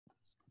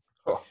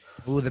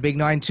Oh, the big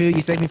 92.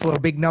 You saved me for a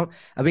big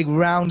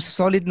round,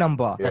 solid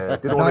number. Yeah,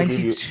 didn't want to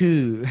give you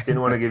 92.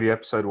 didn't want to give you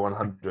episode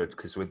 100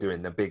 because we're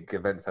doing a big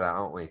event for that,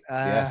 aren't we?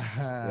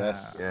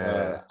 Yes.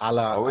 Yeah. A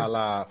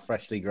la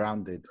freshly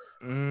grounded.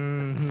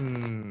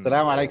 Mhm.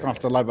 Assalamu alaikum wa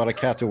rahmatullahi wa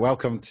barakatuh.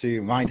 Welcome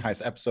to Mind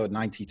Heist episode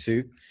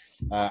 92.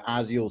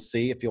 As you'll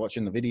see, if you're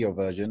watching the video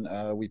version,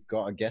 we've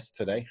got a guest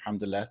today.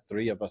 Alhamdulillah,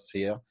 3 of us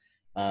here.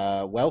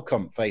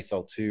 Welcome,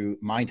 Faisal, to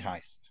Mind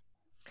Heist.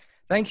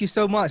 Thank you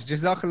so much.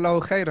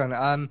 Jazakallahu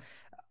khairan.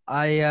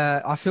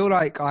 I feel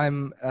like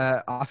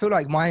I feel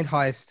like Mind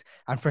Heist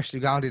and Freshly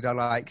Grounded are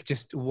like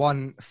just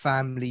one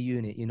family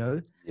unit, you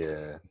know?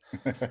 Yeah.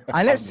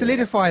 And let's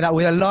solidify that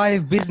with a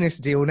live business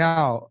deal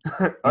now.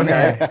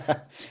 Okay.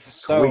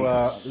 So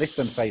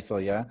listen,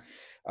 Faisal, yeah.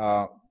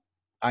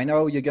 I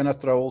know you're going to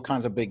throw all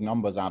kinds of big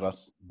numbers at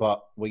us,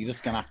 but we're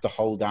just going to have to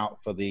hold out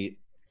for the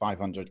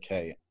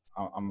 500K.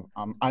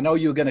 I know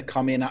you're going to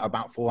come in at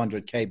about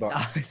 400K, but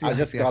I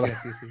just got to...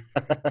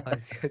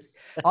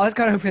 I was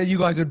kind of hoping that you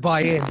guys would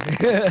buy in.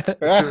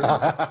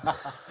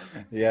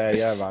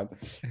 yeah, man.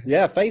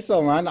 Yeah,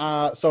 Faisal, man.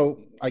 So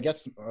I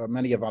guess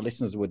many of our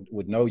listeners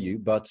would know you,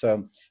 but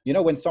you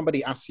know, when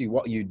somebody asks you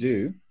what you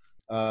do,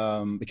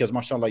 because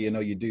mashallah, you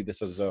know, you do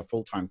this as a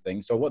full-time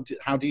thing. So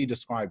how do you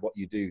describe what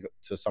you do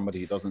to somebody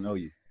who doesn't know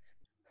you?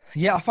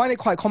 Yeah, I find it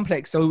quite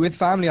complex. So with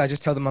family, I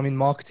just tell them I'm in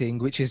marketing,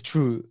 which is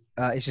true.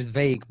 It's just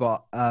vague,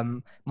 but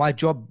my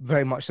job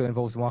very much so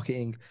involves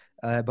marketing,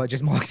 but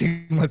just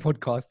marketing my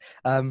podcast.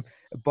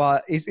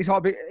 But it's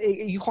hard.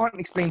 You can't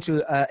explain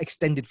to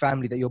extended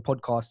family that you're a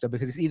podcaster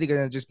because it's either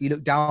going to just be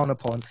looked down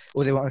upon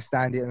or they won't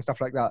understand it and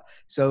stuff like that.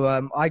 So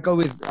I go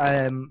with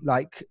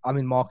like I'm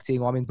in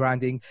marketing or I'm in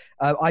branding.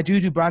 I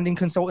do branding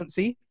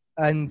consultancy.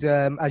 And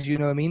as you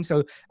know what I mean,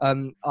 so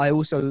I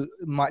also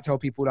might tell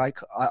people like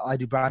I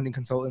do branding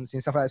consultancy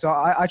and stuff like that. So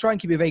I try and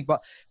keep it vague.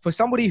 But for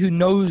somebody who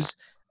knows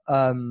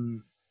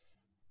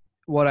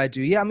what I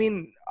do, yeah, I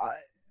mean,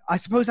 I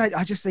suppose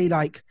I just say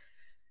like,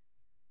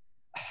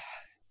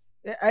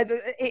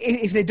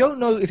 if they don't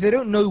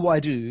know what I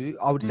do,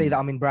 I would say that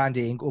I'm in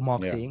branding or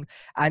marketing.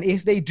 Yeah. And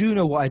if they do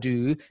know what I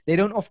do, they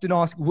don't often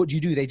ask, what do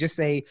you do? They just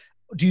say,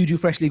 do you do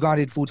Freshly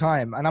Grounded full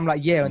time? And I'm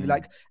like, yeah. And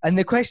and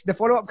the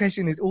follow-up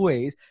question is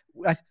always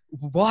like,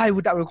 why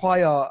would that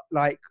require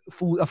like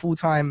a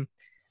full-time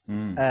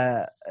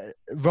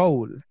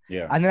role?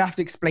 Yeah. And then I have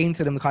to explain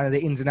to them kind of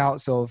the ins and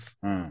outs of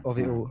it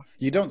all.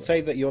 You don't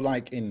say that you're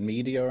like in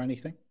media or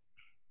anything?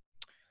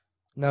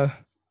 No.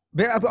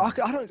 But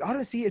I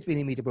don't see it as being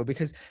in media, bro,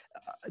 because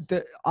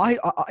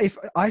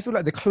I feel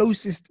like the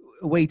closest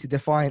way to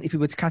define, if we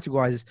were to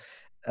categorize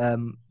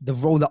the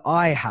role that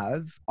I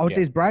have, I would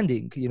say is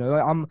branding. You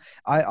know,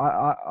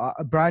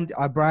 I brand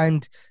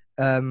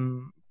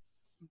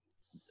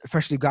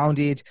Freshly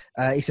Grounded.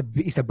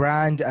 It's a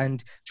brand,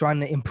 and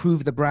trying to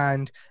improve the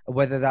brand,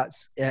 whether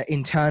that's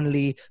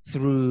internally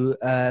through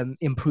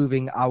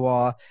improving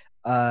our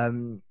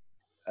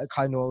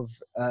kind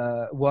of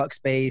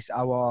workspace,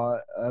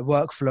 our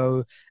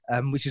workflow,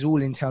 which is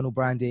all internal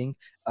branding.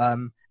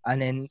 And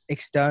then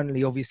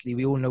externally, obviously,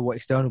 we all know what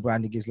external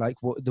branding is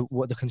like, what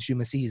the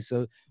consumer sees.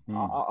 So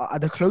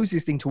the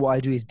closest thing to what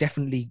I do is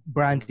definitely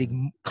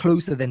branding,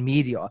 closer than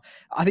media.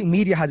 I think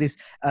media has this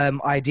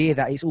idea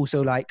that it's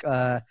also like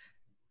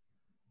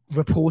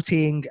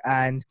reporting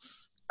and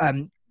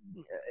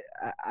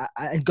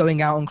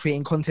going out and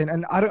creating content.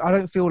 And I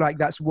don't feel like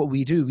that's what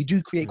we do. We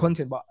do create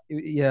content, but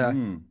yeah.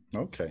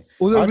 Okay.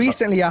 Although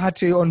recently I had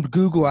to, on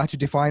Google, I had to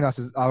define us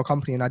as our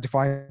company, and I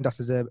defined us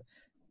as a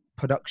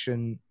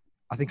production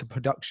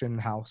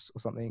house or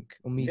something,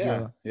 or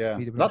media. Yeah.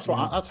 That's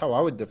how I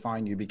would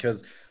define you,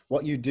 because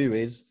what you do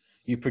is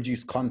you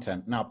produce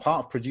content. Now,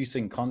 part of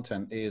producing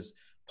content is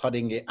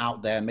putting it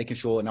out there and making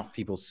sure enough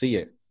people see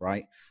it,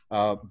 right?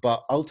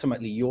 But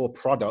ultimately, your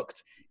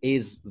product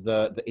is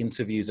the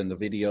interviews and the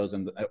videos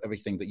and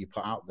everything that you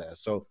put out there.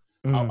 So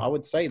I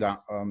would say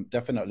that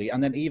definitely.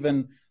 And then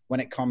even when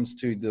it comes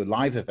to the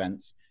live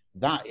events,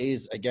 that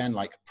is, again,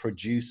 like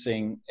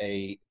producing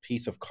a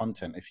piece of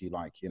content, if you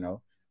like, you know?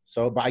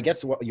 So, but I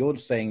guess what you're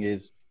saying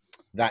is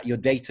that your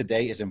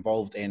day-to-day is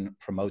involved in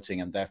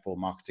promoting and therefore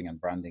marketing and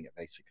branding it,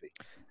 basically.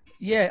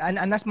 Yeah,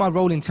 and that's my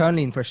role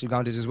internally in Freshly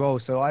Grounded as well.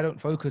 So I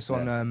don't focus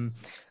on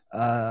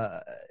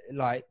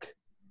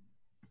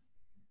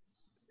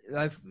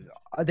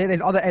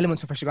there's other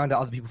elements of Freshly Grounded that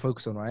other people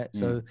focus on, right?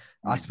 So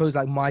I suppose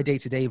like my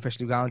day-to-day in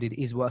Freshly Grounded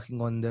is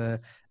working on the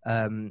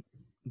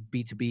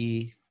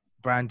B2B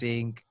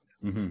branding,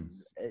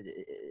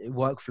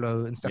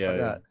 workflow and stuff like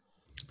that.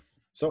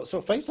 So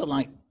Faisal,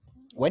 like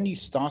when you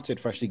started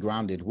Freshly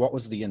Grounded, what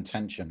was the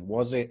intention?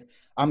 Was it,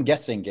 I'm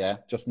guessing,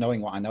 just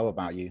knowing what I know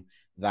about you,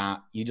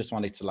 that you just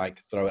wanted to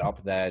like throw it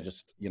up there,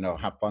 just, you know,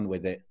 have fun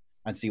with it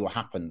and see what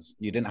happens?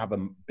 You didn't have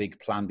a big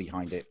plan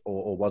behind it,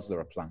 or was there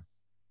a plan?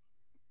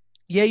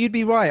 Yeah, you'd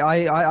be right.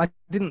 I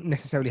didn't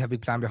necessarily have a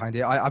big plan behind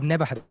it. I've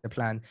never had a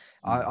plan.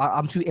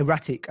 I'm too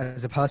erratic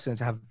as a person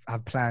to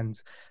have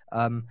plans.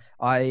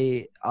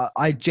 I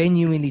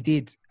genuinely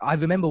did. I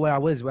remember where I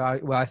was, where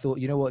I thought,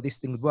 you know what, this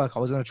thing would work. I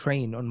was on a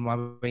train on my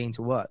way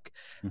into work,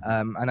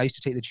 and I used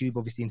to take the tube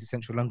obviously into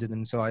central London,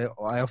 and so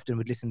I often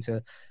would listen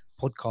to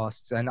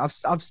podcasts. And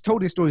I've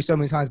told this story so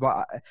many times,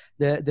 but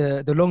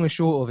the long and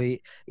short of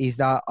it is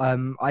that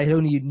I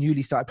only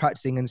newly started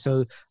practicing, and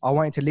so I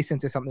wanted to listen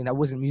to something that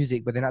wasn't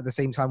music, but then at the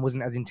same time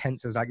wasn't as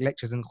intense as like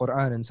lectures and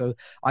Quran. And so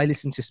I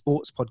listened to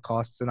sports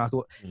podcasts, and I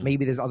thought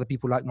maybe there's other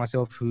people like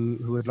myself who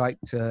would like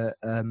to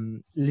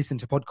listen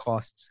to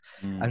podcasts.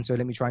 And so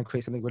let me try and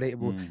create something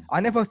relatable.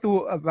 I never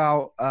thought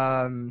about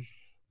I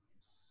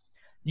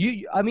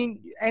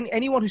mean,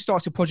 anyone who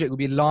starts a project would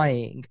be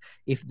lying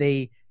if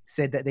they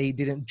said that they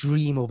didn't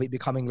dream of it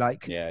becoming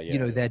like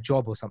their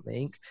job or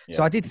something.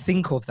 So I did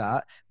think of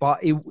that, but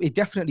it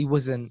definitely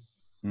wasn't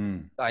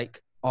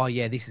like, oh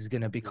yeah, this is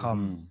gonna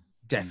become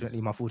definitely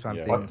my full-time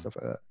thing and stuff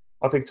like that.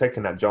 I think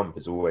taking that jump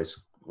is always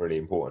really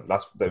important.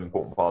 That's the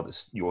important part of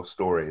your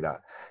story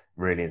that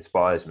really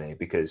inspires me,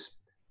 because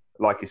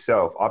like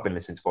yourself, I've been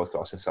listening to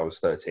podcasts since I was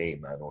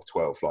 13, man, or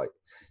 12, like,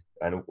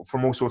 and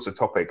from all sorts of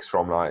topics,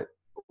 from like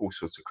all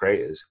sorts of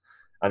creators.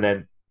 And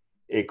then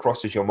it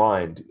crosses your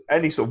mind,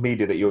 any sort of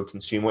media that you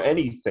consume or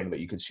anything that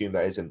you consume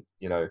that isn't,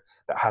 that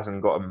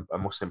hasn't got a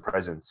Muslim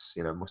presence,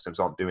 Muslims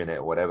aren't doing it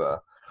or whatever.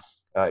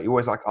 You're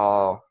always like,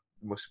 the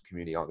Muslim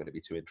community aren't going to be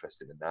too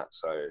interested in that.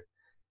 So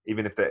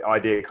even if the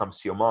idea comes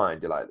to your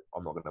mind, you're like,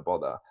 I'm not going to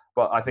bother.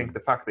 But I think the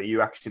fact that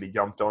you actually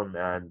jumped on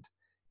and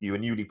you were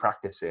newly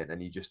practicing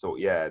and you just thought,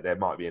 yeah, there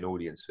might be an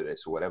audience for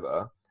this or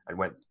whatever, and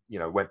went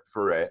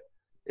through it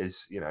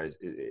is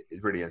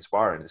really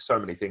inspiring. There's so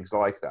many things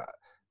like that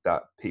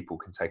people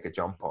can take a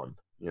jump on,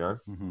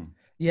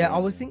 Yeah, I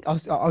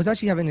was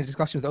actually having a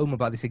discussion with Omar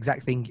about this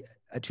exact thing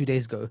 2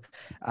 days ago,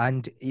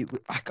 and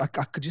I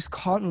just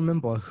can't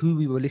remember who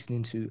we were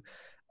listening to,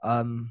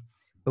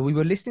 but we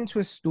were listening to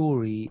a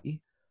story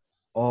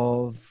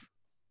of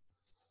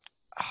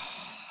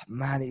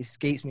man, it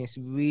escapes me. It's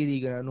really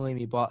gonna annoy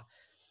me, but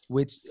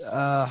with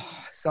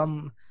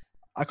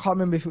I can't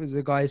remember if it was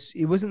the guys.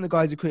 It wasn't the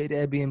guys who created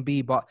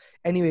Airbnb, but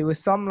anyway, it was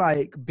some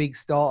like big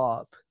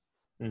startup.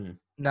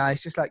 Nah,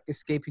 it's just like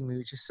escaping me,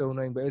 which is so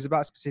annoying. But it was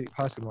about a specific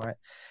person, right?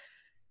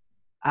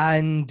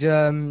 And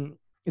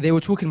they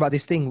were talking about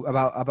this thing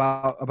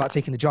about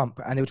taking the jump,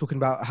 and they were talking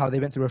about how they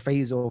went through a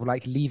phase of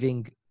like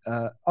leaving.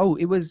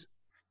 It was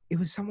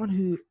someone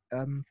who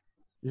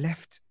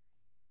left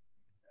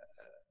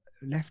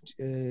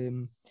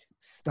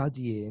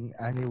studying,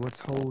 and they were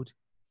told.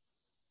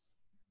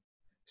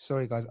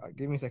 Sorry, guys,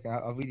 give me a second.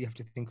 I really have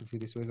to think of who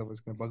this was. That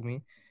was going to bug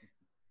me.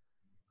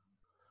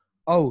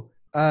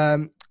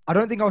 I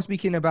don't think I was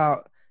speaking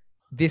about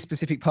this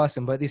specific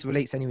person, but this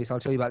relates anyway, so I'll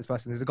tell you about this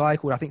person. There's a guy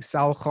called, I think,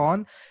 Sal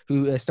Khan,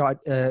 who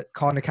started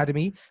Khan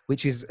Academy,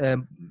 which is,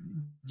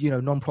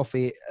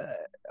 non-profit,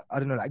 I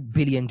don't know, like $1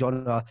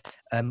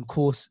 billion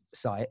course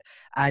site.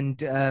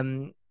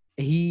 And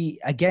he,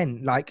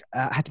 again,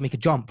 had to make a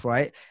jump,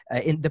 right?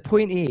 The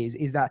point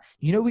is that,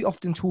 we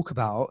often talk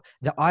about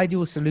the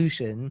ideal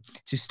solution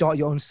to start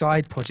your own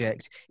side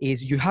project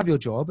is you have your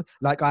job,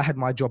 like I had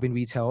my job in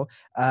retail,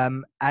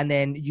 and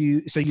then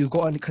you've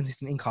got a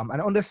consistent income,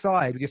 and on the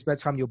side with your spare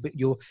time,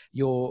 you're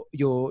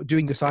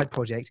doing your side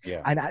project,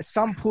 and at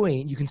some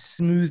point you can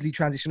smoothly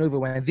transition over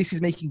when this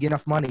is making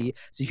enough money,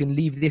 so you can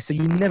leave this, so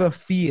you never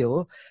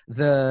feel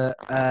the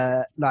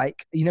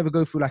you never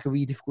go through like a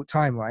really difficult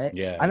time, right?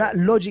 That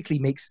logically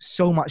makes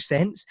so much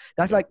sense.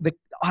 That's like the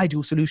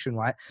ideal solution,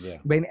 right?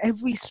 But in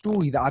every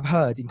story that I've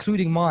heard,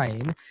 including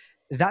mine,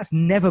 that's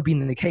never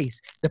been the case.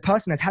 The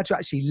person has had to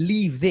actually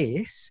leave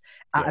this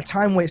at a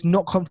time where it's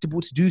not comfortable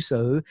to do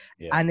so,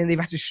 and then they've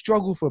had to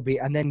struggle for a bit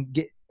and then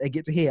get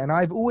to here. And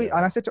and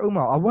I said to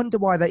Omar, I wonder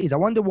why that is. I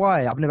wonder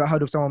why I've never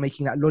heard of someone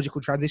making that logical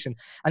transition.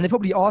 And there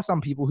probably are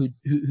some people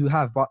who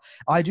have, but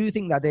I do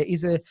think that there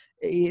is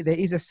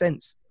a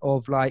sense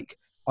of like,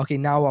 okay,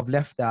 now I've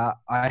left that,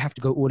 I have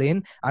to go all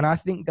in. And I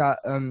think that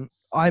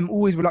I'm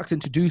always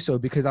reluctant to do so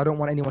because I don't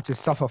want anyone to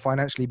suffer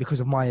financially because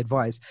of my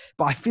advice.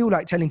 But I feel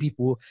like telling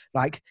people,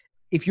 like,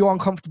 if you're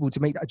uncomfortable to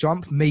make that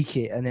jump, make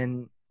it, and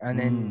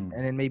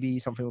then maybe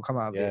something will come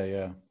out of it.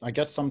 Yeah. I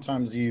guess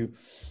sometimes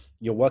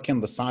you're working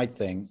on the side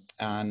thing,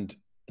 and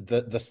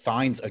the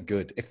signs are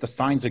good. If the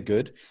signs are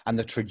good and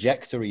the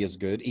trajectory is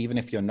good, even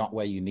if you're not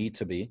where you need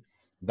to be,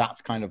 that's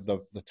kind of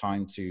the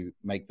time to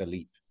make the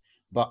leap.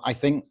 But I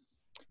think,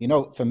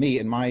 for me,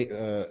 in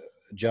my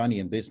journey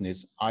in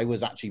business, I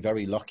was actually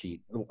very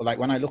lucky. Like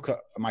when I look at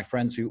my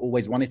friends who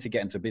always wanted to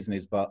get into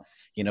business, but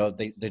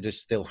they just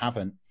still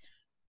haven't.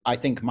 I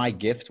think my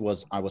gift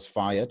was I was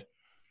fired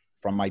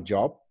from my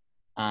job,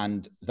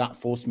 and that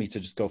forced me to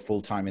just go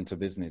full time into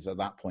business at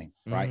that point,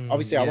 right?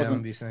 Obviously, I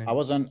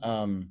wasn't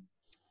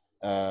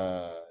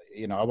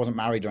I wasn't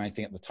married or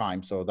anything at the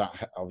time, so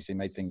that obviously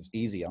made things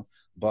easier.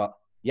 But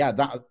yeah,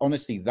 that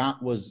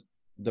was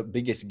the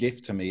biggest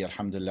gift to me,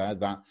 alhamdulillah,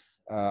 that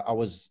I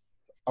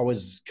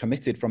was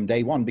committed from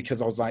day one,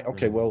 because I was like,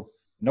 okay, well,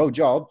 no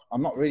job.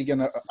 I'm not really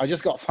gonna. I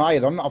just got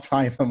fired. I'm not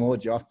applying for more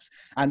jobs,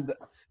 and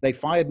they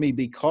fired me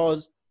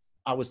because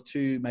I was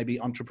too maybe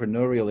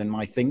entrepreneurial in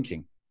my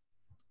thinking.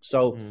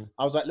 So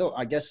I was like, look,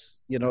 I guess,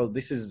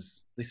 this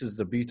is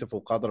the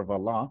beautiful qadr of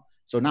Allah.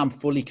 So now I'm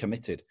fully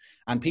committed.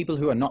 And people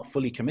who are not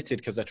fully committed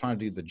because they're trying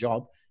to do the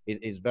job,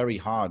 it is very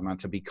hard, man,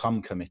 to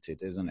become committed,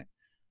 isn't it?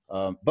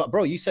 But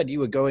bro, you said you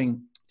were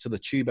going to the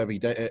tube every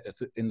day,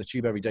 in the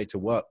tube every day to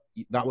work.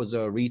 That was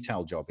a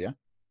retail job, yeah?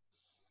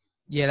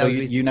 Yeah, So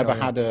you never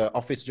had an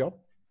office job?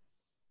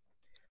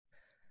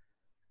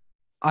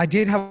 I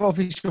did have an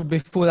office job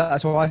before that.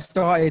 So I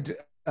started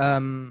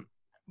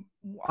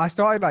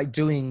like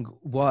doing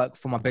work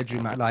for my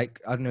bedroom at like,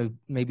 I don't know,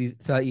 maybe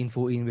 13,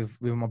 14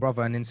 with my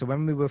brother. And then so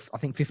when we were, I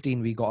think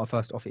 15, we got our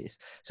first office.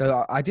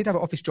 So I did have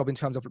an office job in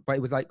terms of, but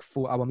it was like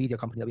for our media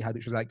company that we had,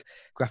 which was like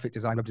graphic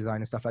design, web design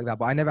and stuff like that.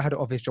 But I never had an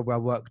office job where I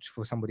worked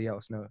for somebody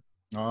else, no.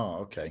 Oh,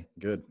 okay,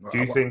 good. Do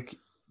you think,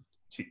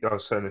 I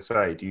was going to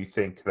say, do you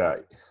think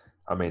that,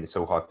 I mean, it's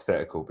all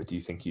hypothetical, but do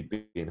you think you'd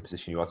be in the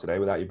position you are today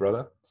without your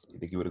brother? Do you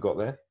think you would have got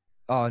there?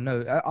 Oh,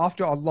 no.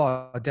 After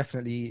Allah,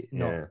 definitely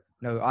not. Yeah.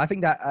 No, I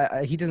think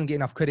that he doesn't get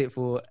enough credit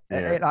for.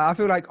 Yeah. I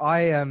feel like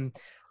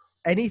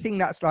anything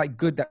that's like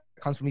good that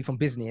comes from me from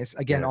business.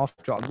 Again,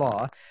 after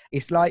Allah,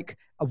 it's like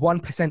a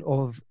 1%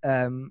 of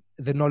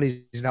the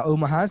knowledge that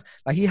Omar has.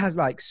 Like he has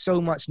like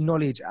so much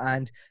knowledge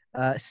and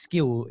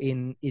skill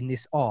in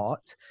this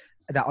art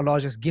that Allah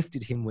just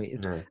gifted him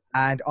with,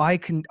 and I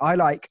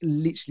like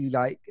literally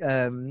like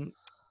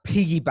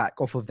piggyback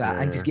off of that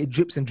and just get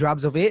drips and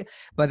drabs of it,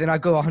 but then I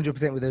go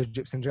 100% with those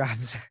drips and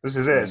drabs. This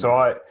is it.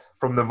 So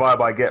from the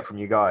vibe I get from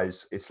you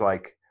guys, it's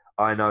like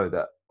I know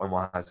that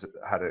Omar has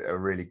had a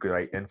really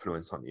great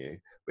influence on you,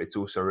 but it's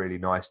also really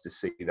nice to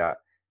see that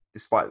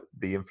despite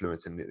the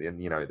influence and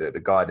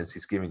the guidance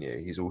he's giving you,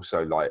 he's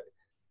also like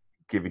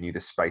giving you the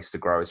space to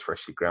grow as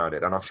freshly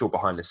grounded. And I'm sure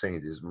behind the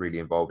scenes is really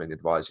involved in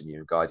advising you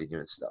and guiding you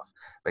and stuff,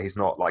 but he's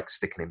not like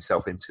sticking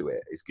himself into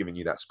it. He's giving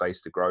you that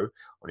space to grow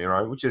on your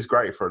own, which is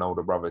great for an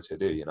older brother to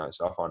do,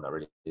 so I find that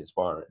really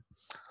inspiring.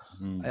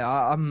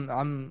 I'm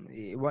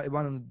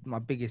one of my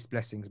biggest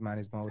blessings, man,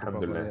 is my older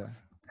brother.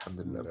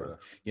 Alhamdulillah.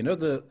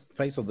 The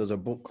Faisal, there's a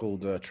book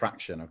called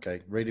Traction.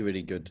 Okay, really,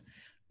 really good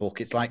book.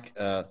 It's like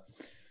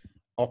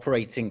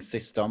operating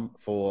system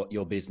for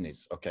your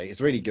business. Okay, it's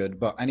really good.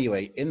 But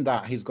anyway, in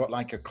that he's got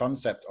like a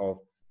concept of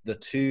the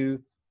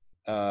two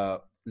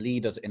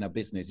leaders in a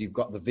business. You've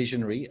got the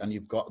visionary and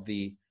you've got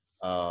the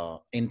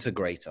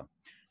integrator.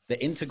 The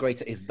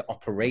integrator is the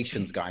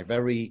operations guy,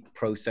 very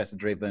process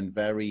driven,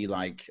 very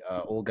like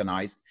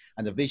organized,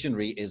 and the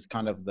visionary is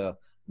kind of the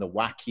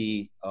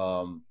wacky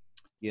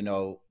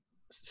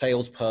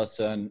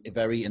salesperson,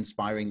 very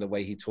inspiring the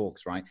way he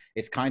talks, right?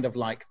 It's kind of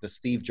like the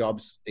Steve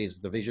Jobs is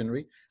the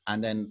visionary,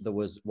 and then there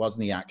was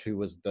Wozniak, who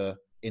was the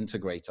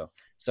integrator.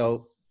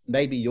 So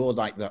maybe you're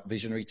like that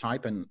visionary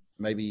type, and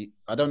maybe,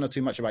 I don't know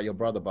too much about your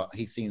brother, but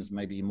he seems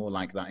maybe more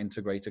like that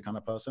integrator kind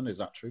of person. Is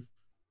that true?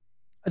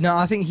 No,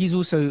 I think he's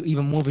also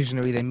even more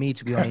visionary than me,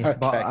 to be honest.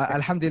 But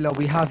alhamdulillah,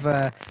 we have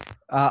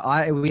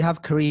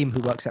Kareem,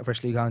 who works at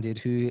Freshly Grounded,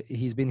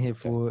 he's been here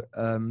for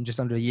just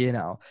under a year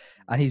now,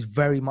 and he's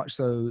very much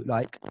so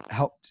like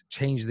helped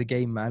change the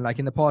game, man. Like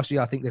in the past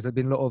year, I think there's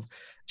been a lot of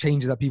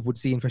changes that people would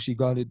see in Freshly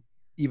Grounded,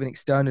 even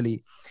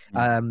externally,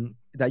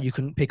 that you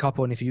can pick up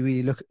on if you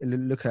really look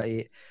at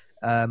it,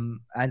 and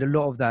a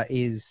lot of that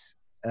is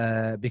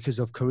because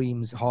of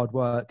Kareem's hard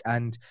work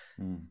and.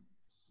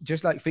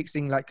 Just like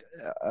fixing like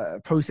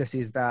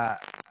processes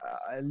that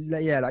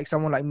like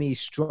someone like me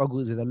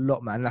struggles with a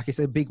lot, man. Like it's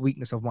a big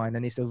weakness of mine,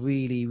 and it's a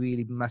really,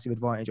 really massive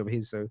advantage of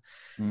his, so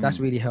that's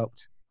really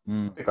helped.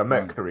 I think I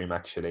met Kareem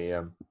actually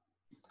a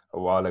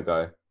while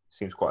ago.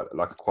 Seems quite a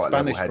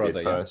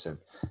level-headed person.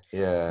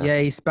 Yeah,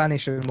 he's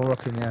Spanish and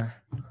Moroccan. Yeah,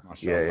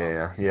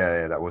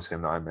 that was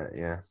him that I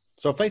met.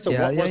 So Faisal,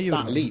 what was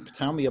that leap?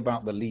 Tell me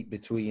about the leap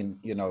between,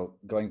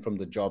 going from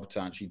the job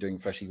to actually doing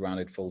Freshly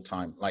Grounded full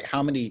time. Like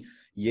how many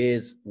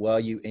years were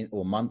you in,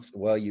 or months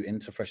were you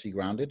into Freshly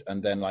Grounded?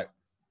 And then like,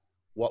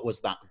 what was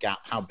that gap?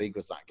 How big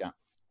was that gap?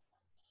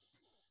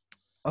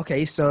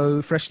 Okay,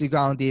 so Freshly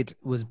Grounded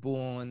was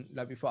born,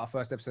 like we put our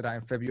first episode out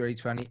in February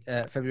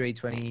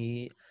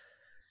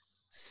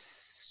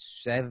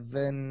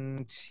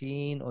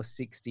 2017 or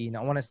 16.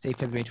 I want to say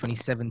February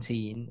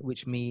 2017,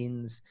 which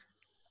means,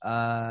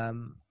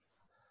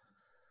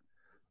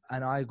 and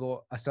I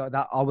started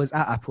that. I was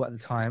at Apple at the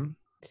time,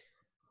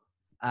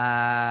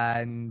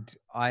 and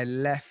I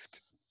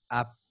left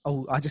Apple.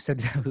 Oh, I just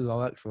said who I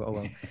worked for. Oh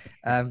well.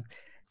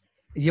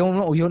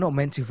 You're not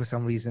meant to for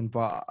some reason,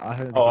 but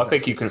I don't. I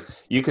think you can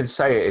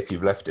say it if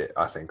you've left it.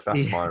 I think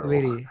that's my rule.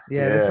 Really,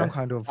 there's some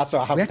kind of. That's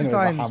what happened with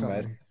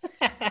Mohammed.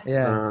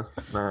 Yeah,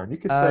 man, you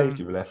can say if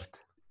you've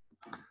left.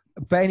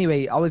 But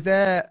anyway, I was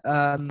there.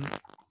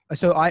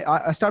 So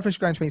I started Freshly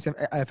Grounded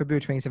February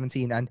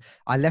 2017, and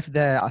I left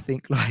there. I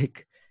think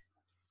like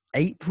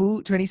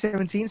April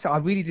 2017. So I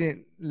really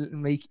didn't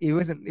make it.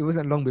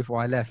 Wasn't long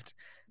before I left.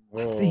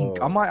 Whoa. I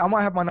think I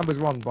might have my numbers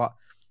wrong, but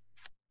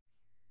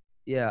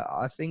yeah,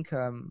 I think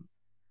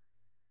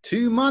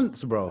 2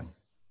 months, bro.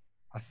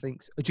 I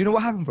think so. Do you know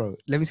what happened, bro?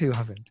 Let me tell you what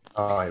happened.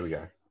 Oh, here we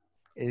go.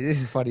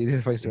 This is funny. This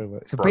is funny story, bro.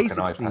 So Broken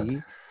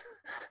basically,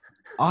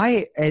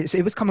 iPad. so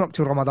it was coming up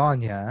to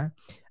Ramadan, yeah,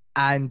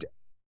 and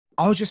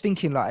I was just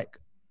thinking like,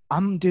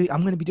 I'm going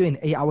to be doing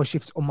 8-hour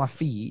shifts on my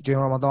feet during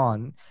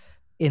Ramadan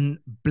in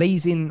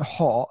blazing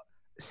hot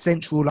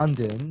central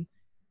London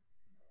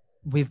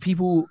with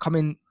people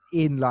coming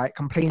in like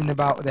complaining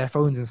about their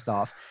phones and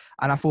stuff.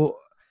 And I thought,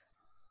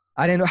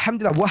 and then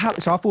alhamdulillah, what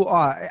happened? So I thought,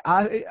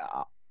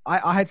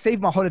 I had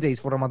saved my holidays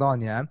for Ramadan,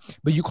 yeah,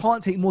 but you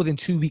can't take more than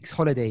 2 weeks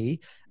holiday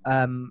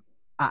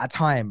at a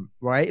time,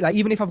 right? Like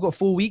even if I've got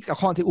 4 weeks, I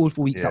can't take all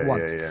 4 weeks at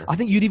once. Yeah. I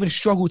think you'd even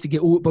struggle to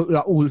get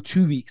all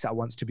 2 weeks at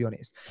once, to be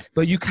honest.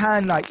 But you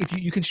can, like, if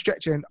you can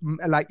stretch it, and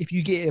like if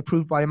you get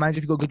approved by a manager,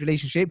 if you've got a good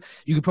relationship,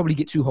 you could probably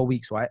get 2 whole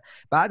weeks, right?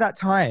 But at that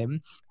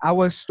time,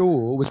 our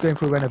store was going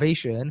through a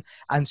renovation,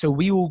 and so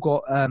we all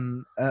got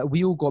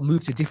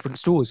moved to different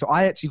stores. So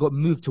I actually got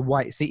moved to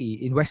White City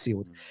in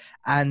Westfield.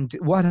 And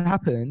what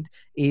happened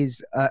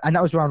is, and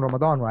that was around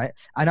Ramadan, right?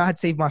 And I had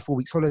saved my 4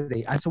 weeks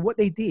holiday. And so what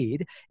they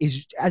did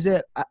is, as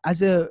a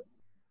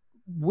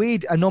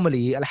weird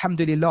anomaly,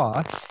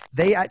 alhamdulillah,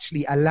 they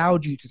actually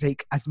allowed you to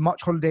take as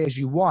much holiday as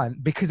you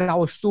want because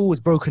our store was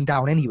broken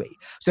down anyway.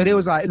 So they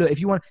was like, look, if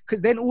you want,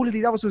 because then all of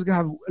these other stores are going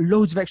to have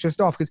loads of extra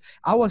staff, because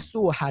our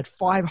store had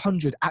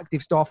 500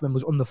 active staff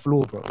members on the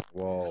floor, bro.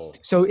 Whoa.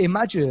 So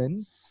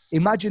imagine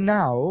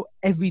now,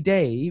 every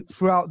day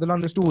throughout the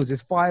London stores,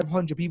 there's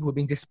 500 people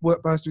being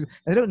dispersed. And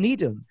they don't need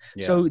them.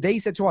 Yeah. So they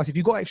said to us, if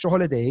you got extra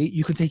holiday,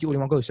 you can take it all in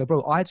one go. So,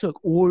 bro, I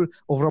took all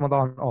of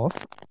Ramadan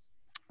off.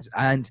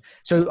 And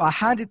so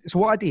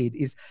what I did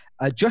is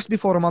just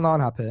before Ramadan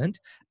happened,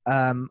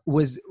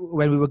 was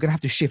when we were going to have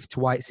to shift to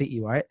White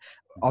City, right?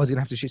 I was going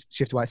to have to shift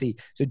to White City.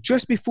 So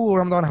just before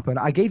Ramadan happened,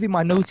 I gave him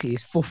my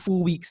notice for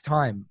 4 weeks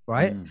time,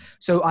 right?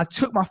 So I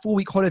took my 4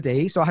 week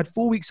holiday. So I had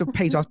 4 weeks of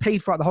pay. So I was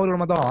paid throughout the whole of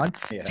Ramadan.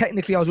 Yeah.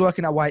 Technically, I was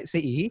working at White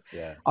City.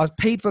 Yeah. I was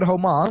paid for the whole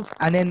month.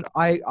 And then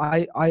I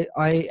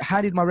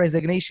handed my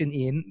resignation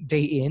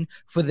day in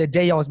for the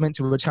day I was meant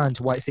to return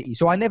to White City.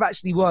 So I never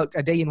actually worked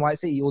a day in White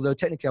City, although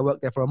technically I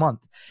worked there for a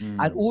month.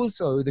 And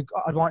also the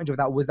advantage of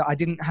that was that I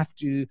didn't have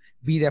to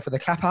be there for the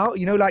clap out.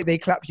 You know, like they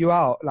clap you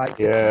out. Like,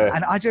 yeah.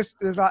 And I just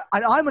was like,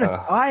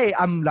 I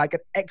am like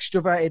an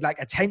extroverted, like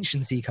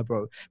attention seeker,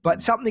 bro.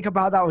 But something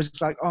about that was just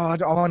like, I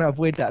want to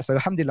avoid that. So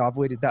alhamdulillah, I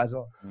avoided that as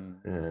well.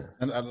 Yeah.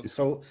 And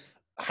so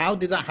how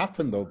did that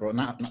happen though, bro?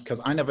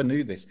 Because I never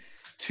knew this.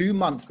 2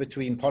 months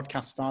between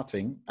podcast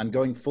starting and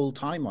going full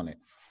time on it.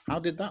 How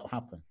did that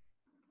happen?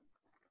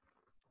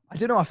 I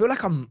don't know. I feel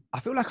like I'm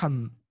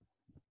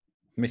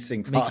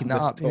missing part making of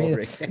the that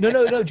story. up.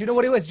 No. Do you know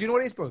what it was? Do you know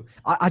what it is, bro?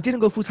 I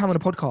didn't go full time on a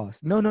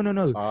podcast.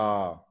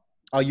 No.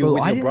 Oh, you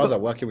were with your brother,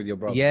 working with your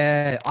brother.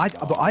 Yeah,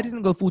 but I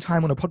didn't go full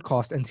time on a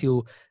podcast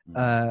until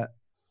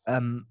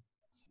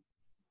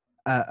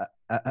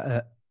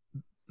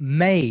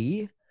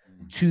May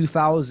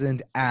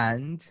 2000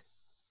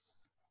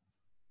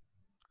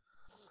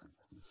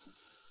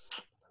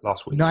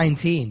 last week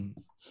 19.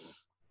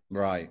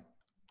 Right.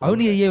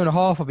 Only a year and a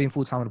half I've been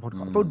full time on the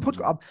podcast.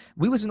 But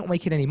we was not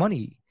making any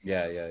money.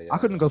 Yeah. I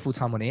couldn't go full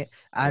time on it,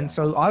 and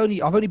so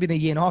I've only been a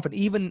year and a half, and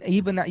even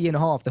that year and a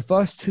half, the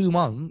first 2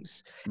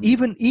 months,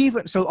 even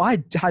so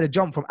I had a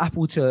jump from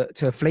Apple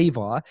to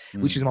Flavor,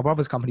 which is my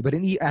brother's company, but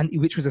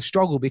which was a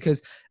struggle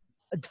because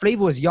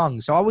Flavor was young,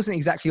 so I wasn't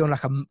exactly on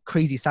like a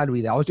crazy salary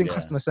there. I was doing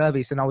customer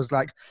service and I was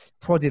like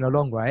prodding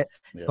along, right?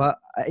 Yeah. But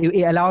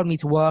it allowed me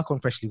to work on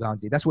Freshly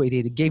Grounded. That's what it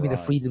did. It gave me the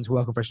freedom to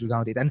work on Freshly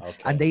Grounded, and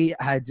they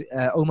had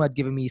Omar had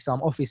given me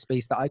some office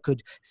space that I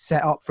could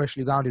set up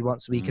Freshly Grounded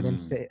once a week, and then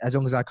as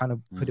long as I kind of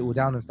put it all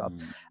down and stuff.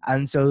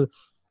 And so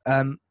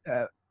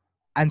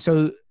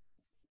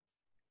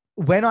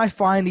when I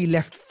finally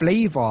left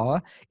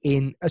Flavor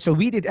so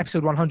we did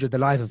episode 100, the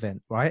live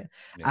event, right?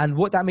 Yeah. And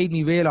what that made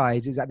me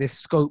realize is that there's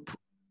scope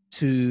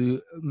to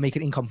make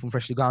an income from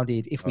Freshly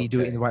Grounded if we do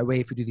it in the right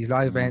way, if we do these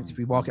live events, if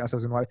we market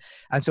ourselves in the right way.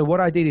 And so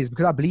what I did is,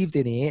 because I believed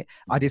in it,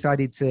 I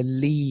decided to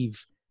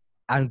leave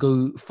and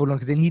go full on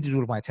because it needed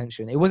all of my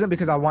attention. It wasn't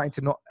because I wanted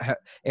to not,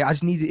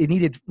 it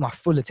needed my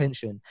full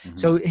attention.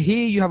 So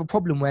here you have a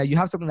problem where you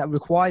have something that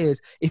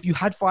requires, if you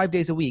had 5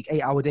 days a week,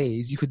 8-hour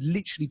days, you could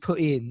literally put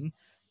in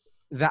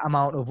that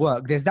amount of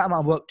work. There's that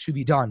amount of work to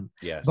be done,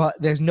 but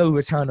there's no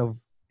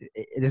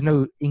there's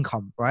no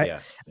income,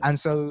 right? And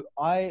so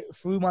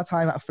through my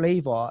time at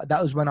Flavor,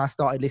 that was when I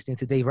started listening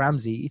to Dave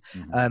Ramsey,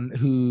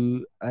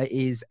 who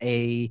is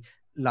a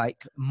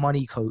like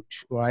money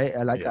coach, right?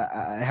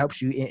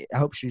 Helps you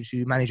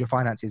to manage your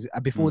finances.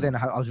 Before then,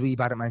 I was really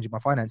bad at managing my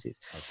finances.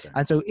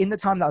 And so in the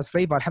time that I was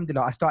Flavor,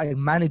 alhamdulillah, I started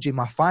managing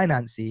my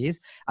finances,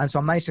 and so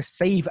I managed to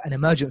save an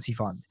emergency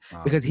fund,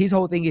 because his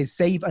whole thing is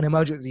save an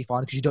emergency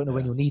fund because you don't know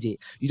when you'll need it.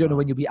 You don't know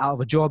when you'll be out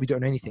of a job. You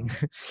don't know anything.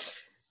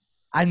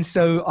 And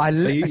so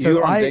you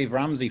were on Dave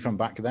Ramsey from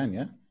back then,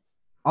 yeah?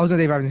 I was on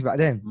Dave Ramsey back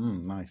then.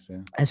 Nice,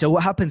 yeah. And so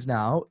what happens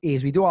now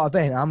is we do our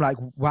event, and I'm like,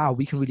 wow,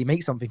 we can really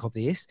make something of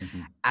this.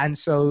 And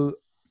so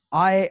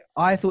I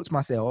thought to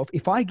myself,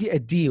 if I get a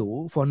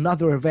deal for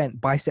another event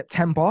by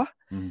September,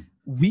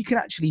 we can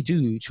actually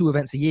do 2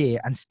 events a year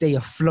and stay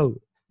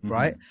afloat,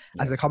 right?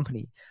 Yeah. As a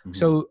company.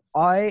 So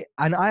I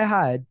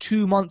had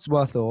 2 months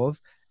worth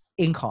of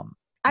income.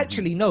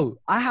 Actually, no,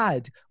 I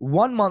had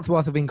 1 month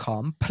worth of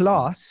income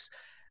plus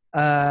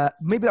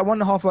maybe like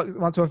 1.5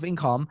 months worth of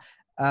income.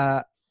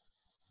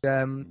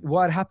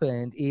 What had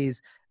happened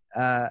is,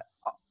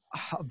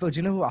 but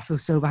you know what? I feel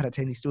so bad at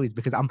telling these stories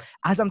because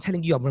as I'm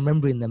telling you, I'm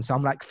remembering them. So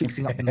I'm like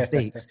fixing up the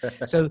mistakes.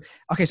 So,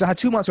 okay. So I had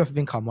 2 months worth of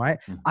income, right?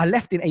 I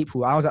left in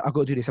April. I was like, I've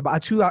got to do this. But I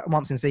had 2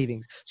 months in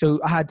savings.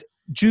 So I had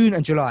June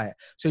and July.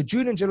 So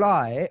June and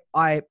July,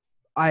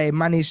 I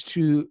managed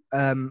to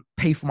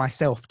pay for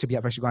myself to be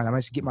at Freshly Grind. I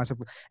managed to get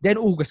myself. Then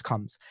August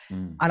comes,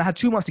 and I had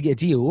 2 months to get a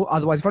deal.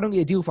 Otherwise, if I don't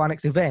get a deal for our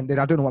next event, then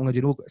I don't know what I'm going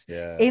to do in August.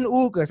 Yeah. In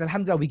August,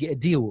 alhamdulillah, we get a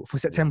deal for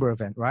September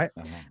event, right?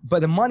 But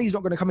the money's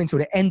not going to come in until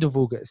the end of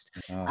August.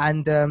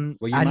 And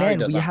were you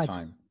married at that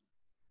time?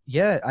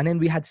 Yeah, and then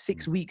we had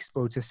 6 weeks,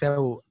 bro, to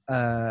sell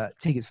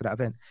tickets for that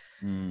event.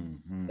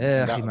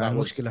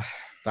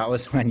 That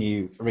was when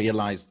you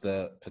realized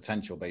the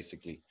potential,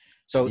 basically.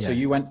 So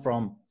you went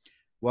from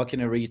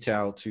working in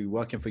retail to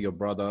working for your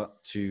brother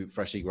to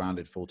Freshly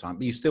Grounded full time.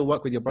 But you still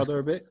work with your brother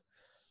a bit?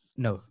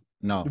 No.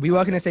 No. We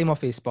work in the same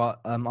office, but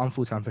I'm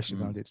full time Freshly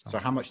Grounded. So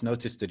how much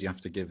notice did you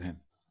have to give him?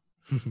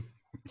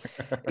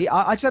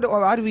 I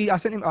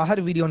had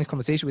a really honest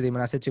conversation with him,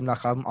 and I said to him,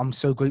 like, I'm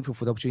so grateful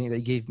for the opportunity that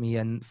he gave me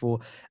and for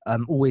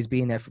always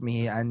being there for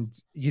me. And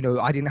you know,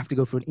 I didn't have to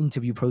go through an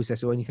interview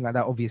process or anything like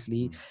that,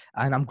 obviously,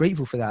 and I'm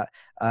grateful for that.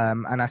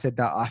 And I said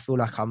that I feel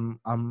like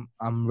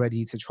I'm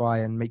ready to try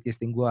and make this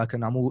thing work,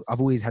 and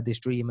I've always had this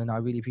dream, and I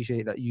really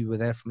appreciate that you were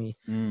there for me.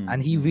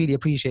 And he really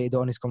appreciated the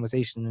honest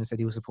conversation and said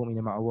he will support me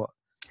no matter what.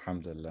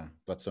 Alhamdulillah,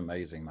 that's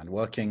amazing, man.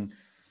 Working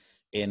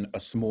in a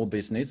small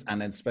business,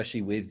 and then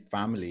especially with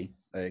family,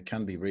 it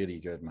can be really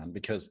good, man,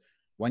 because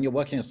when you're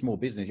working in a small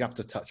business, you have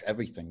to touch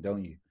everything,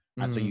 don't you?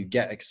 And so you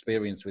get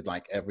experience with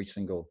like every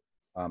single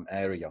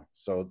area.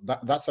 So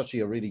that's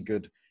actually a really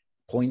good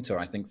pointer,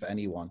 I think, for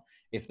anyone.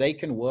 If they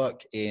can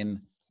work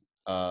in,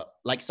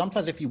 like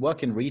sometimes if you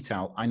work in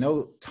retail, I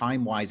know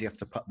time-wise you have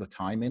to put the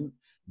time in,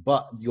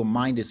 but your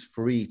mind is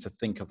free to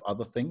think of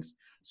other things.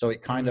 So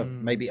it kind of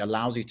maybe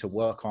allows you to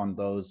work on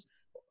those,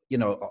 you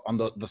know, on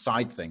the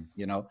side thing,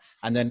 you know.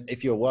 And then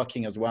if you're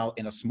working as well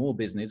in a small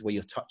business where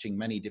you're touching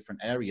many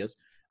different areas,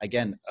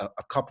 again,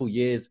 a couple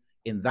years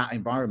in that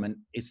environment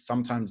is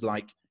sometimes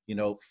like, you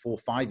know, 4 or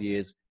 5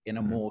 years in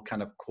a more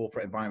kind of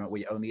corporate environment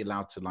where you're only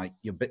allowed to, like,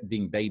 you're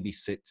being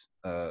babysit,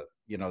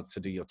 you know, to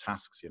do your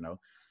tasks, you know.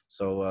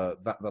 So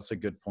that's a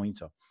good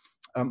pointer.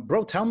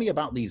 Bro, tell me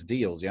about these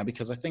deals, yeah,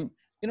 because I think,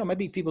 you know,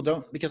 maybe people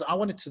don't, because I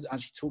wanted to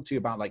actually talk to you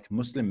about like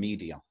Muslim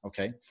media,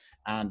 okay?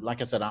 And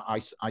like I said,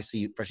 I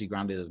see Freshly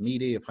Grounded as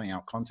media, putting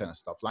out content and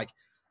stuff. Like,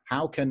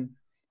 how can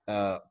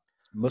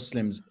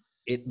Muslims,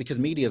 because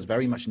media is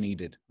very much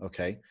needed,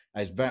 okay?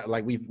 It's very,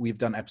 like we've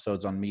done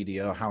episodes on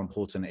media, how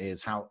important it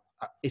is, how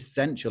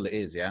essential it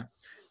is, yeah?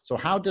 So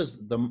how does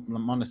the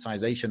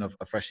monetization of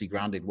Freshly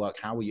Grounded work?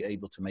 How were you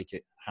able to make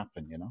it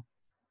happen, you know?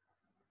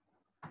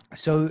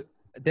 So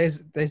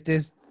there's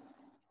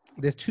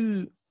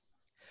two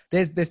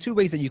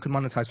ways that you can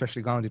monetize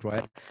Freshly Grounded,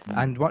 right?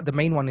 And the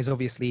main one is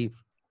obviously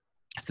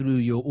through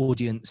your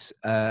audience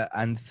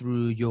and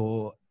through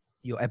your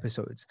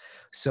episodes.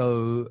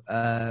 So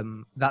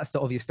that's the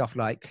obvious stuff,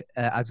 like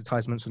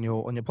advertisements on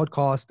your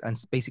podcast and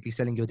basically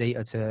selling your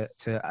data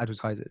to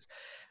advertisers,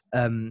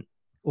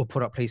 or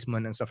product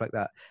placement and stuff like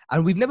that.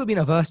 And we've never been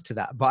averse to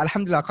that, but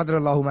alhamdulillah,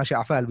 qadarallahu ma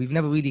sha'a fa'al, we've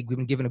never really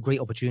been given a great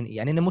opportunity.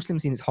 And in the Muslim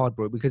scene, it's hard,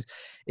 bro, because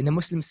in the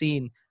Muslim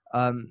scene,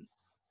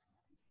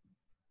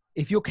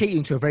 if you're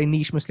catering to a very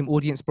niche Muslim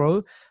audience,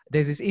 bro,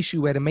 there's this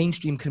issue where the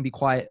mainstream can be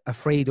quite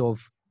afraid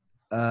of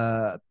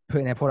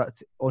putting their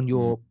product on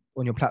your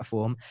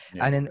platform.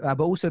 Yeah. And then, but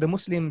also the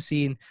Muslim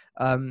scene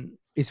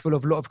is full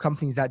of a lot of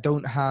companies that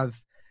don't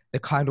have the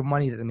kind of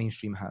money that the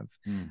mainstream have.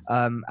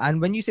 And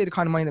when you say the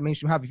kind of money that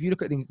mainstream have, if you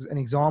look at an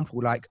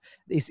example, like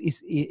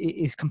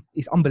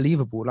it's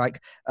unbelievable. Like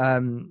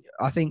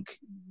I think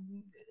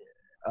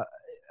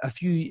a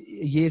few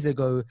years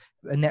ago,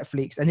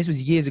 Netflix, and this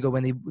was years ago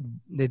when they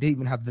didn't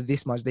even have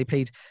this much. They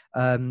paid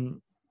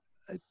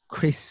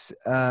Chris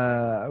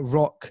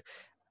Rock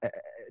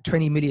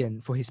 20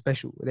 million for his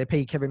special. They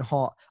pay Kevin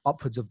Hart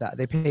upwards of that.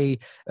 They pay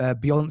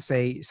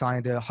Beyonce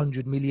signed a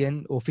 $100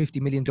 million or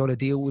 $50 million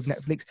deal with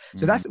Netflix.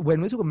 So that's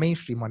when we're talking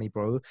mainstream money,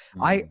 bro.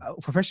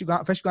 For Freshly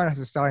Grounded has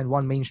to sign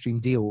one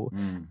mainstream deal,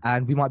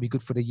 and we might be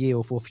good for the year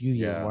or for a few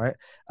years, right?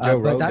 Joe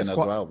Rogan as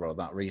well, bro.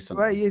 That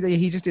recently, right? Yeah,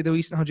 he just did a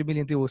recent $100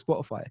 million deal with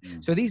Spotify.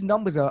 So these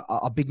numbers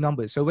are big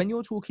numbers. So when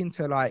you're talking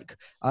to like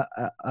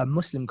a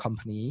Muslim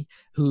company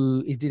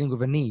who is dealing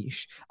with a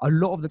niche, a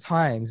lot of the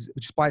times,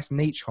 just by its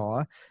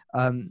nature,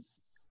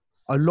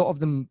 a lot of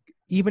them,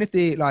 even if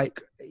they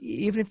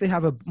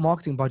have a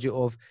marketing budget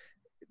of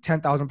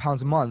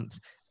 £10,000 a month,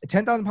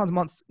 £10,000 a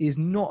month is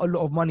not a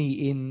lot of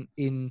money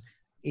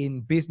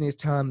in business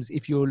terms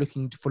if you're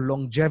looking for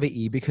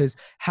longevity, because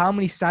how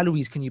many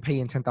salaries can you pay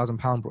in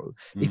 £10,000, bro?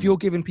 If you're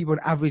giving people an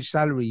average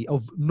salary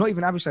of, not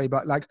even average salary,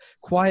 but like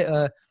quite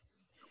a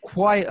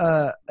quite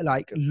a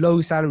like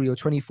low salary or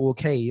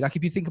 24k. Like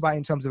if you think about it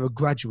in terms of a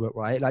graduate,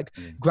 right? Like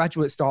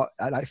graduates start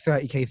at like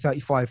 30k,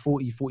 35,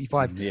 40,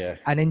 45. Yeah.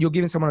 And then you're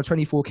giving someone a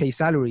 24k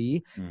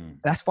salary.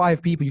 That's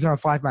 5 people. You can have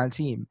a 5-man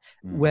team.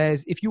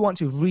 Whereas if you want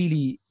to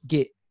really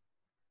get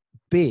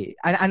big,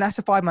 and that's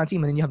a 5-man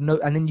team, and then you have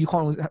and then you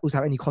can't also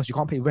have any cost. You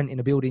can't pay rent in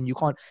a building. You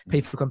can't pay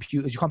for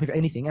computers. You can't pay for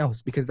anything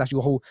else because that's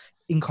your whole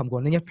income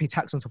gone. Then you have to pay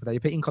tax on top of that. You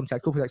pay income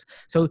tax, corporate tax.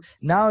 So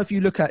now if you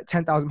look at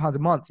 £10,000 a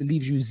month, it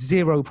leaves you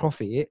zero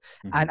profit,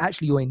 and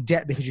actually you're in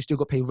debt because you still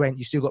got to pay rent.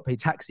 You still got to pay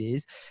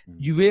taxes.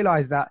 You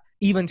realize that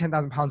even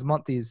 £10,000 a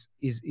month is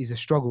a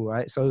struggle,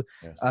 right? So,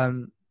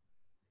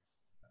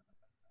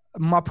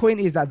 my point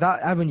is that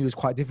avenue is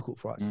quite difficult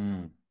for us.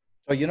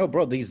 So,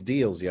 bro, these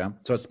deals, yeah.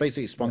 So it's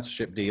basically a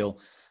sponsorship deal.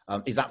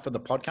 Is that for the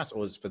podcast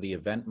or is it for the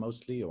event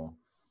mostly, or?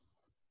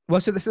 Well,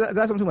 so that's what I'm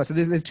talking about. So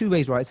there's 2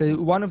 ways, right? So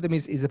one of them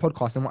is the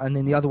podcast, and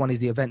then the other one is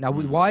the event. Now,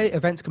 why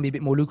events can be a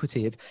bit more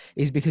lucrative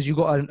is because you've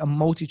got a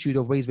multitude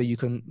of ways where you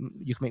can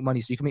make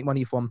money. So you can make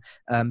money from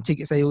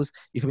ticket sales,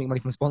 you can make money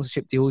from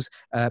sponsorship deals,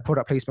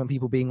 product placement,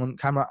 people being on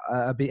camera,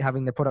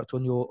 having the product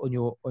on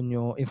your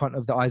in front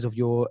of the eyes of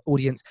your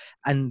audience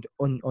and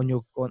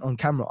on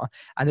camera.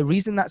 And the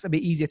reason that's a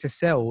bit easier to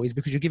sell is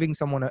because you're giving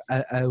someone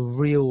a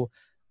real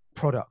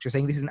product. You're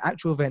saying this is an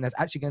actual event that's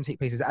actually going to take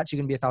place. There's actually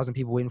going to be 1,000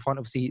 people in front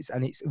of seats,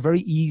 and it's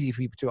very easy for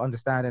people to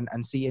understand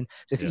and see, and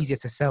so it's easier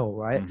to sell,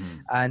 right?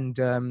 And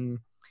so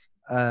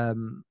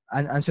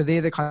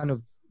they're the kind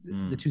of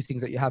the 2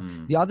 things that you have.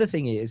 The other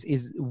thing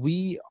is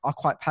we are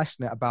quite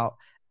passionate about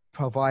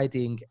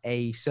providing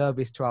a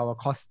service to our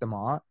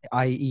customer,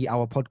 i.e.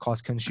 our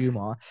podcast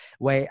consumer,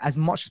 where as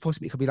much as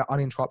possible it could be like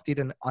uninterrupted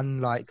and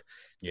unlike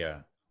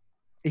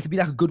it could be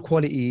like a good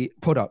quality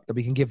product that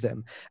we can give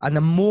them. And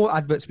the more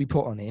adverts we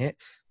put on it,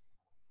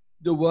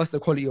 the worse the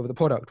quality of the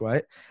product,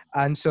 right?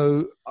 And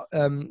so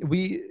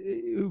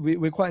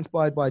we're quite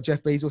inspired by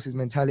Jeff Bezos'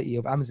 mentality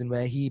of Amazon,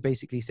 where he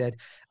basically said,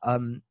 I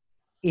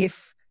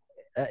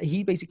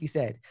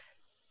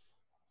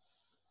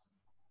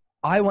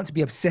want to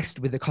be obsessed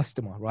with the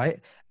customer, right?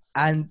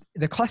 And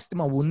the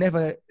customer will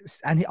never,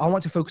 I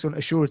want to focus on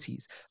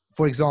assurities.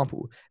 For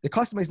example, the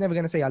customer is never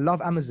going to say, I love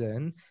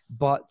Amazon,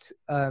 but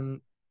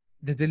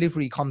the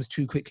delivery comes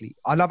too quickly.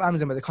 I love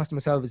Amazon, but the customer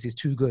service is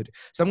too good.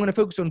 So I'm going to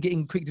focus on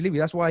getting quick delivery.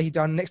 That's why he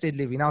done next day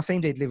delivery, now same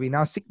day delivery,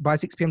 now by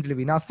 6 p.m.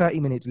 delivery, now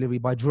 30-minute delivery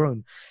by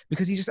drone,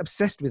 because he's just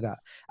obsessed with that.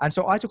 And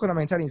so I took on that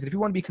mentality and said, if you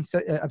want to be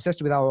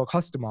obsessed with our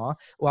customer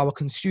or our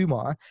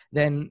consumer,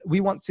 then we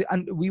want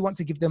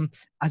to give them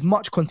as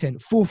much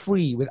content for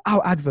free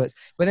without adverts.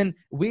 But then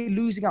we're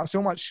losing out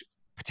so much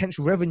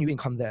potential revenue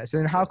income there. So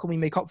then how can we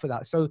make up for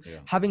that? So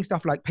having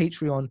stuff like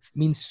Patreon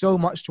means so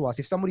much to us.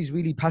 If somebody's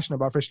really passionate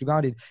about Freshly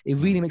Grounded, it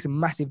really makes a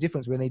massive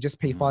difference when they just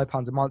pay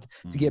 £5 a month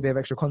to get a bit of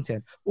extra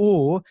content.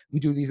 Or we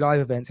do these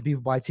live events and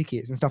people buy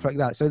tickets and stuff like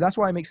that. So that's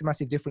why it makes a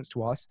massive difference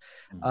to us.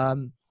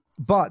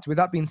 But with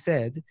that being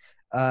said,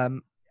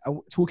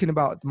 talking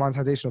about the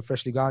monetization of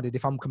Freshly Grounded,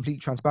 if I'm completely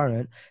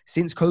transparent,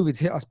 since COVID's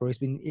hit us, bro, it's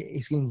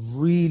been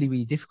really,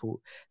 really difficult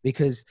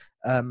because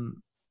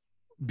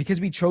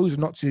we chose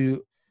not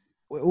to,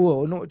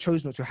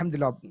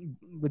 alhamdulillah,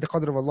 with the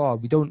qadr of Allah,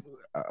 we don't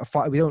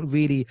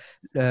really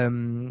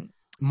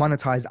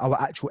monetize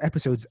our actual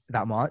episodes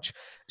that much.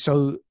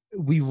 So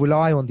we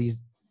rely on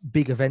these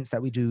big events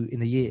that we do in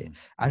the year.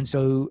 And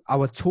so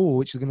our tour,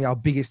 which is going to be our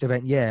biggest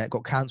event yet,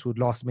 got cancelled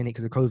last minute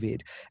because of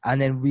COVID.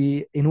 And then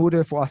in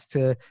order for us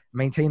to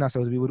maintain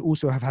ourselves, we would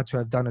also have had to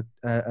have done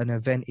an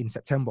event in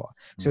September.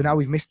 So now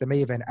we've missed the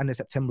May event and the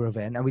September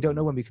event, and we don't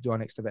know when we could do our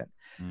next event.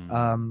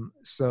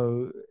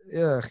 So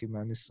yeah,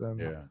 man, it's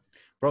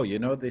bro,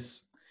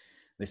 this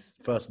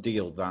first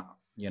deal that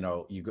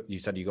you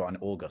said you got in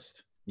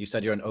August. You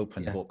said you're an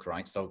open book,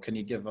 right? So can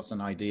you give us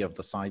an idea of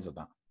the size of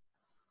that?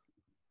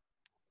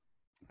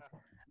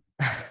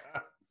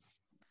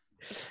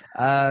 Did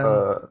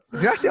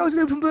I say I was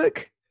an open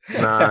book?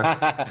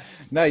 Nah,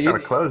 no, you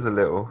gotta close a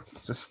little.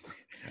 Just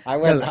I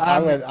went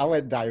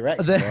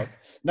direct.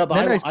 No, but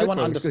I want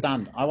to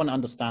understand. I want to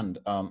understand.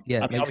 I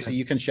mean, obviously sense.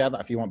 You can share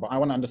that if you want, but I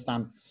want to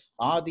understand: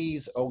 are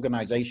these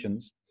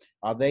organizations,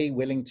 are they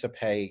willing to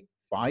pay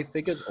 5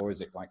 figures, or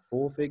is it like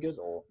 4 figures,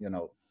 or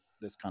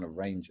this kind of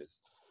ranges?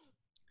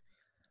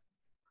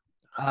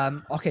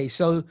 Okay,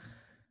 so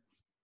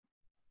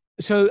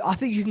I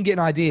think you can get an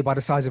idea by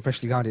the size of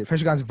Freshly Grounded.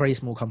 Freshly Grounded is a very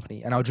small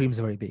company, and our dreams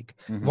are very big.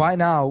 Right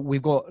now,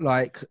 we've got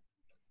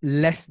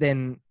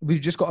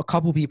we've just got a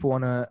couple people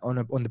on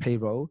the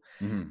payroll,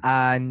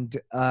 and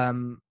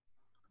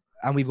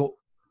we've got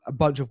a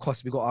bunch of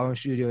costs. We've got our own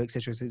studio,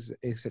 etc.,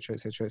 etc.,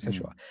 etc.,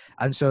 etc.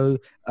 And so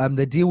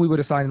the deal we would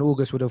have signed in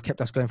August would have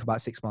kept us going for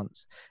about 6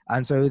 months.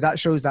 And so that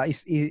shows that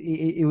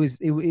it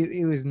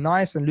was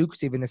nice and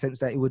lucrative in the sense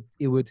that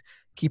it would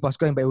keep us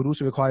going, but it would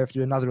also require to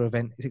do another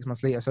event 6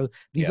 months later. So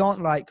these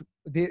aren't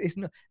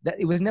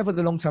it was never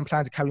the long-term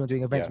plan to carry on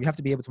doing events. We have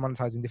to be able to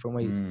monetize in different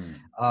ways,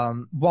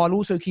 while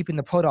also keeping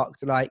the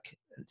product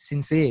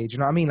sincere. Do you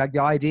know what I mean? Like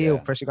the idea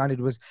of Freshly Grounded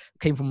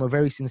came from a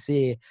very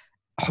sincere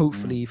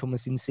hopefully from a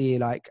sincere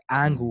like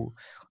angle.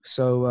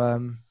 So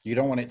you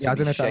don't want it to I be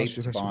don't know if that answers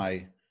your shaped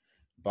questions.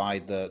 by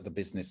the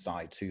business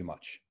side too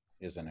much,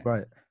 isn't it?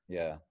 Right.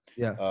 Yeah.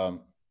 Yeah.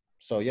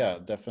 So yeah,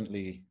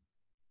 definitely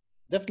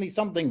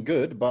something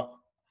good. But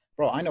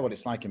bro, I know what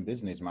it's like in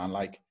business, man.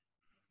 Like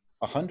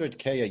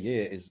 100K a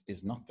year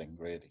is nothing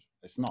really.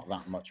 It's not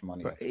that much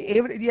money But at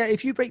all. yeah,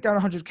 if you break down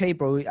 100K,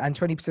 bro, and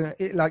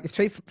 20%, like if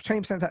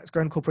 20% tax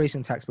going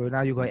corporation tax, bro,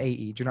 now you got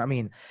 80. Do you know what I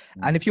mean?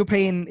 And if you're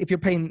paying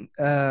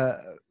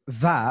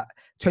VAT,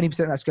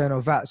 20% that's going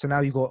on VAT, so now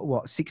you got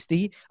what,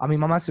 60? I mean,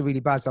 my maths are really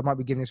bad, so I might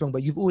be getting this wrong,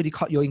 but you've already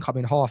cut your income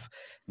in half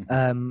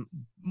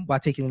by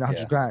taking in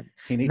 100 Yeah. grand.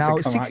 You need Now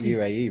to come out 60,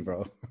 UAE,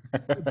 bro.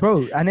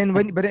 bro, and then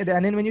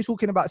when you're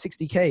talking about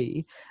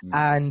 60K,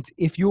 and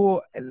if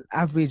your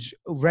average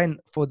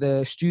rent for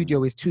the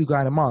studio is 2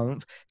 grand a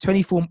month,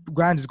 24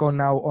 grand has gone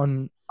now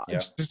on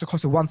just the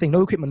cost of one thing,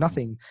 no equipment,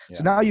 nothing.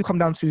 So now you come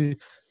down to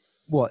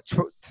what,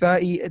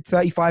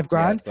 35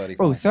 grand, Yeah,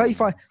 bro,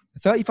 35.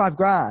 35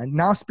 grand.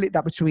 Now split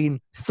that between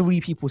 3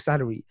 people's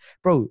salary,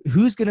 bro.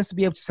 Who's going to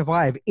be able to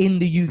survive in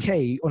the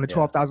UK on a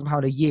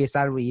 £12,000 a year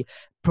salary,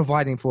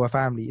 providing for a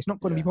family? It's not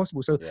going to be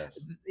possible. So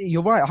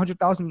you're right,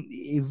 100,000,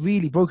 it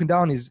really broken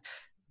down is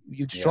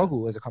you'd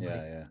struggle as a company.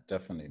 Yeah,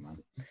 definitely, man.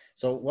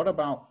 So what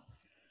about,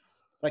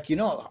 like, you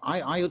know,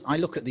 I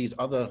look at these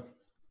other,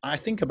 I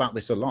think about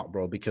this a lot,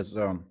 bro, because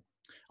I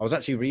was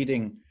actually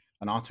reading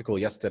an article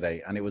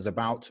yesterday, and it was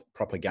about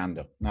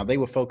propaganda. Now, they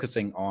were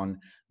focusing on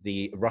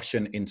the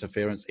Russian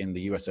interference in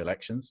the US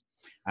elections,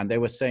 and they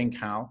were saying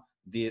how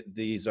the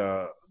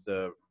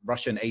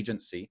Russian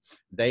agency,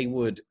 they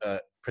would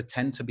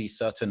pretend to be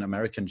certain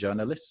American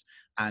journalists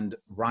and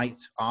write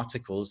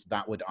articles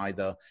that would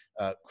either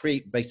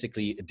create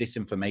basically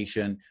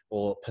disinformation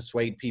or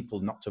persuade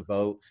people not to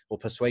vote, or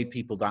persuade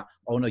people that,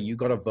 oh no, you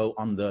got to vote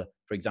on the,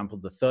 for example,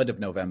 the 3rd of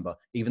November,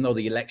 even though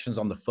the election's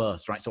on the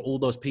 1st, right? So all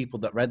those people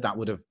that read that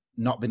would have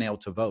not been able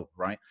to vote,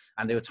 right?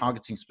 And they were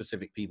targeting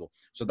specific people.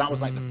 So that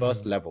was like the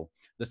first level.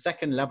 The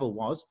second level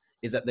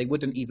is that they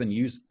wouldn't even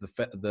use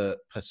the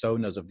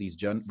personas of these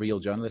real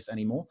journalists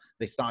anymore.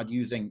 They started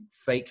using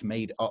fake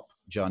made up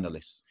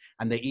journalists.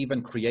 And they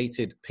even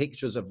created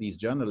pictures of these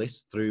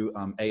journalists through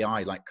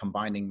AI, like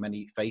combining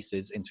many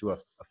faces into a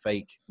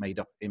fake made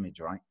up image,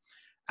 right?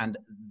 And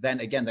then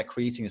again, they're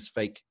creating this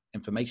fake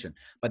information.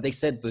 But they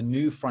said the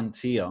new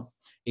frontier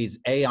is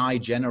AI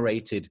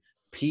generated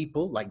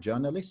people, like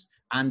journalists,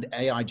 and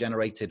AI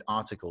generated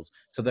articles,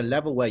 to the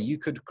level where you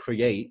could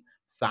create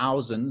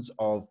thousands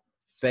of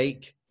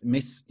fake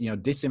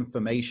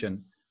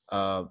disinformation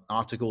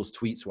articles,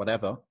 tweets,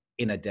 whatever,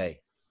 in a day,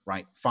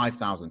 right?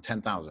 5,000,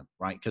 10,000,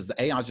 right? Because the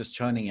AI is just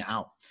churning it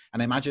out.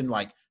 And imagine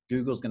like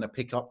Google's going to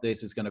pick up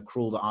this, it's going to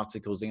crawl the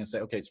articles in and say,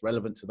 okay, it's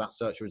relevant to that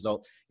search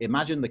result.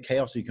 Imagine the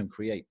chaos you can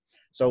create.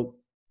 So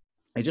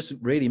it just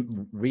really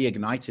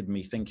reignited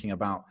me thinking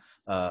about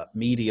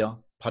media,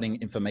 putting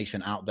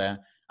information out there.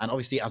 And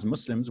obviously, as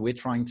Muslims, we're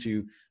trying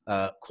to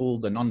call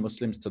the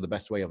non-Muslims to the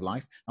best way of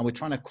life. And we're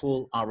trying to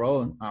call our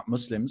own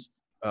Muslims,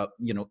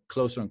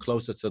 closer and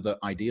closer to the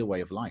ideal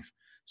way of life.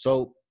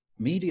 So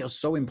media is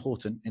so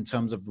important in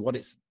terms of what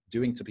it's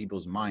doing to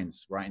people's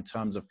minds, right? In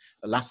terms of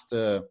last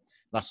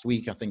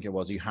week, I think it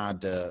was, you had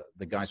the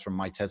guys from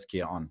monetise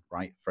on,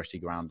 right? Freshly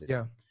Grounded.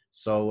 Yeah.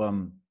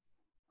 So,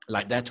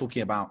 like they're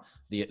talking about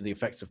the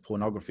effects of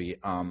pornography.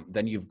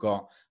 Then you've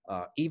got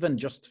even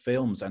just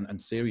films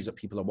and series that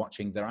people are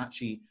watching. They're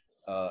actually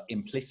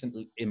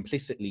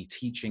implicitly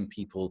teaching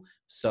people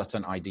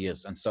certain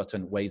ideas and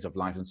certain ways of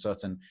life and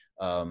certain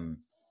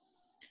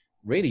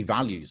really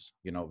values.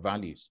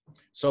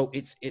 So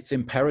it's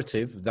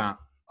imperative that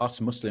us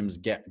Muslims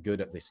get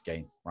good at this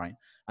game, right?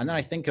 And then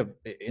I think of,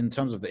 in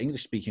terms of the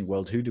English speaking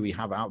world, who do we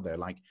have out there?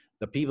 Like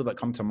the people that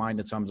come to mind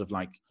in terms of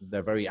like,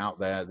 they're very out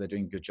there, they're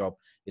doing a good job,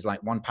 is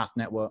like One Path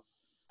Network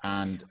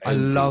and I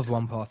love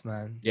One Path,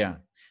 man. Yeah.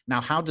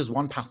 Now, how does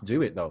One Path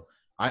do it though?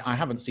 I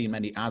haven't seen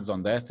many ads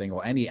on their thing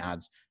or any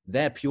ads.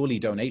 They're purely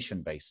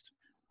donation based.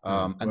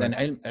 And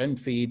then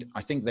Feed,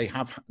 I think they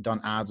have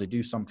done ads. They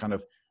do some kind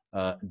of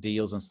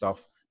deals and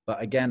stuff.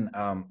 But again,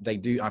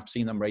 I've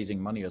seen them raising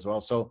money as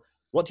well. So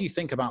what do you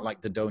think about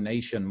like the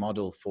donation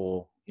model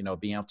for,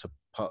 being able to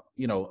put,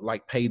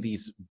 like pay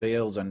these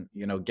bills and,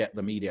 get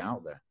the media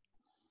out there?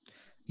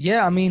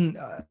 Yeah, I mean,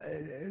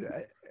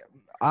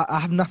 I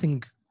have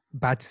nothing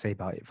bad to say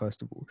about it,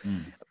 first of all.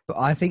 But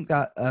I think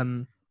that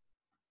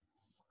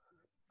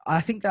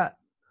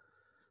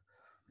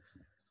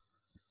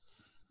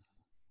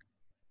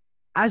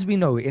as we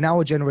know, in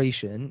our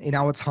generation, in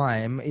our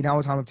time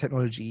of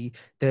technology,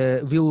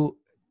 the real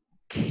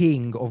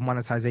king of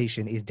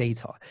monetization is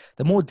data.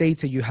 The more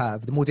data you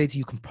have, the more data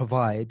you can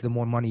provide, the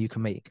more money you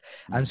can make.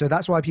 And so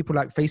that's why people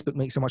like Facebook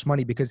make so much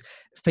money, because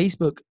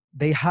Facebook,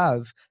 they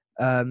have,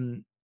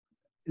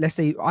 let's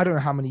say, I don't know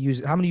how many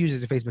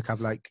users do Facebook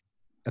have, like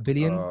a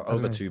billion?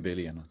 Over 2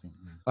 billion, I think.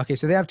 Okay,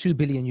 so they have 2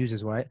 billion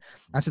users, right?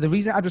 And so the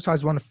reason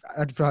advertisers want to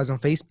advertise on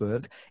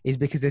Facebook is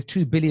because there's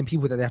 2 billion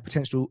people that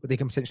they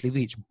can potentially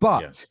reach.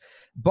 But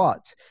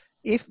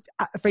if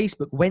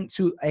Facebook went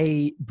to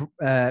a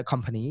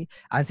company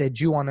and said,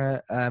 "Do you want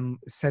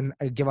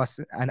to give us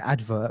an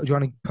advert? Do you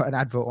want to put an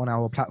advert on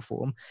our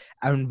platform?"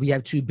 and we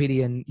have 2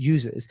 billion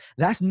users,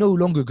 that's no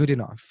longer good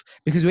enough,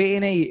 because we're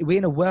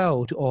in a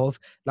world of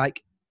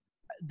like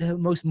the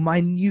most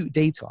minute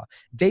data.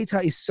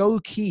 Data is so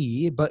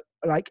key, but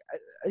like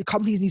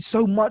companies need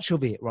so much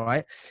of it,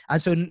 right?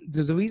 And so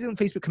the reason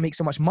Facebook can make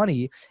so much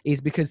money is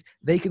because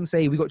they can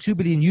say, we got 2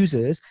 billion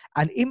users,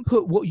 and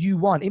input what you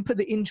want, input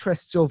the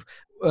interests of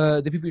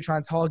the people you try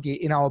and target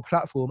in our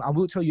platform, and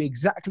we'll tell you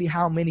exactly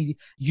how many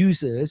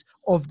users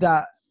of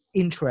that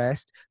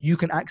interest you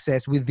can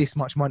access with this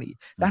much money.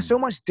 That's so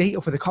much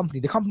data for the company.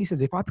 The company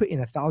says, if I put in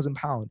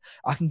 £1,000,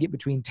 I can get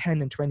between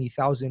 10 and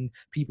 20,000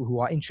 people who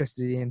are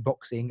interested in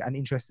boxing and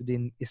interested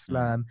in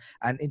Islam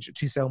and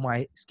to sell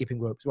my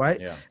skipping ropes,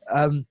 right? Yeah.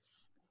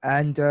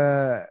 And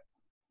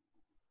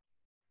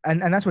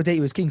that's why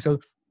data is king. So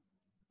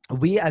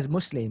we as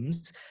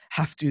Muslims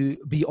have to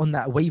be on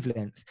that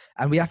wavelength,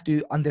 and we have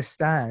to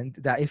understand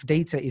that if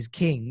data is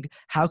king,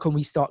 how can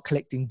we start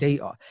collecting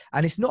data?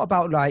 And it's not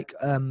about like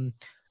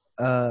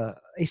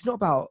it's not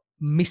about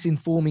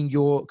misinforming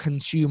your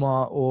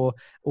consumer or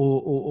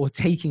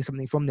taking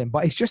something from them,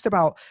 but it's just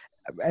about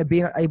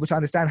being able to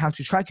understand how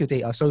to track your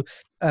data. So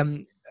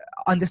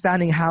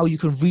understanding how you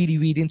can really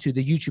read into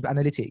the YouTube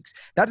analytics.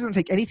 That doesn't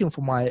take anything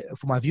from my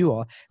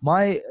viewer.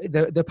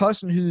 The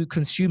person who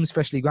consumes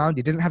Freshly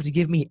Grounded doesn't have to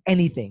give me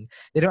anything.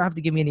 They don't have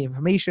to give me any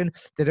information.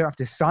 They don't have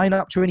to sign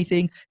up to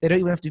anything. They don't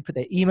even have to put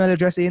their email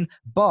address in.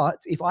 But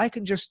if I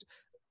can just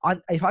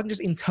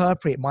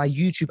interpret my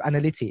YouTube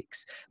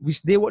analytics,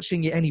 which they're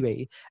watching it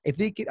anyway, if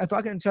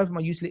I can interpret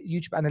my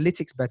YouTube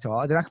analytics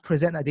better, then I can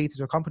present that data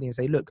to a company and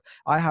say, look,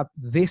 I have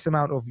this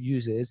amount of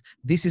users.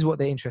 This is what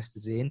they're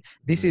interested in.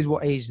 This is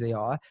what age they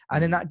are.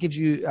 And then that gives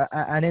you,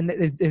 and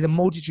then there's a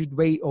multitude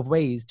of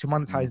ways to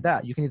monetize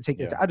that. You can either take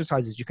that to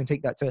advertisers. You can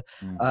take that to,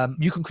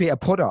 you can create a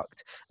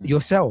product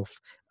yourself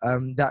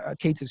that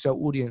caters to our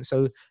audience.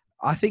 So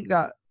I think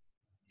that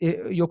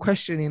your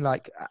question in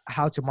like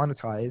how to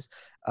monetize,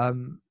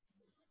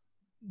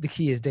 the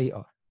key is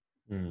data.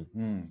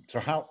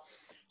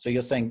 So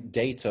you're saying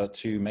data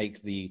to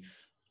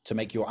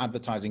make your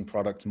advertising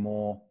product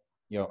more,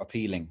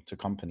 appealing to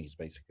companies,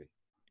 basically.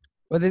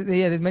 Well,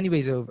 there's many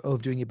ways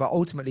of doing it, but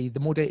ultimately, the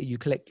more data you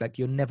collect, like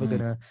you're never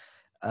gonna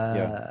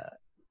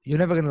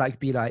like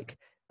be like,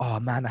 oh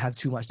man, I have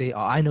too much data.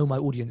 I know my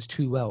audience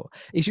too well.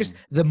 It's just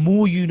the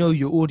more you know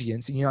your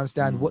audience and you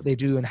understand what they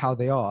do and how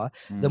they are,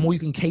 the more you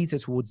can cater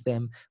towards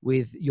them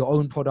with your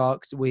own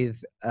products,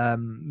 with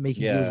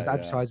making deals with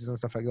advertisers and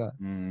stuff like that.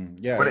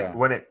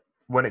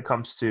 When it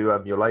comes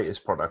to your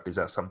latest product, is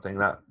that something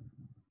that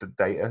the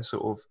data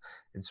sort of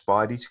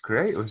inspired you to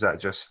create, or is that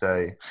just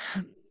a...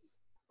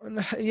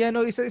 Yeah,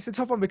 no, it's a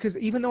tough one, because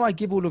even though I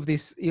give all of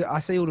this, I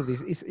say all of this,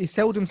 it's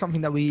seldom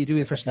something that we do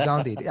with Freshly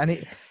Grounded,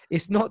 and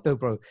it's not though,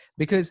 bro,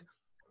 because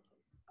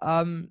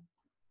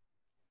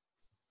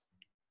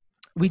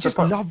we just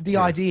love the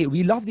idea.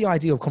 We love the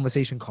idea of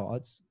conversation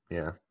cards.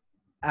 Yeah.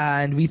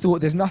 And we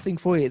thought there's nothing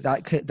for it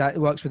that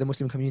works with the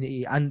Muslim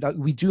community, and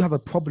we do have a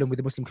problem with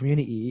the Muslim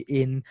community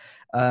in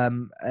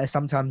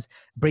sometimes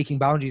breaking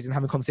boundaries and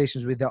having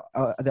conversations with the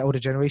older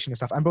generation and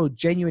stuff. And bro,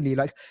 genuinely,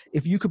 like,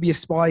 if you could be a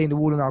spy in the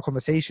wall in our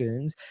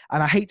conversations,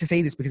 and I hate to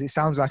say this because it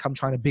sounds like I'm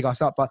trying to big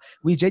us up, but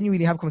we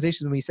genuinely have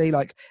conversations when we say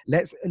like,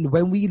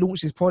 when we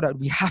launch this product,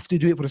 we have to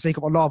do it for the sake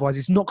of Allah, otherwise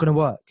it's not going to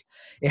work.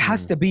 It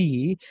has to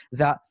be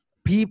that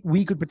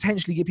we could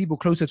potentially get people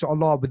closer to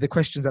Allah with the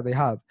questions that they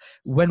have.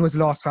 When was the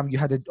last time you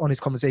had an honest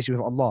conversation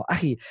with Allah?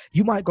 Akhi,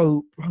 you might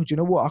go, bro, do you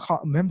know what? I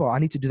can't remember. I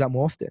need to do that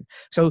more often.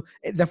 So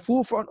the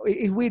forefront,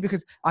 it's weird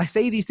because I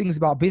say these things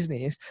about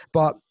business,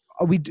 but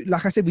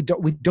like I said, we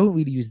don't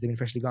really use them in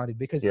Freshly Grounded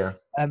because I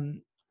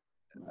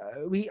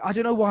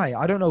don't know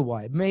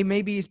why.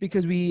 Maybe it's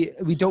because we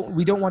don't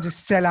want to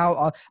sell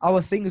out.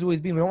 Our thing has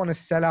always been, we don't want to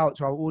sell out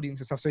to our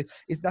audience and stuff. So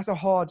that's a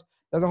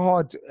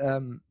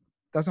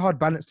hard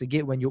balance to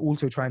get when you're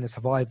also trying to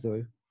survive,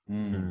 though.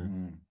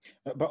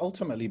 But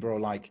ultimately, bro,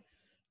 like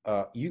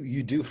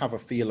you do have a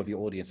feel of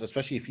your audience,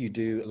 especially if you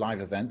do live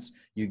events.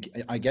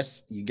 I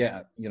guess you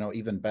get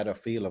even better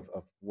feel of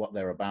what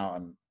they're about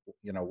and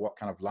what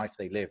kind of life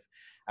they live.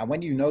 And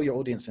when you know your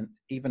audience, and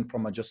even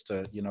from just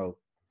a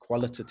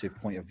qualitative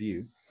point of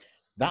view,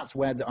 that's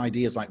where the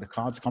ideas like the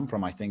cards come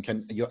from, I think.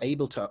 And you're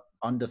able to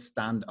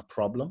understand a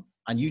problem.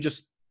 And you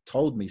just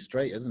told me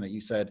straight, isn't it?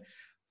 You said,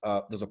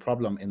 there's a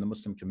problem in the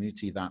Muslim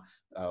community that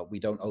we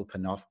don't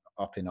open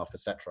up enough,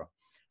 etc.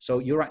 So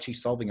you're actually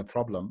solving a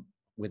problem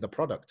with a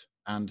product,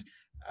 and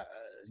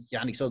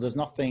so there's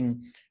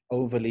nothing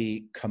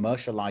overly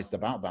commercialized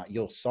about that.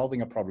 You're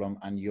solving a problem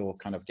and you're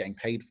kind of getting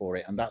paid for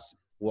it, and that's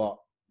what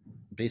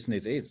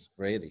business is,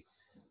 really.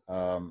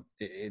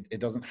 It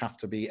doesn't have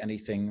to be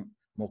anything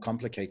more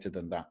complicated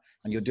than that.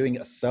 And you're doing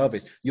a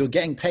service. You're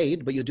getting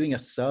paid, but you're doing a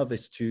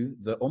service to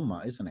the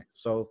ummah, isn't it?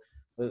 So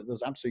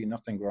there's absolutely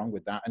nothing wrong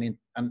with that. And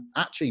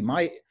actually,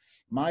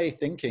 my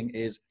thinking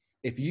is,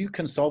 if you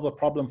can solve a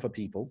problem for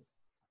people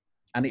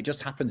and it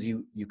just happens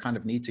you kind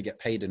of need to get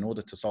paid in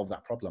order to solve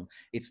that problem.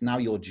 It's now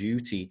your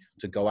duty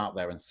to go out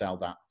there and sell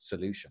that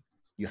solution.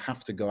 You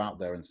have to go out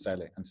there and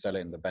sell it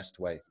in the best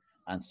way,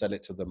 and sell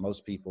it to the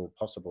most people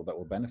possible that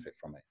will benefit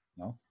from it.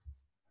 No?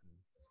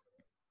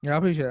 Yeah, I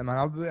appreciate it,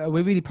 man.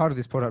 We're really proud of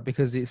this product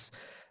because it's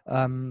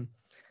something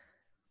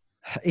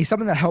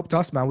that helped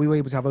us, man. We were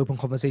able to have open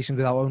conversations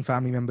with our own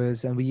family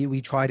members, and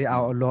we tried it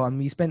out a lot, and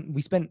we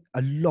spent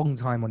a long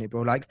time on it,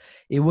 bro. Like,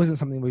 it wasn't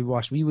something we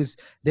rushed. We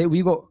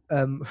got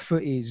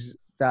footage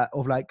that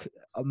of like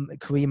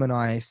Kareem and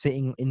I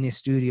sitting in this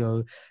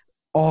studio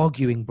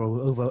arguing, bro,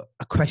 over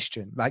a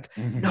question. Like,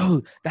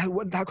 no,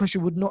 that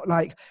question would not,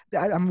 like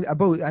that,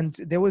 bro. And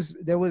there was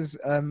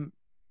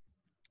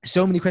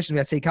so many questions we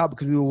had to take out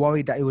because we were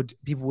worried that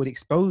people would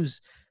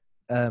expose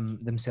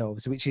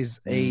themselves, which is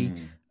a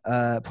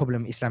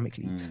problem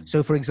Islamically.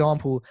 So, for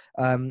example,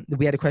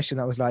 we had a question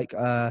that was like,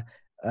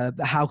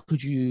 how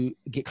could you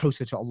get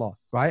closer to Allah,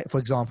 right? For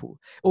example,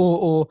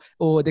 or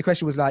the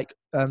question was like,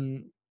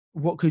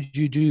 what could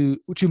you do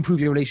to improve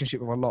your relationship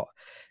with Allah?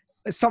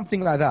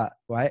 Something like that,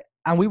 right?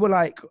 And we were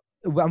like,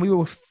 and we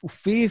were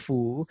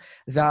fearful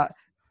that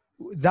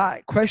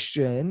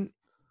question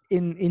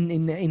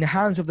in the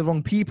hands of the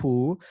wrong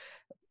people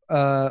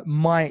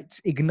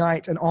might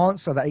ignite an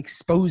answer that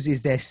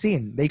exposes their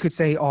sin. They could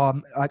say,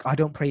 like, I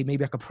don't pray,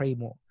 maybe I could pray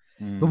more.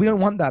 But we don't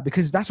want that,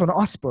 because that's on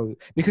us, bro.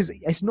 Because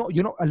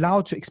you're not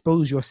allowed to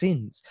expose your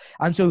sins.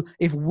 And so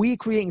if we're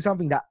creating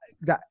something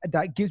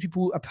that gives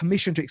people a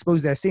permission to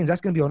expose their sins,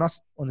 that's going to be on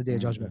us on the day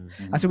of judgment.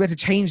 And so we have to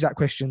change that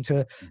question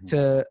to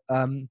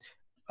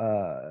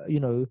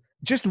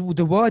just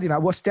the wording,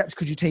 like, what steps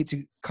could you take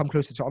to come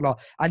closer to Allah?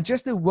 And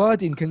just the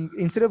wording can,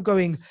 instead of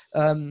going,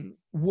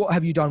 what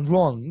have you done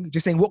wrong?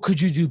 Just saying, what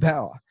could you do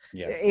better?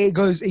 Yeah. It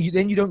goes,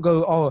 then you don't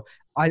go, oh,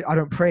 I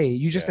don't pray.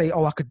 You just say,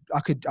 oh, I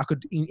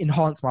could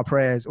enhance my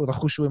prayers, or the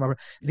khushu in my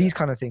these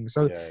kind of things.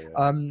 So,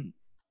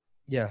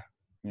 yeah.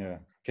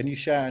 Can you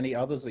share any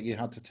others that you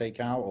had to take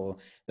out, or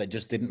that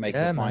just didn't make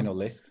the final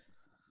list?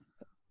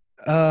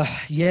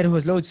 There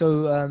was loads.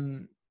 So,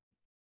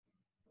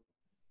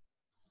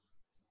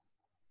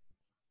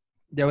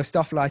 there was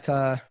stuff like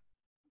I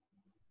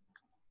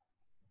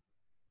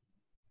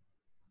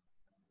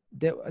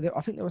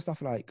think there was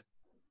stuff like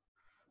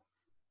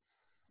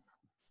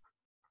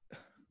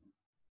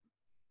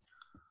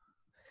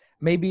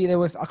maybe there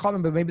was, I can't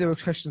remember, maybe there were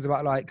questions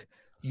about like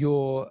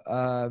your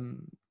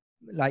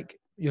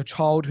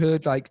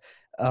childhood, like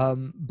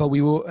but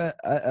we were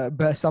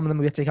but some of them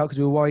we had to take out because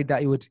we were worried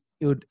that it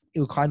would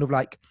kind of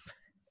like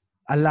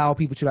allow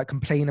people to like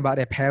complain about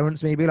their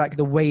parents, maybe like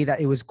the way that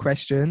it was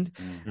questioned.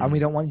 And we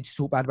don't want you to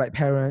talk bad about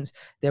parents.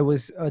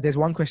 There's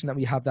one question that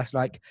we have that's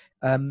like,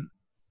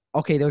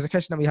 okay, there was a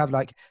question that we have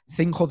like,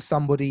 think of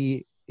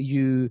somebody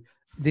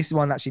this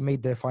one actually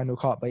made the final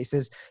cut, but it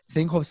says,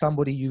 think of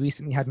somebody you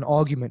recently had an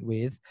argument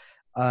with,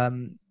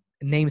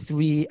 name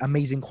 3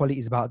 amazing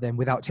qualities about them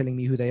without telling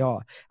me who they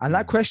are. And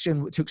that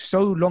question took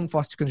so long for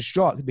us to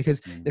construct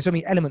because there's so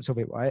many elements of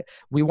it, right?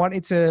 We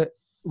wanted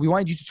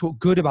you to talk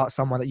good about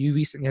someone that you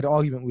recently had an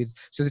argument with.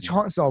 So the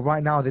chances are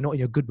right now they're not in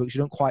your good books. You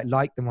don't quite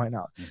like them right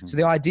now. So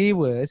the idea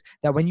was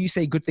that when you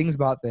say good things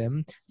about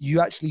them,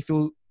 you actually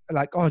feel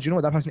like, oh, do you know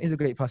what? That person is a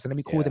great person. Let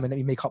me call them and let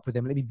me make up with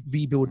them. Let me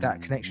rebuild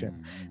that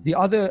connection. The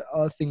other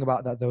thing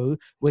about that, though,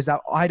 was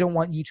that I don't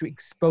want you to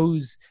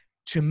expose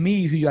to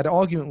me who you had an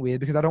argument with,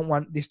 because I don't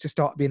want this to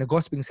start being a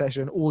gossiping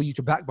session or you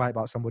to backbite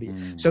about somebody.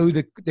 So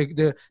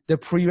the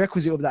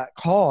prerequisite of that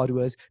card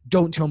was,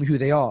 don't tell me who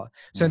they are.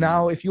 So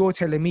now if you're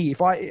telling me,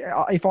 if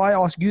I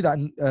ask you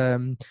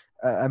that,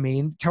 I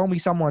mean, tell me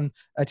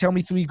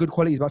 3 good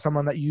qualities about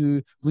someone that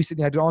you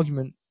recently had an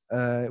argument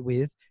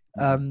with,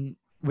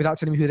 without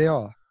telling me who they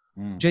are.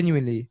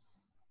 Genuinely.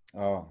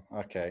 Oh,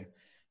 okay.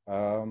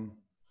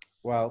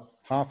 Well,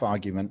 half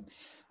argument.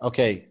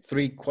 Okay,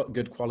 3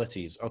 good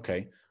qualities.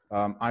 Okay.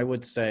 I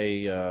would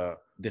say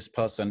this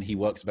person, he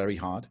works very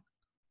hard.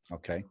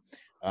 Okay.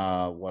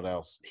 What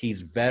else?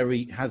 Has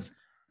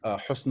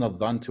husn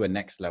al-dhan to a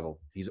next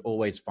level. He's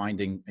always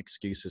finding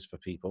excuses for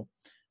people.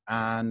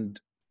 And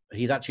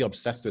he's actually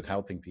obsessed with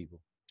helping people.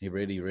 He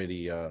really,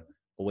 really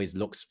always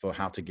looks for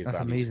how to give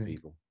value to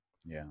people.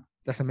 Yeah.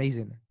 That's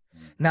amazing.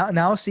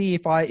 Now see,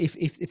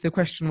 if the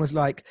question was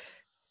like,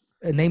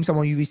 name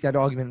someone you recently had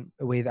an argument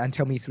with and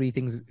tell me 3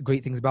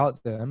 great things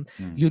about them,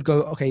 you'd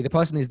go, okay, the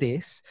person is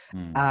this,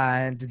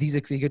 and these are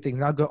 3 good things.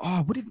 And I'd go,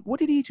 oh, what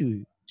did he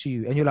do to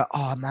you? And you're like,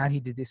 oh man, he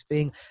did this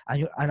thing,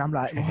 and I'm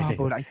like, wow,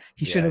 bro, like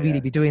he shouldn't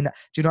really be doing that.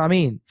 Do you know what I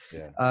mean?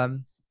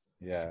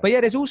 But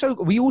yeah,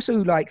 we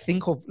also like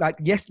think of like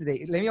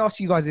yesterday. Let me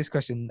ask you guys this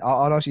question.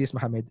 I'll ask you this,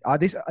 Mohammed.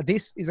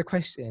 This is a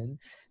question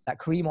that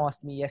Kareem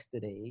asked me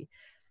yesterday.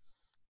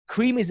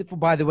 Kareem is,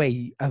 by the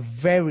way, a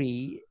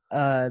very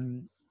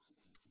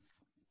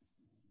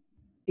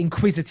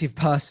inquisitive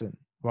person,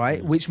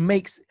 right? Which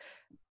makes,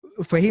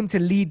 for him to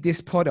lead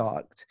this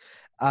product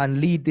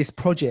and lead this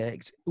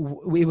project,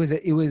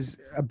 it was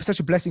such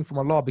a blessing from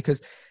Allah,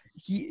 because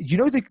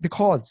the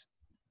cards.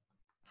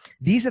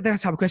 These are the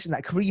type of questions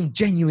that Kareem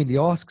genuinely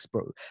asks,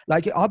 bro.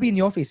 Like, I'll be in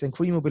the office and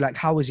Kareem will be like,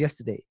 "How was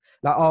yesterday?"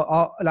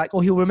 Like,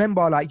 or he'll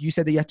remember, like, you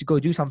said that you had to go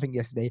do something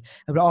yesterday.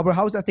 I'll be like, "Oh, bro,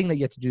 how was that thing that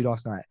you had to do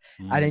last night?"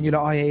 And then you're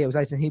like, "Oh, yeah, it was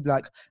nice." And he'd be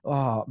like,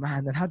 "Oh,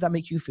 man, then how did that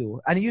make you feel?"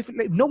 And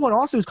like, no one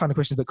asks those kind of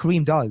questions, but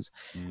Kareem does.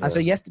 And so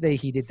yesterday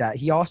he did that.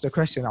 He asked a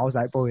question. I was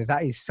like, "Bro,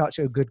 that is such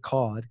a good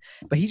card."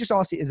 But he just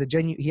asked it as a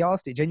genuine. He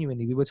asked it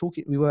genuinely.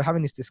 We were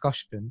having this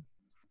discussion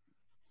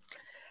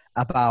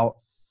about,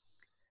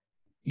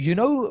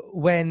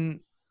 when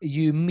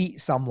you meet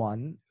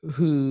someone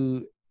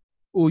who,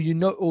 or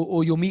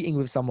or you're meeting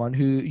with someone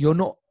who you're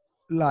not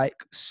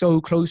like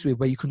so close with,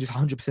 where you can just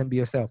 100% be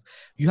yourself.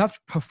 You have to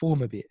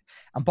perform a bit.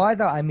 And by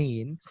that I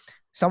mean,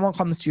 someone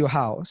comes to your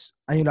house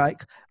and you're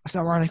like,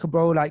 "Assalamu alaikum,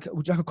 bro, like,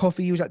 would you like a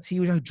coffee, would you like tea,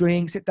 would you like a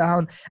drink?" Sit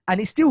down.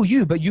 And it's still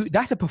you, but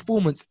that's a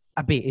performance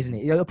a bit, isn't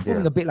it? You're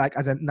performing a bit like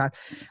as a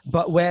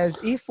but whereas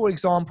if, for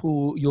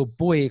example, your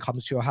boy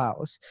comes to your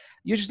house,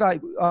 you're just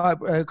like,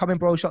 "Come in,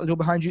 bro, shut the door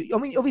behind you." I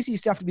mean, obviously you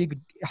still have to be a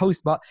good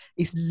host, but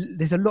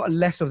there's a lot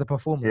less of the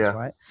performance,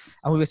 right?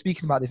 And we were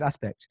speaking about this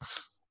aspect.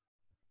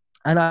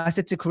 And I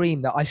said to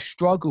Kareem that I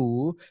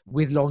struggle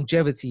with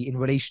longevity in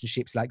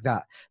relationships like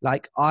that.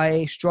 Like,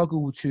 I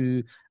struggle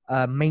to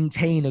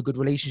maintain a good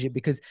relationship,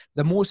 because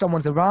the more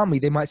someone's around me,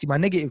 they might see my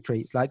negative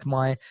traits, like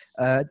my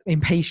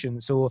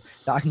impatience, or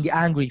that I can get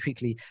angry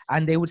quickly,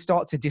 and they would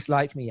start to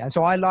dislike me. And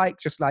so I like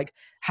just like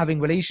having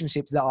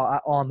relationships that are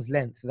at arm's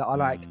length, that are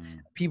like,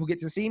 people get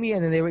to see me,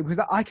 and then because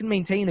I can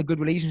maintain a good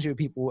relationship with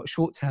people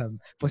short term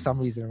for some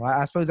reason, right?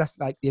 I suppose that's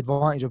like the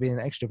advantage of being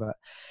an extrovert.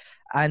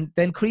 And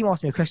then Kareem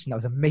asked me a question that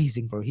was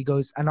amazing, bro. He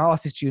goes, and I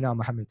asked this to you now,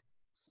 Mohammed.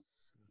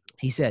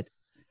 He said,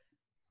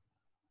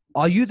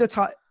 "Are you the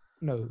type..."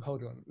 No,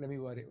 hold on. Let me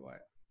word it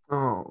right.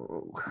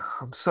 Oh,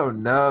 I'm so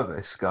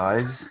nervous,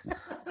 guys.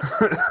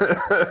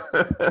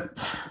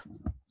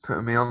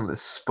 Putting me on the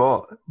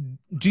spot.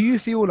 Do you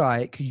feel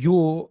like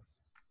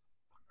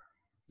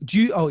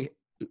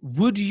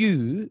would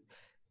you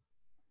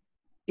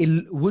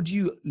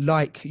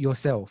like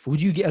yourself?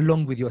 Would you get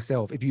along with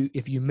yourself if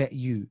you met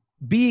you?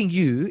 Being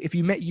you, if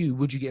you met you,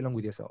 would you get along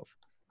with yourself?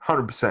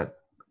 100%.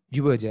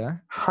 You would, yeah?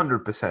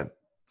 100%.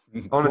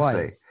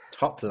 Honestly. Why?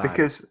 Top line.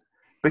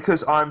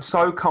 Because I'm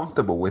so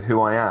comfortable with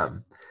who I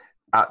am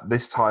at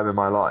this time in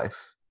my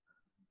life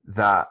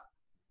that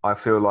I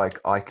feel like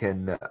I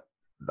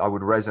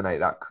would resonate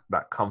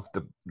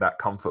that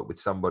comfort with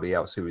somebody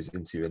else who is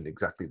into and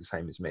exactly the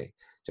same as me. Do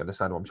you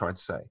understand what I'm trying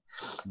to say?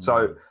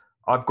 So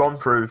I've gone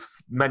through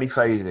many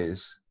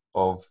phases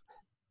of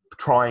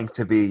trying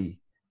to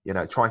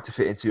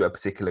fit into a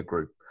particular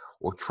group,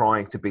 or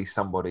trying to be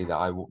somebody that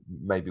I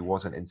maybe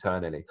wasn't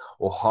internally,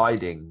 or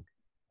hiding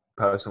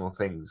personal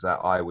things that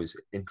I was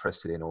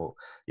interested in, or,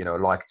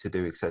 like to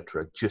do,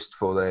 etc., just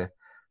for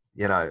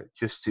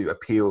just to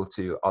appeal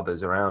to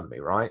others around me,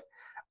 right?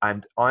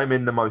 And I'm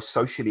in the most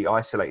socially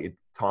isolated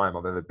time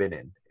I've ever been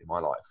in my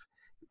life,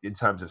 in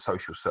terms of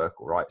social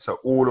circle, right? So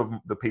all of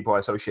the people I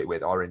associate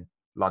with are in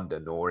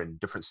London or in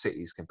different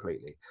cities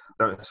completely.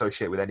 I don't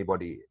associate with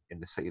anybody in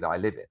the city that I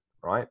live in,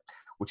 right?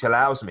 Which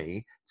allows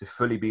me to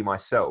fully be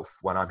myself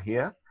when I'm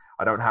here.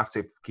 I don't have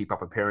to keep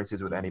up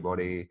appearances with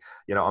anybody.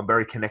 I'm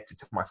very connected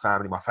to my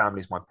family. My family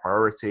is my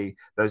priority.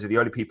 Those are the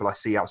only people I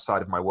see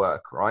outside of my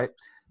work, right?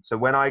 So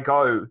when I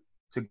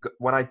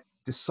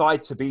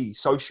decide to be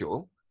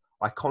social,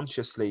 I can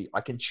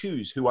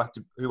choose who I'm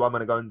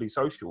going to go and be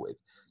social with.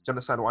 Do you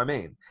understand what I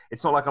mean?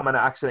 It's not like I'm going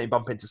to accidentally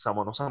bump into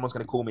someone, or someone's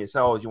going to call me and say,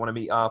 "Oh, do you want to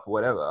meet up?" or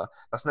whatever.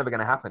 That's never going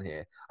to happen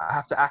here. I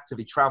have to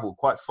actively travel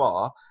quite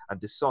far and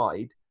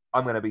decide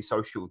I'm going to be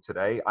social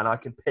today, and I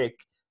can pick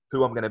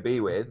who I'm going to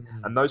be with.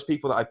 And those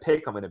people that I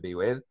pick I'm going to be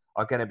with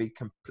are going to be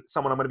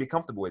someone I'm going to be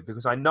comfortable with,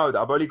 because I know that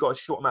I've only got a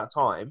short amount of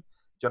time.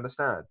 Do you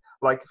understand?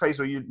 Like,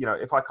 Faisal,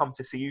 if I come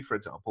to see you, for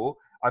example,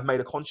 I've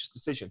made a conscious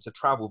decision to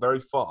travel very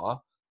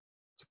far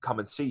to come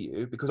and see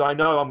you, because I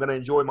know I'm going to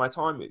enjoy my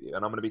time with you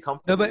and I'm going to be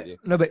comfortable with you.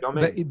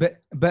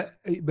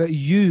 But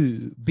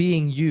you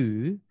being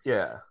you,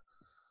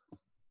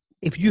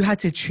 if you had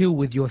to chill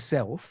with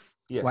yourself,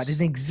 right? There's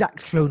an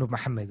exact clone of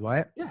Muhammad,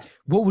 right? Yeah.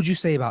 What would you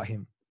say about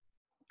him?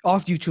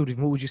 After you chilled with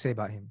him, what would you say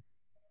about him?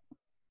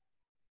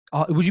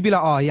 Would you be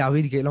like, "Oh yeah, I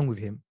really get along with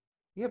him"?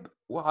 Yeah,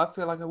 well, I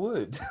feel like I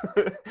would.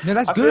 No,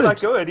 that's I good. feel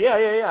like I would.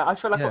 Yeah. I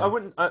feel like I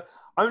wouldn't.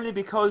 Only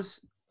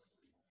because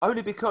so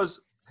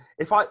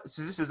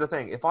this is the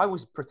thing. If I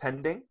was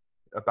pretending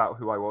about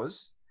who I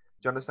was,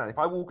 do you understand? If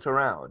I walked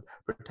around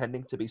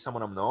pretending to be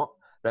someone I'm not,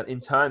 then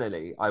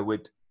internally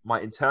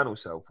my internal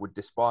self would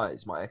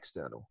despise my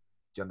external.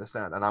 Do you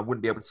understand? And I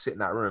wouldn't be able to sit in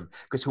that room,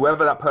 because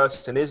whoever that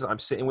person is that I'm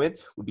sitting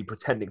with would be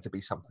pretending to be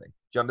something.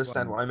 Do you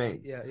understand what I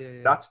mean? Yeah.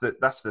 That's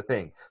the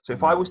thing. So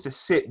if I was to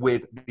sit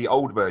with the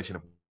old version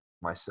of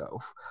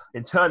myself,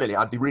 internally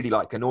I'd be really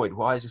like annoyed.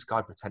 Why is this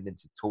guy pretending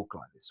to talk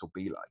like this, or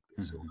be like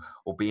this,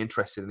 or be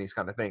interested in these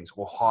kind of things,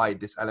 or hide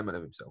this element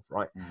of himself,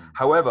 right?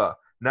 However,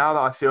 now that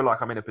I feel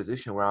like I'm in a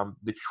position where I'm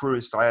the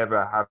truest I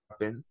ever have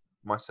been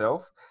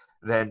myself,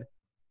 then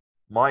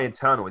my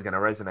internal is going to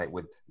resonate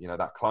with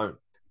that clone,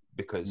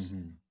 because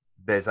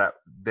there's a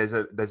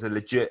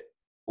legit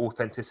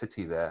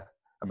authenticity there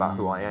about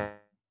who I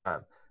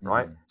am,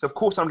 right? Mm. So of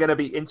course I'm going to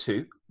be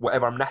into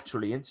whatever I'm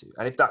naturally into,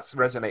 and if that's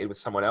resonated with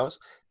someone else,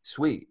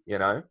 sweet, you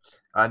know.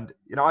 And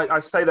you know, I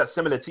say that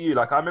similar to you.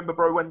 Like I remember,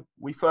 bro, when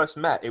we first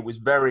met, it was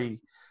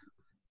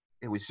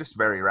just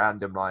very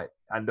random, like,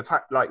 and the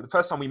fact, like, the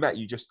first time we met,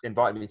 you just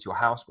invited me into your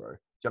house, bro. Do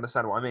you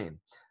understand what I mean?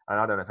 And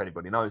I don't know if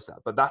anybody knows that,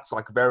 but that's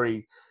like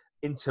very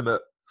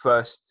intimate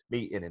first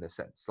meeting in a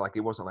sense. Like,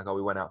 it wasn't like, oh,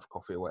 we went out for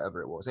coffee or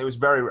whatever it was. It was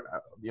very,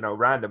 you know,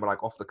 random,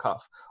 like off the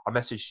cuff. I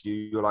messaged you,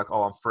 you're like,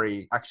 oh, I'm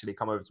free, actually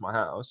come over to my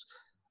house.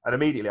 And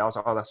immediately I was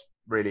like, oh, that's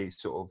really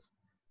sort of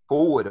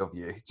forward of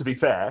you, to be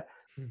fair.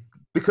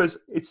 Because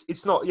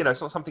it's not, you know,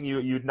 it's not something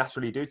you'd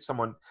naturally do to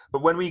someone.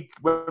 But when we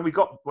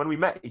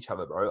met each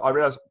other, bro, I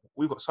realized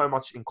we've got so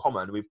much in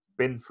common. We've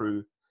been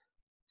through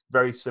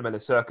very similar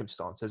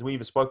circumstances. We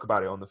even spoke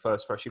about it on the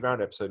first Freshly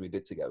Ground episode we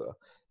did together,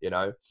 you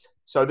know.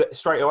 So that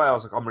straight away I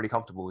was like, I'm really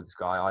comfortable with this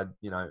guy. I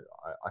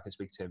can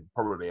speak to him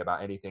probably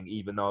about anything,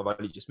 even though I've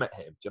only just met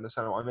him. Do you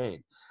understand what I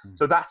mean?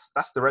 So that's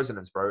the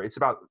resonance, bro. It's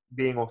about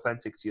being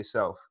authentic to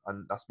yourself,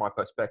 and that's my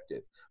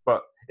perspective.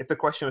 But if the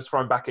question was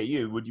thrown back at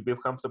you, would you be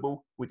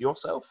comfortable with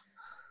yourself?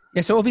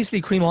 Yeah, so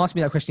obviously Kareem asked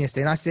me that question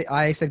yesterday, and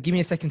I said, give me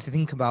a second to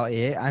think about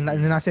it, and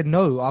then I said,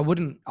 no, I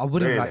wouldn't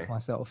Really? like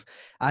myself.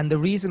 And the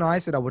reason I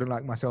said I wouldn't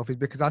like myself is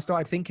because I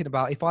started thinking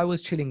about if I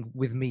was chilling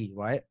with me,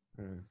 right?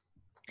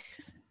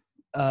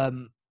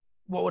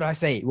 What would I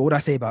say? What would I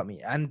say about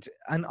me? And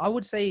I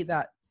would say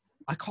that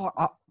I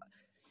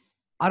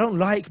don't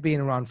like being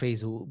around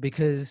Faisal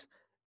because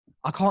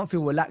I can't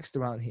feel relaxed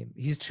around him.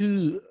 He's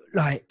too,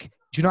 like,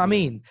 do you know what I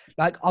mean?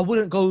 Like, I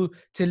wouldn't go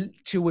to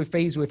chill with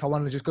Faisal if I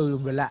want to just go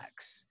and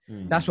relax.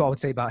 That's what I would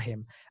say about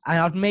him. And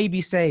I'd maybe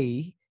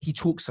say he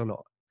talks a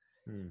lot.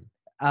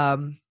 But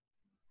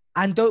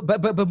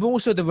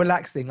more so the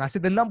relaxed thing. I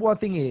said the number one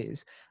thing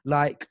is,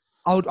 like,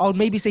 I would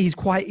maybe say he's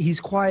quite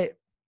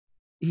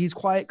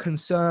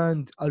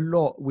concerned a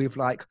lot with,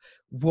 like,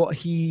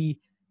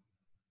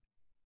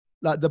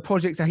 like the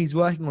projects that he's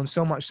working on,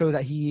 so much so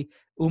that he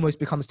almost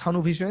becomes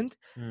tunnel visioned.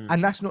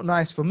 And that's not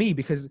nice for me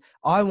because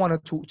I want to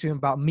talk to him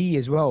about me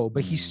as well.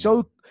 But he's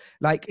so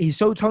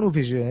tunnel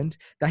visioned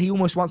that he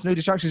almost wants no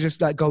distractions,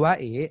 just like go at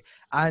it.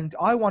 And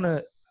I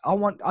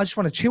just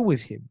want to chill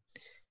with him.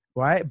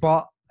 Right.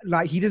 But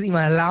like, he doesn't even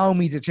allow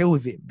me to chill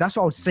with him. That's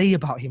what I would say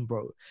about him,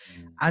 bro.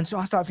 And so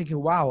I started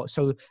thinking, wow.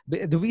 So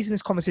the reason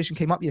this conversation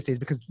came up yesterday is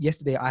because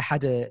yesterday I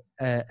had a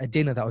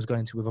dinner that I was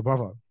going to with a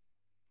brother.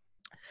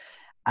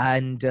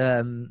 And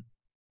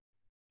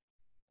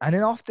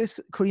then after this,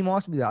 Kareem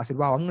asked me that. I said,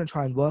 wow, I'm going to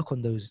try and work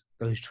on those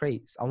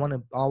traits. I want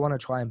to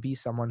try and be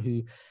someone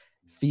who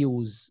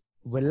feels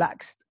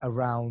relaxed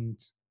around,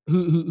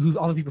 who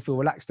other people feel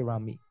relaxed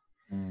around me.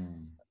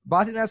 But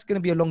I think that's going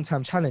to be a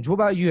long-term challenge. What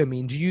about you,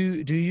 Amin? Do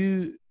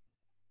you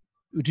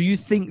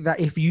think that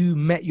if you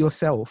met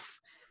yourself,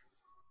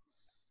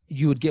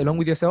 you would get along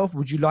with yourself?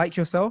 Would you like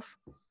yourself?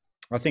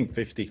 I think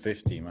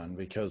 50-50, man,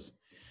 because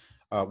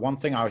one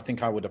thing I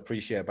think I would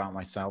appreciate about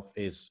myself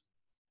is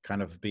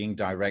kind of being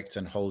direct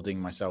and holding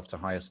myself to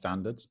higher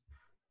standards.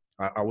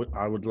 I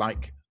would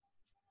like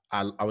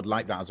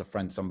that as a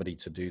friend, somebody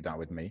to do that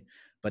with me.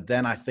 But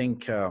then I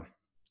think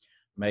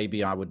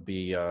maybe I would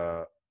be,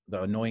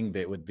 the annoying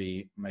bit would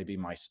be maybe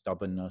my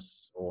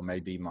stubbornness or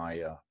maybe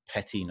my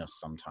pettiness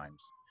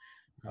sometimes.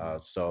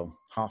 So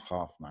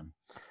half, man.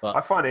 But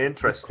I find it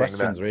interesting. This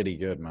question's really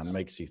good, man.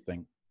 Makes you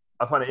think.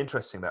 I find it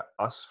interesting that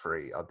us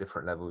three are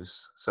different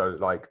levels. So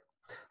like,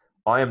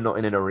 I am not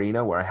in an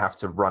arena where I have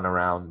to run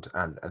around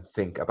and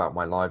think about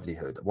my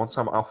livelihood. Once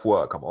I'm off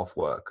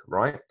work,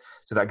 right?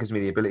 So that gives me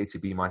the ability to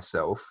be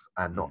myself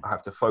and not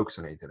have to focus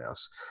on anything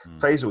else.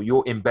 Faisal,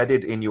 you're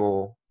embedded in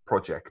your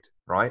project,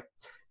 right?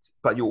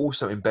 But you're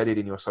also embedded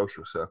in your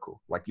social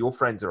circle. Like, your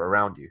friends are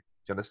around you. Do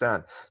you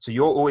understand? So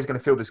you're always going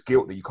to feel this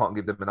guilt that you can't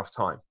give them enough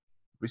time.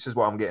 This is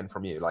what I'm getting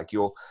from you. Like,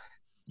 you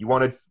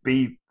want to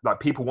be, like,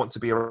 people want to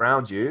be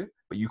around you,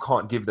 but you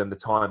can't give them the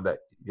time that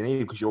you need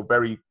because you're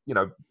very, you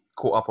know,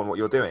 caught up on what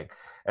you're doing.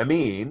 I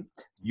mean,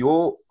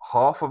 you're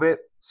half of it.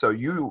 So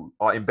you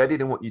are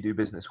embedded in what you do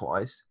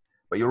business-wise,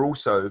 but you're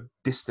also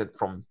distant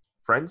from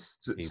friends,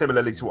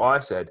 similarly to what I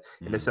said,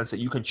 in the sense that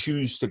you can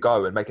choose to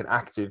go and make an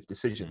active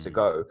decision to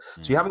go.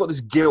 So you haven't got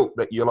this guilt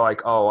that you're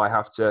like, oh,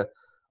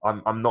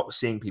 I'm not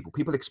seeing people.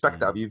 People expect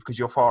that of you because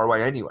you're far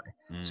away anyway.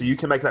 So you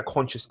can make that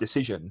conscious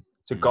decision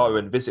to go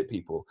and visit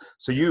people.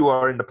 So you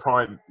are in the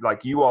prime,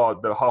 like, you are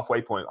the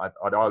halfway point,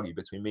 I'd argue,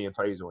 between me and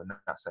Faisal in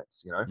that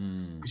sense, you know,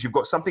 because you've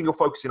got something you're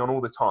focusing on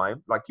all the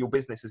time. Like, your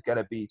business is going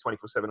to be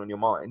 24/7 on your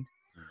mind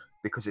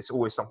because it's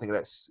always something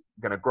that's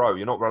going to grow.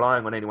 You're not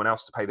relying on anyone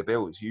else to pay the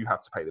bills. You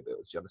have to pay the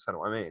bills. Do you understand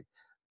what I mean?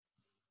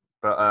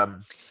 But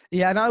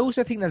yeah, and I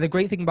also think that the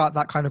great thing about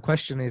that kind of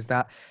question is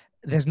that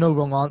there's no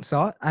wrong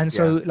answer. And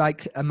so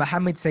like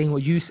Mohammed saying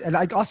what you said,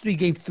 like, us three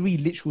gave 3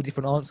 literal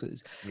different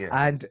answers,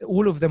 and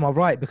all of them are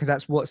right because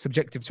that's what's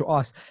subjective to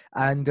us.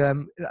 And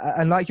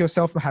like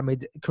yourself,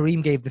 Mohammed,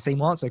 Kareem gave the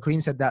same answer.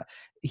 Kareem said that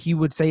he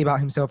would say about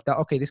himself that,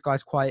 okay, this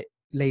guy's quite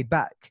laid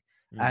back,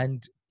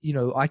 and you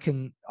know, I'd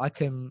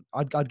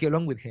get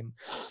along with him.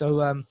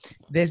 So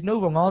there's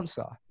no wrong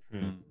answer,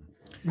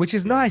 which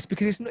is nice,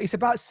 because it's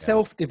about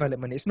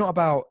self-development. It's not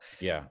about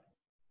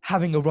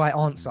having a right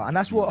answer. And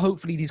that's what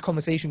hopefully these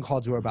conversation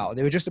cards were about.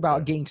 They were just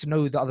about getting to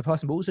know the other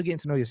person, but also getting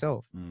to know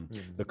yourself.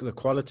 The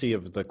quality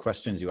of the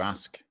questions you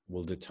ask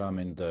will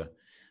determine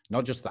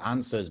not just the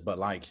answers, but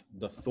like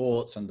the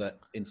thoughts and the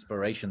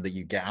inspiration that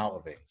you get out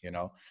of it, you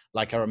know?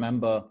 Like I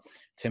remember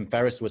Tim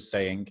Ferriss was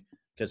saying,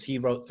 because he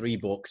wrote 3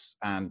 books,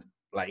 and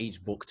like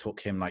each book took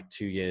him like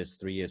 2 years,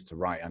 3 years to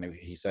write. And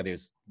he said it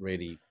was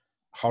really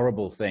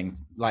horrible thing.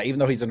 Like, even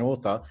though he's an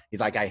author,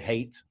 he's like, I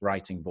hate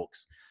writing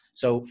books.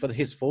 So for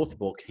his 4th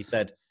book, he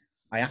said,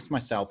 I asked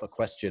myself a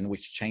question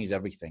which changed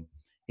everything.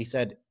 He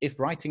said, if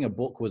writing a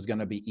book was going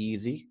to be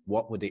easy,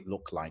 what would it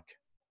look like?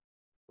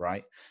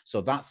 Right?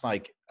 So that's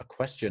like a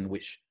question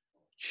which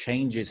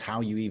changes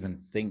how you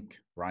even think,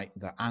 right?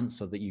 The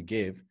answer that you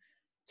give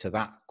to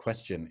that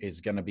question is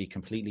going to be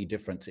completely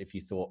different if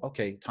you thought,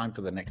 okay, time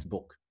for the next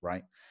book,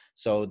 right?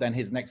 So then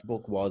his next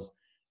book was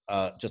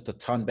just a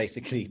ton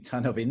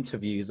of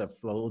interviews of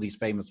all these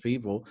famous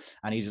people,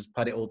 and he just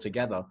put it all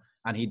together.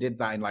 And he did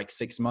that in like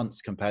 6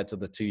 months compared to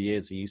the 2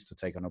 years he used to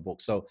take on a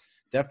book. So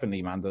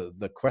definitely, man,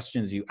 the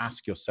questions you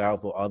ask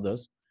yourself or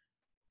others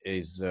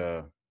is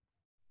a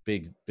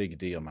big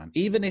deal, man.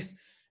 Even if,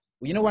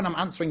 you know, when I'm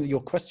answering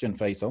your question,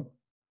 Faisal,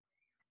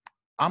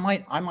 I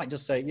might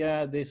just say,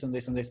 yeah, this and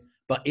this and this,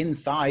 but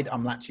inside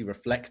I'm actually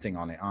reflecting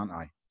on it, aren't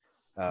I?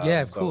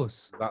 Yeah, of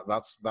course.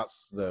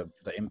 That's the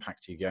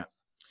impact you get.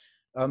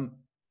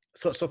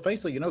 So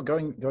Faisal, you know,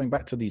 going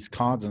back to these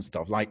cards and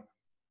stuff, like,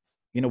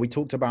 you know, we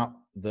talked about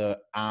the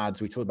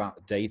ads, we talked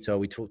about data,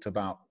 we talked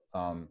about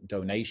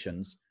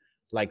donations.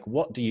 Like,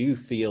 what do you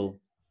feel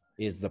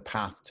is the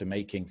path to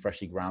making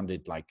Freshly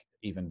Grounded like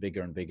even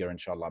bigger and bigger,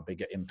 inshallah,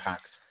 bigger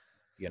impact,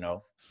 you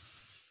know?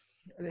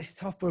 It's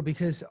tough, bro,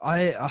 because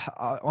I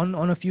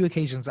on a few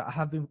occasions I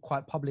have been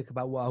quite public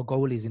about what our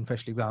goal is in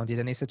Freshly Grounded,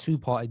 and it's a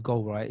 2-parted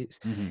goal, right? It's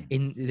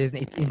there's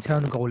an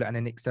internal goal and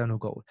an external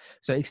goal.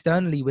 So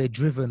externally, we're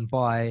driven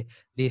by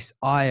this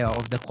ayah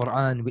of the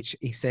Quran, which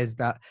it says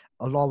that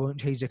Allah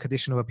won't change the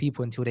condition of a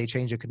people until they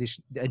change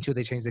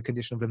the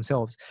condition of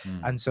themselves.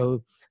 And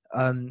so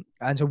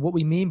what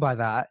we mean by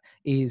that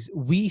is,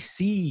 we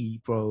see,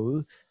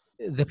 bro,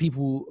 the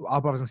people, our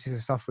brothers and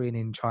sisters suffering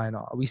in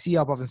China. We see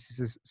our brothers and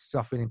sisters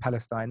suffering in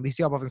Palestine. We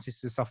see our brothers and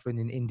sisters suffering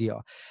in India.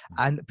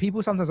 And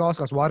people sometimes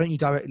ask us, why don't you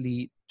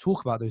directly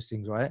talk about those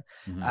things, right?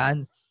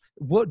 And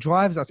what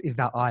drives us is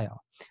that ayah.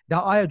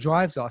 That ayah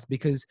drives us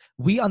because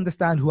we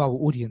understand who our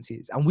audience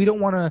is, and we don't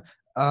want to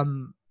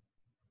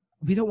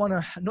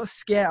not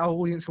scare our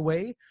audience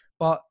away,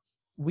 but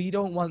we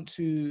want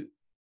to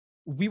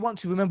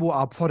remember what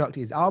our product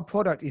is. Our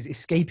product is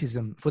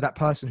escapism for that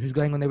person who's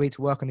going on their way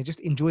to work and they're just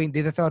enjoying,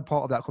 they're the third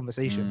part of that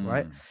conversation,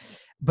 right?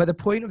 But the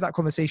point of that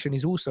conversation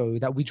is also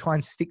that we try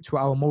and stick to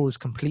our morals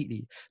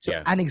completely.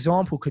 So an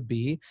example could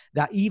be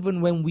that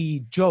even when we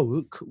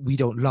joke, we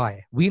don't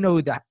lie. We know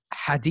that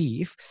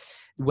hadith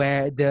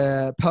where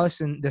the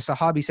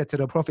Sahabi said to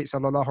the Prophet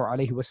sallallahu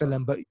alaihi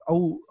wasallam, but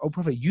oh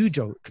Prophet, you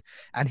joke.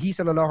 And he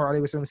sallallahu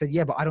alaihi wasallam said,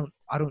 yeah, but I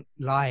don't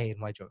lie in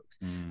my jokes.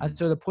 And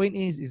so the point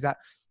is that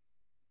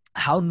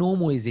how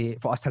normal is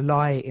it for us to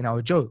lie in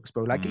our jokes,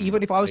 bro? Like,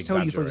 even if I was to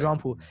tell you, for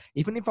example,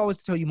 even if I was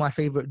to tell you my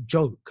favorite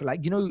joke,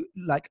 like, you know,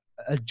 like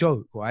a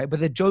joke, right?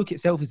 But the joke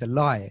itself is a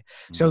lie.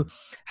 So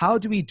how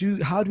do we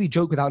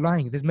joke without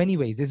lying? There's many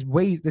ways. There's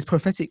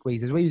prophetic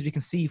ways. There's ways we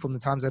can see from the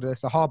times of the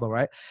Sahaba,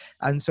 right?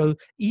 And so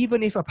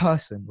even if a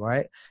person,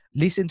 right,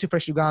 listened to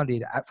Freshly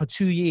Grounded for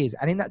 2 years,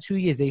 and in that 2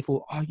 years they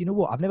thought, oh, you know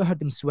what, I've never heard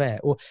them swear,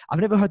 or I've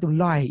never heard them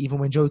lie even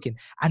when joking,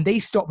 and they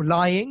stop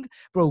lying,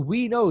 bro,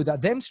 we know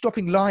that them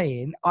stopping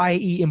lying,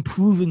 i.e.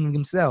 improving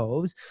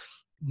themselves,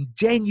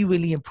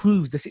 genuinely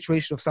improves the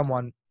situation of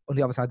someone on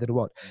the other side of the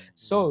world.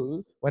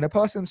 So when a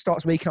person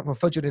starts waking up for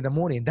Fajr in the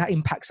morning, that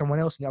impacts someone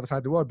else on the other side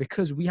of the world,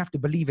 because we have to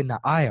believe in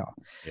that ayah.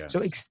 So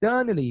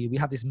externally we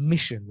have this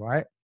mission,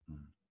 right,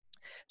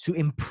 to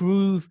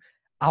improve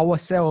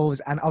ourselves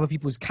and other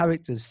people's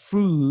characters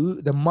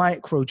through the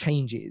micro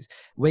changes: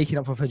 waking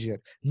up for Fajr,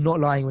 not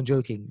lying when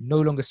joking,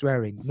 no longer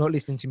swearing, not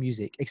listening to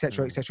music,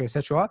 etc., etc.,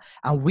 etc.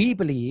 And we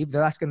believe that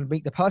that's going to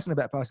make the person a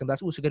better person, but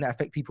that's also going to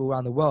affect people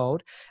around the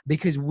world,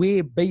 because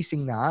we're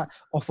basing that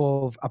off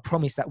of a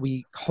promise that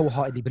we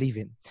wholeheartedly believe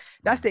in.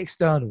 That's the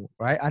external,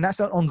 right? And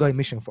that's an ongoing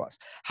mission for us.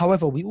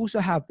 However, we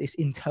also have this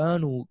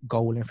internal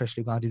goal in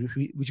Freshly Grounded,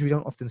 which we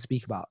don't often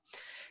speak about.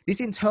 This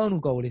internal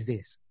goal is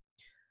this: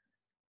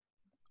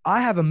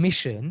 I have a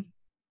mission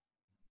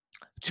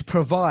to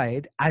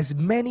provide as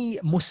many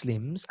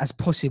Muslims as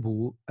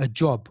possible a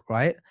job,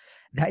 right,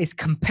 that is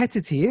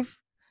competitive,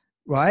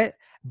 right,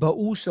 but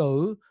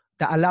also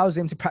that allows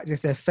them to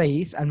practice their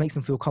faith and makes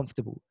them feel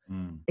comfortable.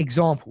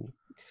 Example,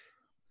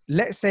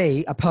 let's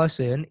say a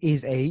person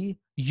is a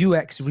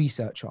UX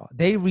researcher.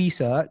 They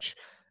research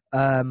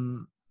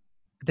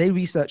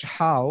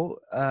how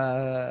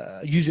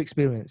user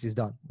experience is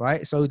done,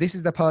 right? So this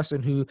is the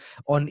person who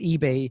on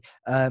eBay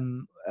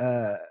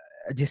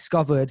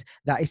discovered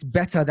that it's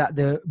better that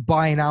the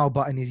buy now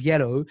button is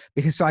yellow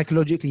because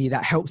psychologically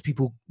that helps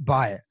people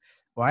buy it,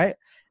 right?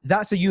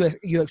 That's a UX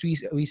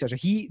researcher.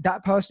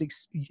 That person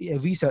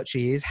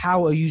researches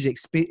how a user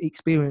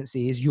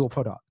experiences your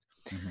product.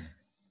 Mm-hmm.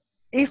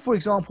 If, for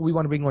example, we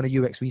want to bring on a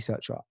UX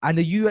researcher and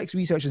the UX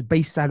researcher's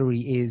base salary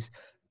is,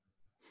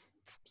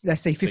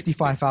 let's say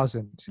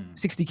 55,000,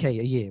 60K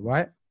a year,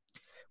 right?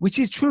 Which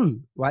is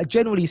true, right?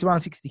 Generally, it's around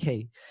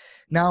 60K.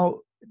 Now,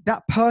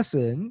 that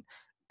person,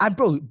 and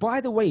bro, by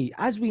the way,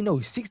 as we know,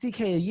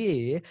 60K a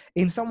year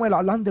in somewhere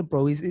like London,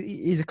 bro,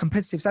 is a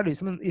competitive salary.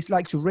 It's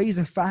like to raise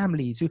a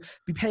family, to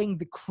be paying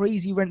the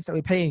crazy rents that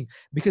we're paying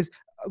because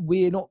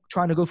we're not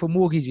trying to go for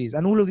mortgages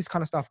and all of this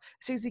kind of stuff.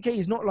 60K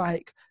is not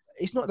like,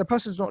 it's not, the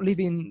person's not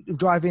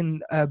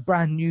driving a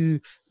brand new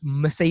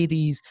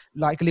Mercedes,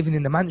 like living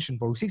in a mansion,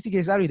 bro.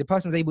 60K salary, the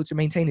person's able to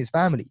maintain his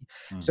family.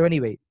 So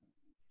anyway,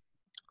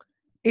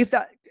 if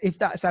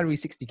that salary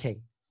is 60K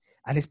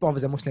and his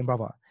brother's a Muslim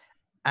brother,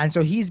 and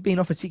so he's being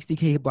offered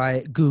 60K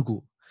by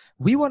Google,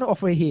 we want to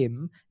offer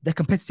him the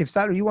competitive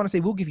salary. We want to say,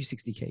 we'll give you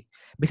 60K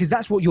because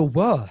that's what you're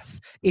worth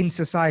in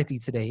society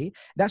today.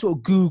 That's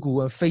what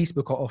Google and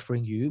Facebook are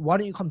offering you. Why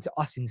don't you come to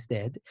us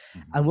instead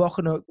and work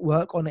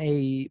on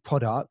a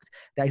product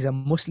that is a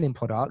Muslim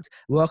product,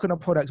 work on a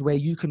product where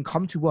you can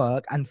come to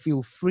work and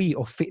feel free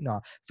of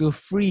fitna, feel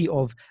free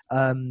of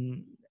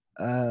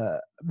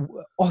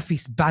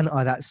office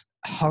banter that's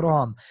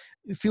haram,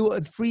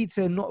 feel free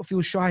to not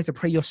feel shy to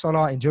pray your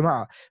salah in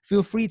Jama'ah,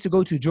 feel free to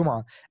go to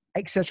Jummah,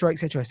 etc,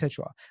 etc,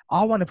 etc.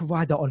 I want to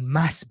provide that on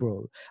mass,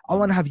 bro. I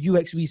want to have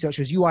UX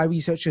researchers, UI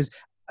researchers,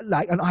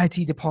 like an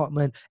IT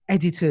department,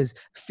 editors,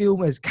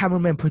 filmers,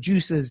 cameramen,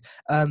 producers,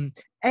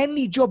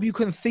 any job you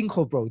can think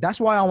of, bro. That's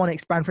why I want to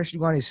expand Freshly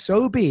Grounded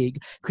so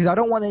big, because I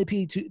don't want it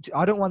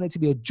to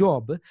be a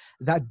job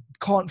that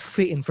can't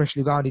fit in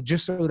Freshly Grounded,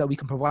 just so that we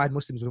can provide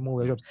Muslims with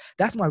more jobs.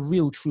 That's my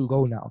real true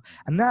goal now.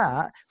 And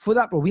for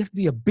that, bro, we have to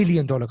be $1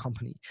 billion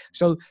company.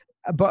 So,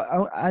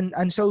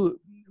 so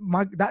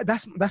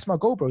that's my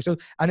goal, bro. So,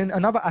 and then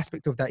another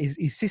aspect of that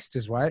is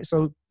sisters, right?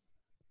 So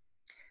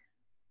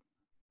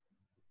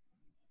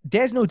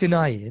there's no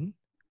denying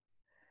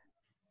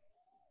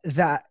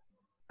that,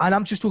 and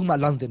I'm just talking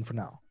about London for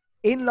now.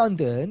 In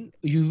London,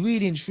 you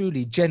really and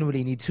truly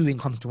generally need 2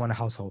 incomes to run a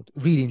household.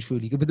 Really and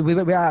truly. But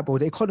we're at, bro,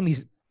 the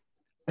economy's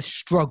a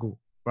struggle,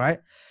 right?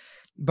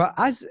 But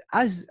as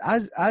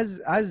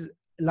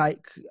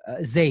like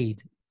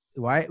Zaid,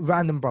 right?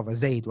 Random brother,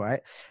 Zaid,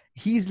 right?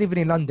 He's living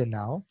in London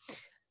now.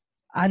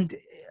 And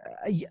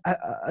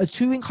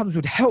 2 incomes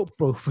would help,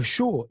 bro, for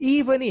sure.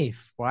 Even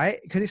if, right?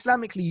 Because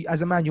Islamically,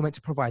 as a man, you're meant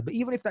to provide. But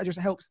even if that just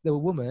helps the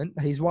woman,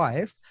 his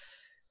wife,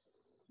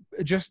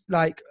 just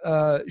like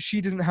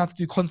she doesn't have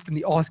to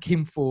constantly ask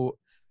him for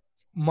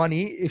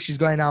money if she's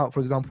going out,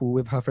 for example,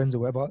 with her friends or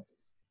whatever.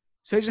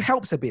 So it just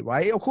helps a bit,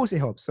 right? Of course it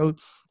helps. So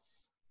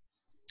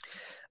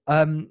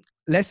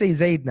let's say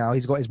Zaid now,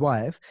 he's got his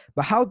wife,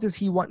 but how does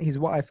he want his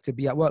wife to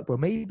be at work, bro?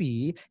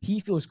 Maybe he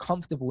feels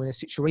comfortable in a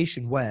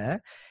situation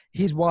where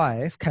his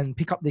wife can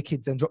pick up the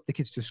kids and drop the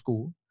kids to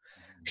school.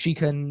 She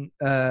can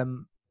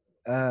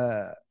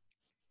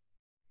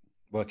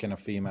work in a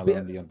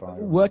female-only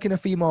environment. Work in a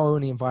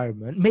female-only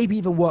environment. Maybe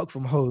even work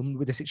from home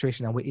with the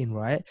situation that we're in,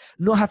 right?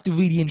 Not have to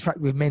really interact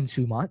with men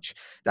too much.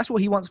 That's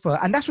what he wants for her.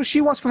 And that's what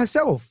she wants for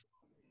herself.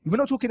 We're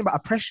not talking about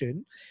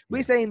oppression.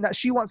 We're saying that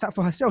she wants that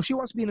for herself. She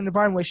wants to be in an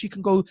environment where she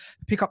can go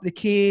pick up the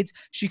kids.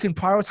 She can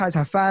prioritize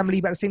her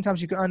family, but at the same time,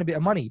 she can earn a bit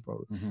of money,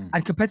 bro.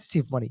 And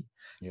competitive money.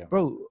 Yeah.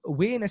 Bro,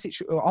 we're in a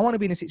situation, I want to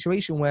be in a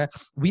situation where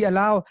we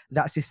allow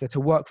that sister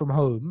to work from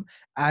home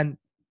and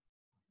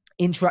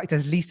interact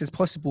as least as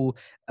possible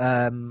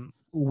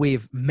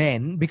with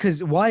men,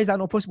 because why is that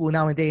not possible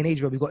now in day and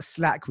age where we've got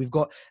Slack, we've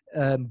got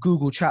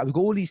Google Chat, we've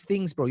got all these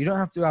things, bro. You don't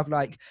have to have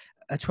like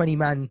a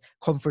 20-man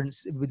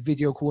conference with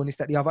video call and this,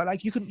 that, the other.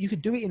 Like you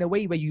could do it in a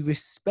way where you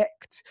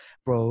respect,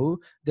 bro,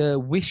 the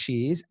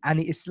wishes and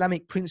the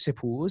Islamic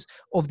principles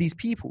of these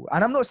people.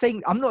 And I'm not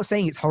saying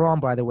it's haram,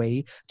 by the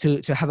way,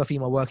 to have a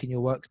female work in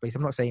your workspace.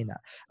 I'm not saying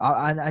that.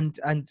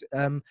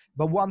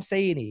 But what I'm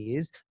saying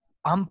is,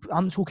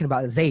 I'm talking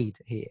about Zaid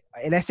here.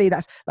 Let's say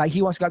that's like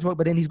he wants to go to work,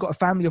 but then he's got a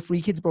family of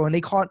 3 kids, bro, and they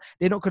don't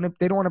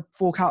want to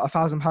fork out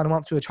 £1,000 a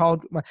month to a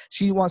child.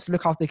 She wants to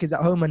look after the kids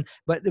at home,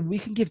 but we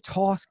can give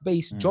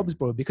task-based jobs,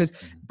 bro, because,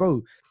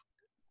 bro,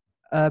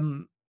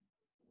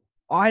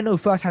 I know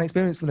firsthand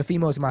experience from the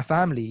females in my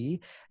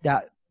family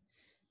that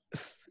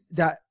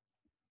a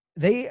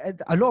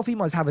lot of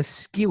females have a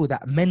skill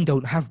that men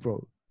don't have,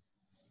 bro.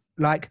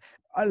 Like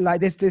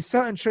there's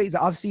certain traits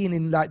that I've seen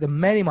in like the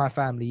men in my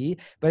family,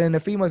 but then the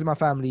females in my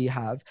family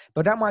have.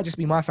 But that might just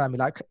be my family.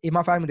 Like in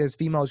my family, there's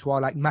females who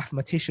are like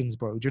mathematicians,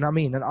 bro. Do you know what I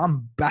mean? And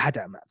I'm bad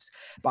at maths.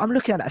 But I'm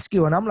looking at that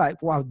skill and I'm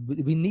like, wow,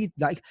 we need,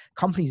 like,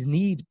 companies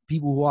need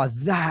people who are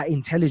that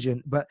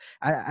intelligent, but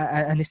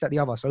and this, that, the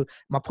other. So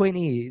my point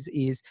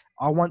is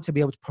I want to be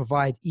able to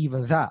provide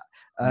even that.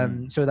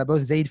 So that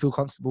both Zaid feel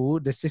comfortable,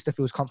 the sister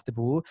feels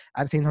comfortable.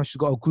 At the same time, she's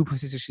got a group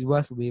of sisters she's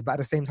working with, but at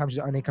the same time, she's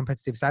earning a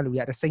competitive salary.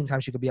 At the same time,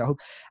 she could be at home.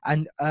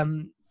 And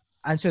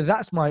And so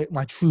that's my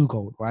true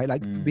goal, right?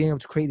 Like Mm. being able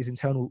to create this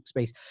internal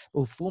space.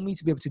 But for me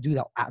to be able to do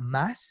that at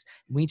mass,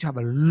 we need to have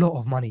a lot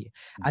of money.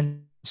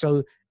 And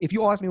so if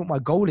you ask me what my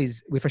goal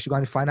is with Freshly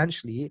Grounded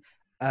financially,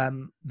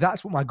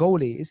 that's what my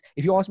goal is.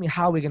 If you ask me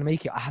how we're going to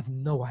make it, I have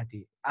no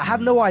idea. I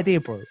have no idea,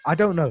 bro. I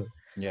don't know.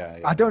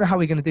 I don't know how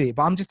we're going to do it,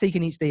 but I'm just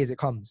taking each day as it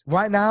comes.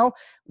 Right now,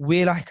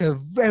 we're like a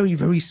very,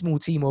 very small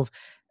team of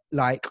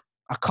like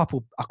a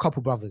couple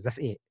brothers. That's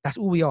it. That's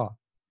all we are.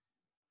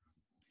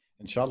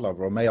 Inshallah,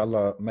 bro. May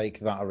Allah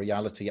make that a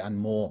reality and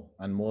more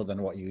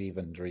than what you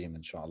even dream,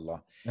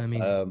 inshallah. I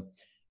mean,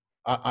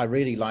 I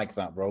really like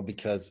that, bro,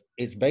 because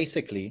it's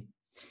basically,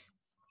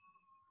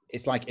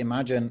 it's like,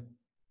 imagine,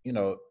 you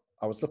know,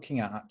 I was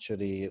looking at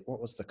actually, what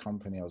was the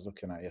company I was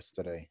looking at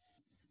yesterday?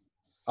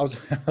 I was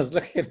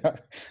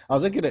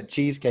looking at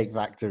Cheesecake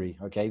Factory,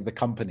 okay, the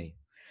company.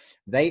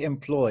 They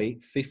employ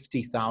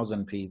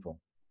 50,000 people.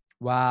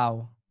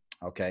 wow.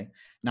 Okay.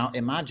 Now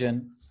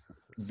imagine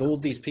all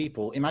these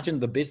people, imagine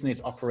the business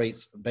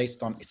operates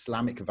based on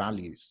Islamic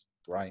values,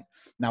 right?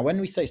 Now, when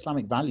we say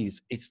Islamic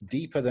values, it's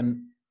deeper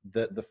than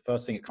the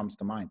first thing that comes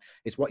to mind.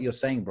 It's what you're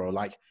saying, bro.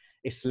 Like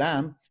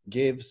Islam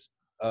gives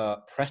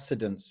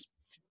precedence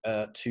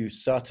to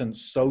certain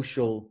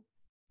social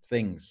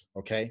things,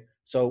 okay?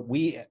 So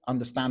we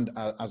understand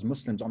as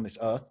Muslims on this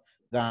earth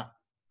that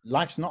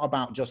life's not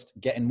about just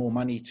getting more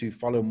money to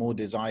follow more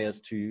desires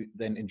to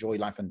then enjoy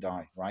life and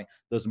die, right?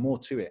 There's more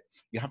to it.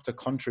 You have to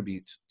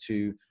contribute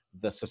to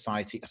the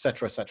society,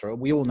 etc., etc.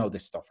 We all know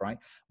this stuff, right?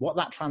 What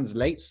that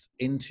translates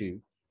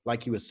into,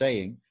 like you were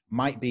saying,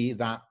 might be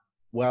that,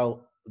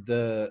 well,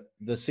 the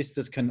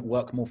sisters can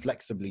work more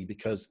flexibly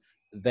because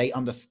they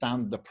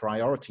understand the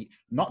priority.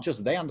 Not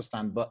just they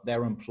understand, but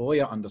their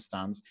employer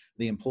understands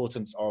the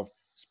importance of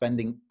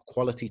spending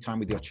quality time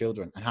with your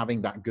children and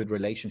having that good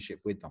relationship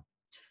with them.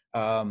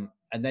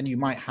 And then you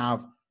might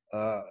have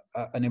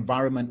an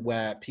environment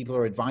where people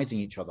are advising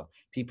each other,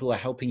 people are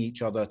helping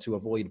each other to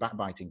avoid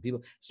backbiting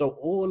people. So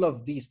all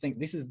of these things,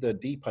 this is the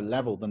deeper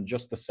level than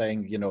just the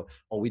saying, you know,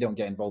 oh, we don't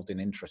get involved in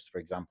interest, for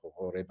example,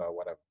 or riba or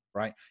whatever,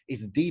 right?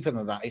 It's deeper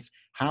than that. It's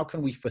how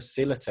can we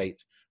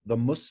facilitate the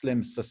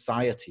Muslim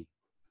society?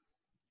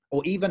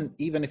 Or even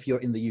if you're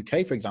in the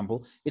UK, for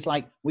example, it's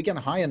like we're going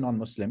to hire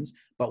non-Muslims,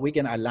 but we're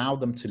going to allow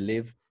them to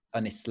live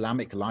an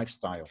Islamic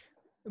lifestyle.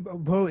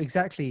 Bro,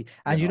 exactly.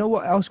 And you know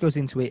what else goes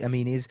into it? I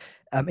mean, is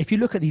if you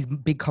look at these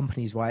big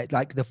companies, right,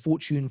 like the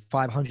Fortune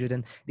 500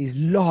 and these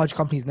large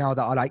companies now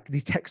that are like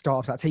these tech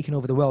startups that are taking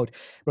over the world,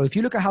 bro, if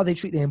you look at how they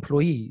treat their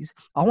employees,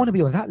 I want to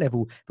be on that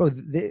level, bro.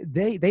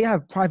 They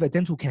have private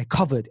dental care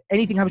covered.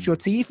 Anything happens to your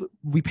teeth,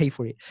 we pay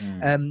for it.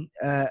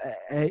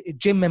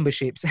 Gym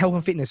memberships, health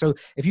and fitness. So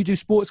if you do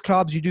sports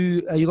clubs,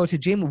 you go to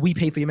gym, we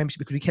pay for your membership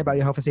because we care about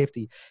your health and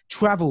safety.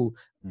 Travel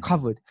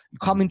covered. You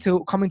come into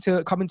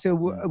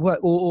work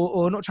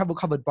or not travel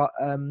covered, but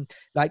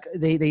like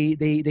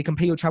they can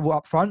pay your travel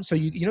up front. So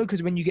you know,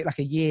 because when you get like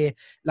a year,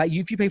 like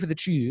if you pay for the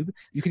tube,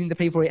 you can either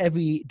pay for it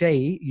every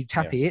day, you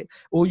tap it,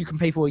 or you can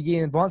pay for a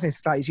year in advance and it's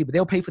slightly cheaper.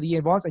 They'll pay for the year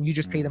in advance and you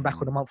just pay them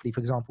back on a monthly, for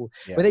example.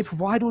 But they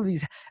provide all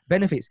these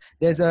benefits.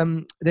 There's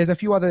a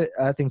few other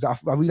things that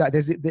I really like.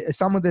 There's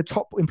some of the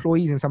top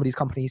employees in some of these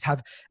companies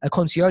have a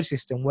concierge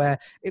system where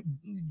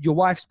your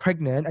wife's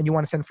pregnant and you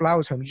want to send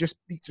flowers home, you just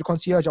speak to the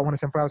concierge, I want to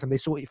send flowers home, they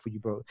sort it for you,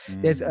 bro.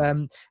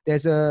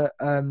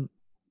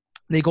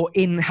 They got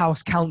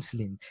in-house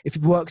counseling if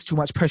it works too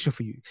much pressure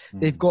for you.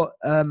 They've got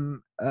what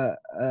I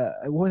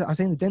was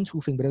saying, the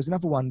dental thing, but there was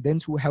another one,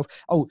 dental health.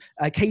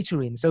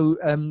 Catering. So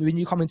when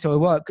you come into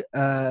work,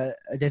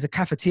 there's a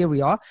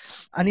cafeteria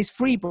and it's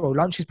free, bro.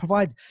 Lunch is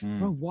provided.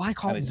 Bro, why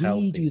can't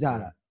we do that?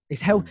 Yeah. It's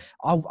health.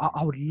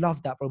 I would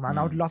love that, bro, man.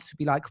 I would love to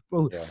be like,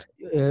 bro,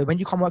 when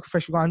you come work for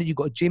Freshly Grounded, you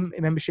got a gym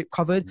membership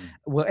covered.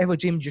 Whatever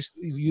gym,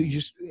 you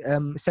just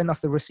send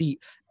us the receipt.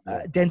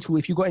 Dental,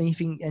 if you got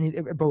anything,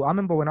 bro. I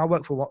remember when I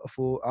worked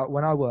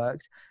when I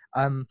worked,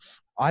 I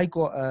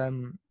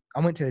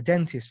went to the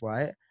dentist,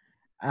 right,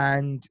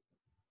 and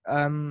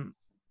I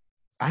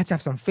had to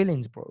have some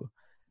fillings, bro,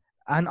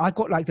 and I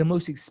got like the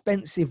most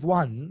expensive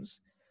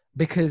ones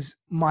because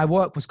my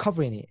work was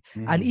covering it.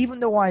 And even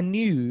though I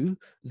knew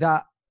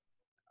that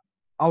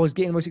I was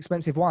getting the most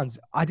expensive ones,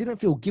 I didn't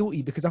feel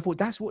guilty because I thought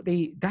that's what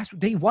they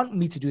want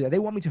me to do. That they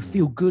want me to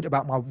feel good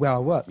about where I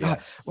work. Yeah.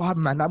 Wow,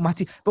 man, that my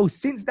bro.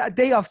 Since that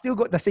day, I've still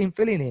got the same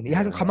feeling in. It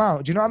hasn't come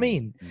out. Do you know what I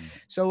mean?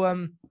 So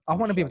I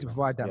want to be able to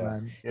provide that,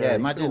 man. Yeah.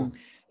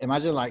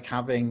 Imagine like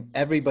having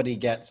everybody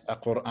gets a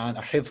Quran,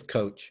 a hifz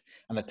coach,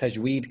 and a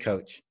tajweed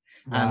coach,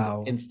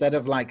 and instead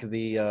of like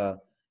the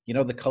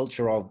the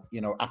culture of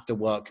after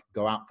work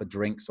go out for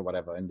drinks or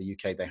whatever. In the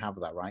UK, they have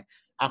that, right?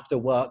 After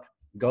work,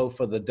 go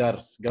for the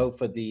dars, go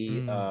for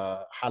the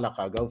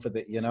halaqa, go for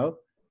the,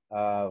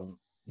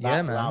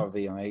 that would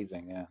be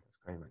amazing. Yeah.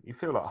 Great, man. You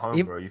feel like home,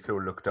 bro. You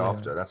feel looked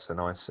after. That's the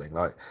nice thing.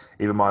 Like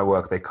even my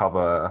work, they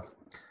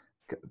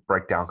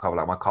breakdown cover.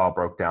 Like my car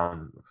broke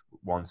down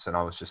once and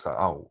I was just like,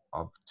 oh,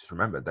 I've just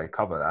remembered they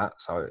cover that.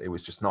 So it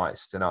was just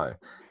nice to know,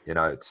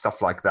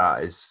 stuff like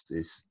that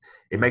is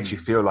it makes you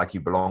feel like you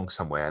belong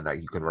somewhere and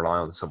that you can rely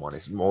on someone.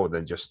 It's more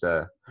than just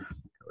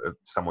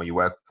someone you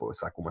work for.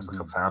 It's like almost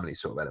like a family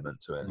sort of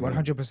element to it.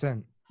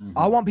 100%.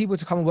 I want people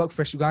to come and work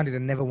freshly grounded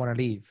and never want to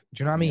leave.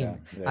 Do you know what I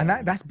mean? And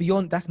that's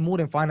beyond, that's more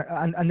than finance.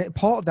 And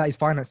part of that is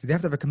finances. They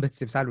have to have a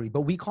competitive salary,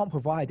 but we can't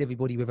provide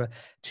everybody with a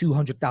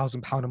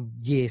 £200,000 a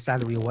year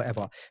salary or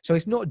whatever. So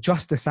it's not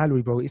just the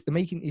salary, bro. It's the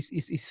making,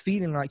 it's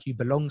feeling like you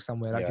belong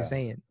somewhere, like you're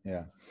saying.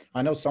 Yeah.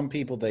 I know some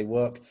people, they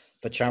work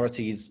for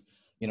charities,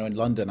 you know, in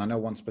London. I know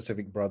one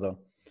specific brother,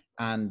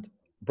 and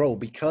bro,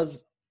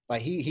 because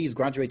like he's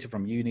graduated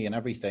from uni and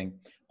everything,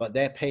 but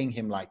they're paying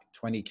him like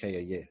 20K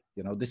a year.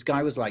 You know, this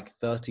guy was like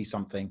 30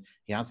 something.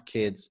 He has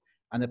kids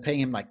and they're paying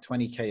him like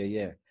 20K a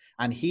year.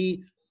 And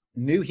he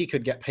knew he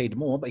could get paid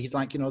more, but he's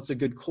like, you know, it's a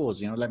good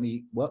cause, you know, let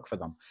me work for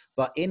them.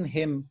 But in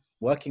him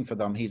working for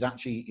them, he's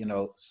actually, you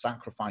know,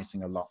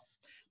 sacrificing a lot.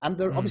 And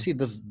there, obviously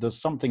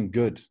there's something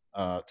good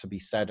to be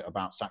said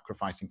about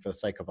sacrificing for the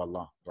sake of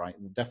Allah, right?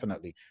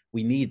 Definitely.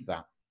 We need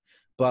that.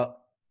 But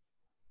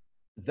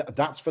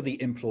that's for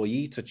the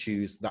employee to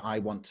choose that I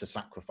want to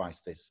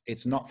sacrifice this.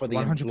 It's not for the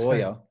 100%.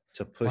 employer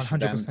to push 100%.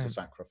 them to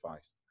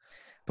sacrifice.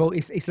 Bro,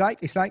 it's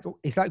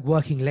like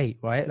working late,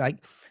 right?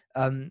 Like,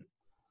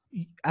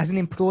 as an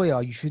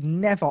employer, you should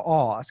never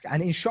ask,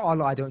 and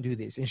inshallah I don't do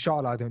this,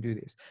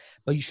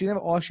 but you should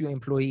never ask your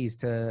employees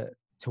to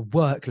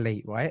work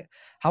late, right?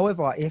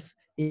 However, if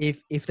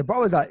the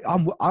brother's like,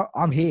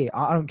 I'm here,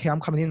 I don't care,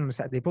 I'm coming in on a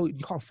Saturday, bro, you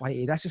can't fight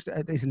it. That's just,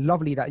 it's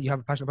lovely that you have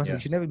a passionate person. You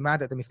should never be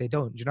mad at them if they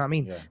don't. Do you know what I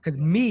mean? Because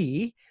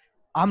me,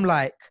 I'm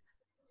like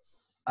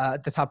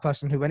the type of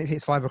person who, when it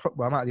hits 5 o'clock,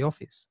 bro, I'm out of the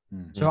office.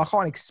 So I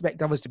can't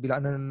expect others to be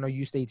like, no,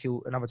 you stay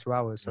till another 2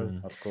 hours. So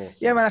Of course.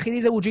 yeah, man,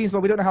 these are all dreams, but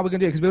we don't know how we're gonna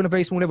do it because we're on a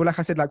very small level. Like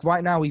I said, like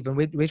right now, even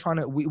we're trying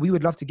to, we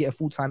would love to get a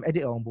full-time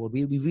editor on board.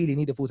 We really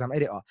need a full-time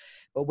editor,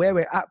 but where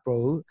we're at,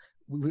 bro,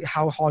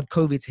 how hard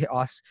COVID's hit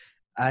us,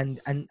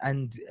 and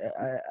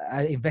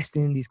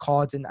investing in these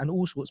cards and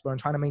all sorts, bro,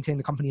 and trying to maintain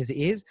the company as it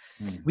is,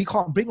 we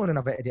can't bring on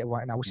another editor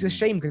right now, which is a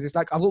shame because it's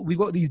like we've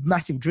got these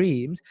massive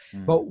dreams,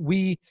 but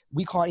we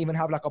can't even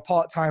have like a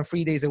part-time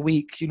 3 days a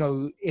week, you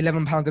know,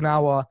 £11 an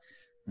hour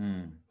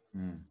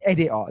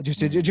editor. Just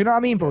do you know what I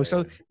mean, bro?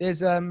 So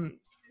there's a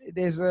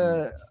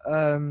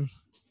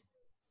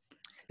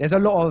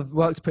lot of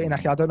work to put in,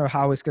 akhi. I don't know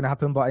how it's going to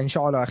happen, but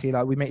inshallah, akhi,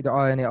 like we make the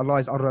eye on it. Allah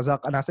is Ar-Razaq.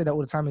 And I say that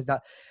all the time, is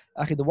that,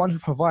 akhi, the one who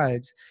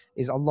provides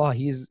is Allah.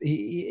 He's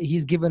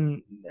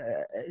given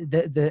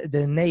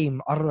the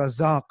name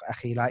Ar-Razaq,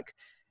 akhi. Like,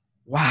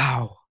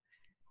 wow.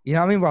 You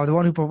know what I mean, bro? The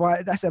one who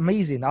provides, that's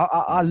amazing.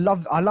 I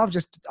love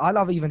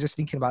even just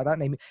thinking about that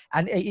name.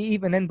 And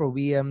even then, bro,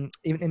 we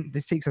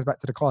this takes us back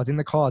to the cards. In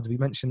the cards, we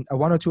mentioned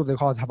one or two of the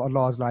cards have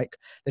Allah's, like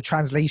the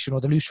translation or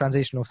the loose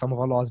translation of some of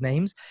Allah's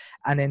names,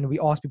 and then we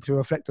ask people to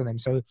reflect on them.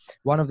 So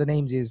one of the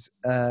names is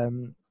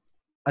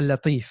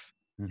Al-Latif,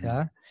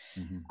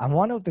 and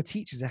one of the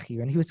teachers, actually,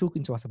 when he was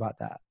talking to us about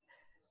that,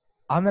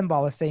 I remember I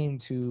was saying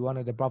to one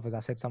of the brothers, I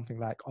said something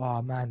like,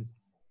 "Oh man,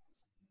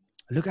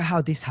 look at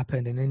how this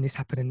happened, and then this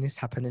happened, and this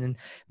happened, and then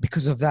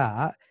because of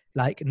that,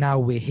 like now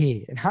we're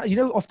here." And how, you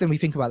know, often we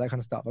think about that kind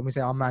of stuff and we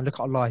say, "Oh man, look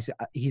at Allah."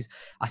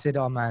 I said,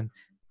 "Oh man,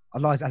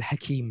 Allah is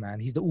Al-Hakim, man.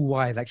 He's the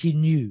all-wise." Like he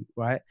knew,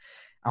 right?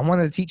 And one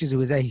of the teachers who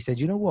was there, he said,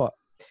 "You know what?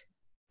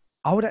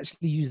 I would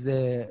actually use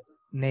the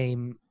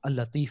name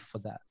Al-Latif for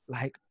that,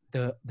 like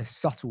the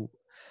subtle.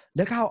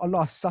 Look how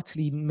Allah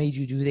subtly made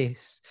you do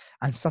this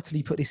and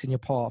subtly put this in your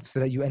path so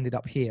that you ended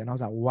up here." And I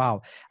was like,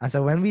 wow. And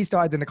so when we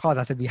started in the cards,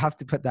 I said, we have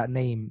to put that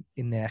name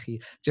in there.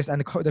 Just,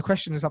 and the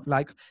question is up,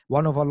 like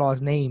one of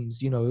Allah's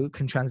names, you know,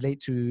 can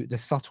translate to the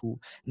subtle.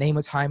 Name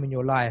a time in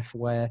your life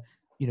where,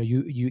 you know,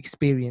 you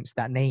experienced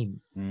that name.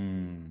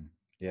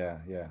 Yeah.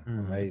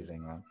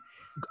 Amazing, man.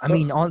 I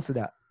mean, answer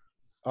that.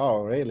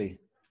 Oh, really?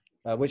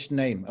 Which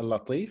name?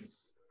 Al-Latif?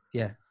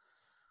 Yeah.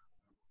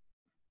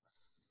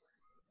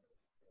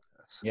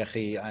 Yeah,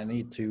 I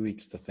need 2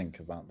 weeks to think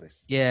about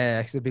this. Yeah,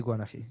 it's a big one,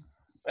 akhi.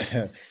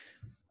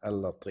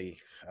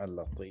 Al-Latif.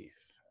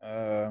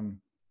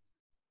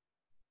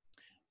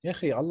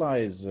 Yeah, Allah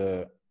is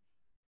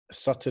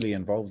subtly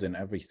involved in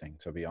everything,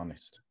 to be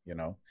honest, you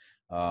know.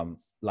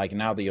 Like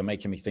now that you're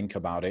making me think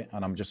about it,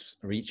 and I'm just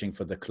reaching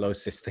for the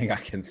closest thing I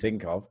can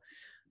think of.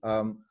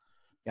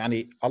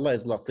 Yani Allah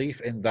is Latif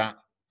in that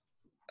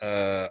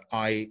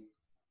I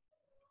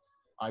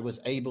was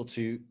able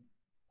to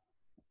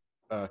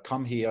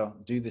come here,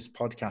 do this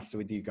podcast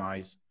with you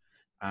guys,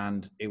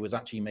 and it was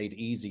actually made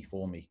easy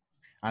for me.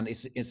 And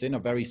it's in a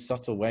very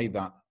subtle way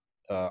that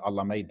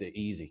Allah made it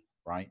easy,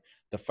 right?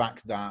 The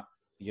fact that,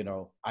 you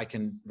know, I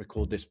can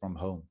record this from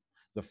home.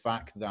 The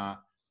fact that,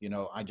 you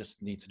know, I just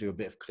need to do a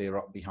bit of clear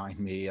up behind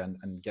me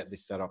and get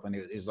this set up. And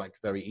it is like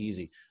very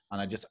easy.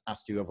 And I just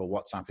asked you over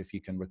WhatsApp if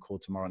you can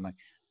record tomorrow night.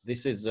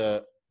 This is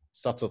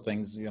subtle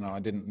things, you know, I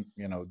didn't,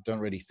 you know, don't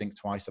really think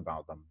twice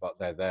about them, but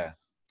they're there.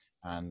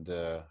 And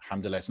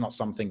alhamdulillah, it's not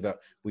something that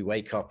we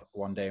wake up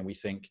one day and we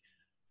think,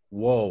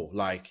 whoa,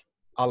 like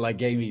Allah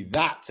gave me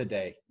that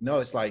today. No,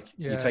 it's like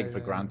you take it for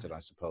granted, I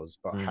suppose.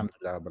 But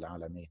alhamdulillah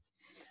rabbil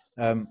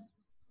alameen.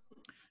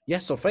 Yeah,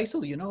 so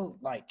Faisal, you know,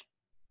 like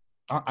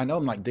I know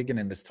I'm like digging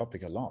in this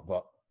topic a lot,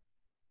 but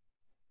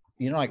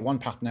like One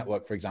Path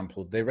Network, for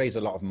example, they raise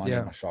a lot of money,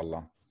 Yeah.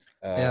 mashallah,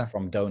 Yeah.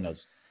 from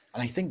donors.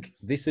 And I think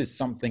this is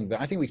something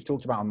that I think we've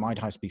talked about on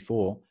Heist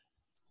before.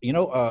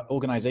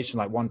 Organizations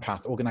like One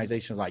Path,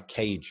 organizations like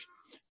Cage,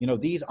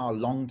 these are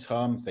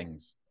long-term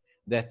things.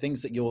 They're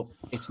things that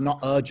it's not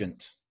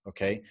urgent.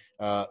 Okay.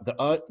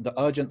 The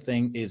urgent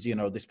thing is,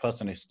 this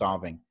person is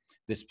starving.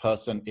 This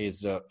person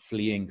is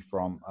fleeing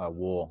from a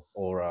war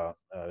or a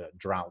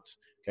drought.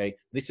 Okay.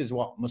 This is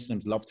what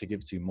Muslims love to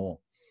give to more.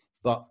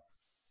 But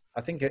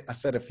I think I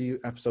said a few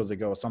episodes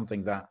ago or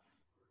something that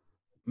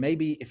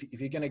maybe if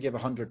you're going to give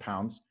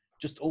 £100,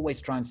 just always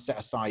try and set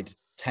aside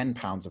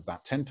 £10 of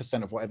that,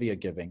 10% of whatever you're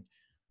giving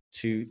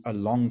to a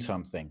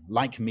long-term thing,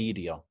 like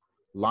media,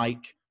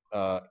 like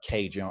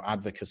Cage,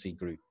 advocacy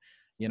group.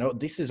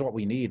 This is what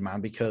we need,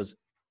 man, because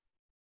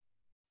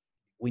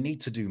we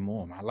need to do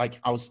more, man. Like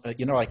I was,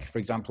 like for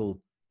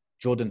example,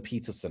 Jordan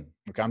Peterson.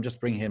 Okay, I'm just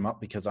bringing him up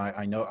because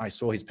I know I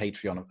saw his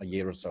Patreon a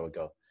year or so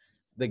ago.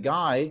 The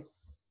guy,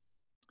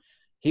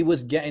 he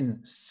was getting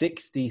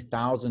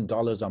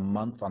 $60,000 a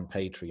month on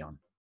Patreon.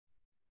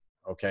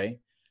 Okay.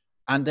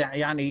 And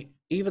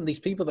even these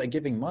people that are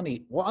giving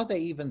money, what are they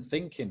even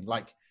thinking?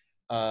 Like,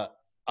 are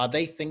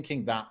they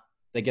thinking that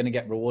they're going to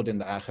get reward in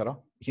the akhirah?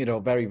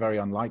 Very, very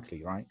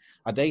unlikely, right?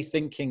 Are they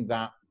thinking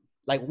that,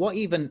 like, what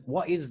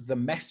is the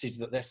message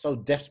that they're so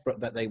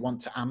desperate that they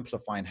want to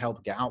amplify and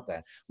help get out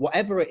there?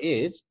 Whatever it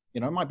is,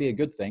 it might be a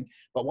good thing,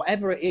 but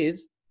whatever it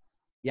is,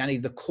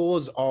 the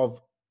cause of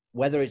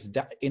whether it's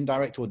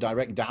indirect or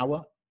direct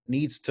da'wah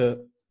needs to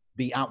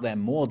be out there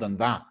more than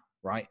that,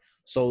 right?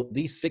 So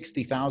these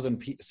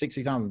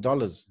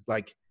 $60,000,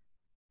 like,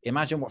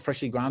 imagine what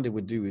Freshly Grounded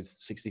would do with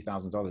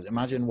 $60,000.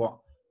 Imagine what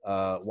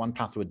One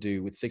Path would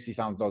do with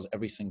 $60,000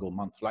 every single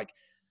month. Like,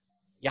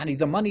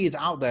 the money is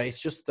out there. It's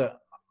just that,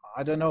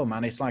 I don't know,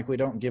 man. It's like we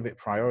don't give it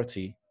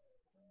priority.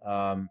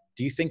 Do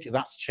you think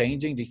that's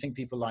changing? Do you think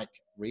people like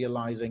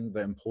realizing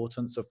the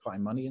importance of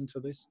putting money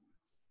into this?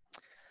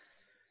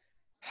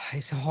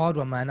 It's a hard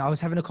one, man. I was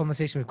having a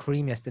conversation with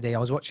Kareem yesterday. I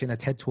was watching a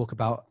TED talk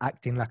about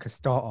acting like a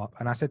startup.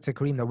 And I said to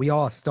Kareem that we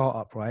are a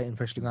startup, right, in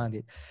Freshly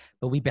Grounded,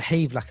 but we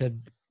behave like a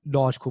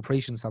large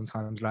corporation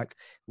sometimes. Like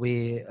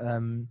we're,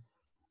 and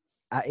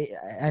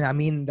I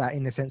mean that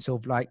in the sense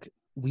of like,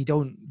 we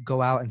don't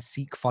go out and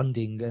seek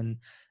funding and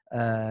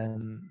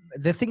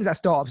the things that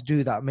startups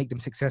do that make them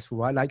successful,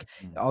 right? Like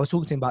I was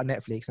talking to him about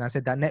Netflix, and I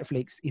said that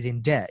Netflix is in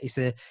debt. It's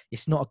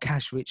not a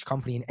cash rich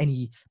company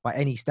by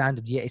any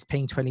standard yet. It's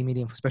paying 20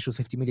 million for specials,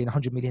 50 million,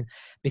 100 million,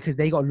 because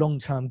they got a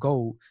long-term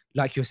goal,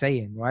 like you're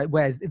saying, right?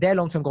 Whereas their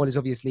long-term goal is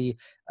obviously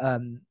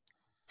to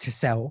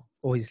sell,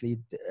 obviously,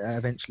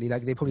 eventually.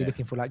 Like they're probably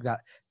looking for like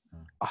that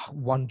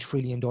 $1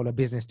 trillion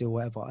business deal,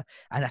 whatever,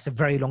 and that's a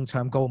very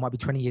long-term goal. Might be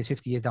 20 years,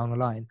 50 years down the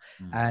line,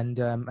 and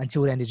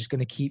until then, they're just going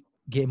to keep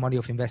getting money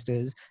off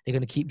investors. They're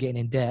going to keep getting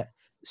in debt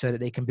so that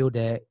they can build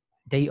their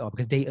data,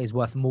 because data is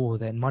worth more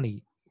than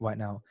money right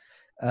now.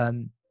 But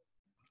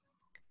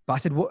I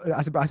said,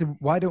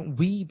 why don't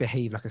we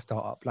behave like a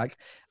startup? Like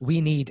we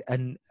need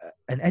an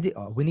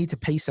editor. We need to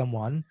pay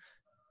someone,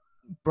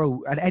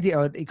 bro. An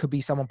editor, it could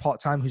be someone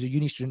part-time who's a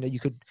uni student that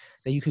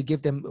you could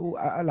give them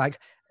like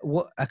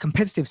what a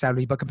competitive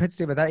salary, but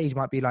competitive at that age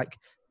might be like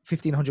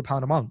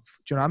 £1,500 a month.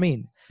 Do you know what I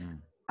mean?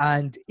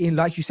 And in,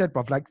 like you said,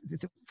 bruv, like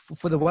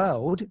for the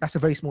world, that's a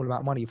very small amount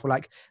of money for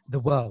like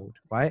the world,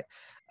 right?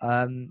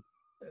 And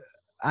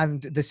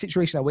the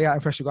situation that we're at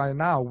in Freshly Grounded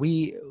now,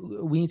 we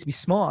need to be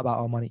smart about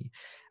our money.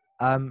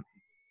 But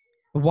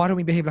why don't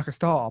we behave like a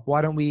startup?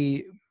 Why don't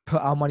we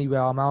put our money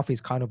where our mouth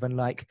is, kind of, and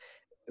like,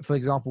 for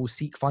example,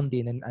 seek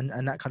funding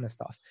and that kind of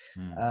stuff.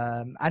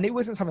 And it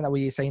wasn't something that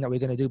we were saying that we're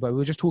going to do, but we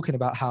were just talking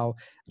about how,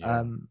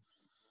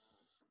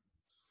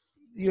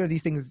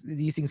 these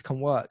things can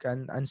work.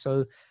 And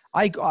so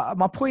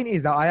my point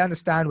is that I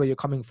understand where you're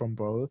coming from,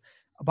 bro,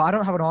 but I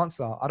don't have an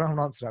answer. I don't have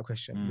an answer to that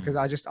question because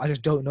I just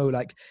don't know.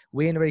 Like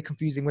we're in a very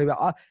confusing way, but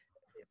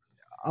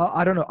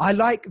I don't know. I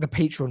like the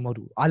Patreon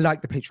model.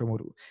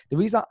 The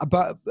reason,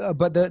 but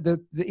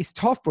it's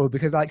tough, bro,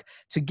 because like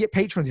to get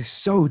patrons is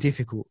so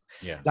difficult.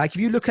 Like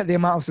if you look at the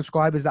amount of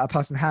subscribers that a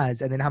person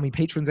has and then how many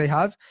patrons they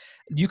have,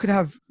 you could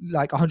have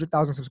like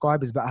 100,000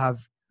 subscribers but have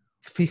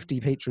 50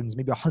 patrons,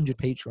 maybe 100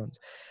 patrons.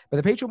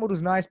 But the Patreon model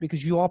is nice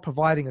because you are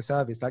providing a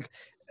service. Like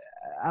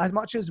as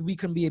much as we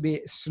can be a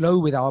bit slow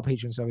with our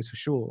Patreon service for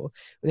sure,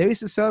 there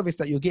is a service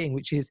that you're getting,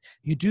 which is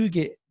you do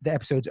get the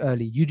episodes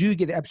early. You do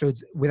get the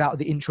episodes without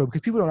the intro, because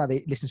people don't like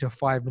to listen to a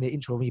 5-minute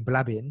intro of me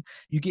blabbing.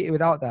 You get it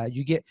without that.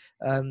 You get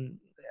an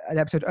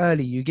episode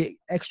early. You get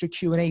extra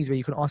Q&As where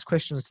you can ask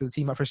questions to the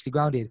team at Freshly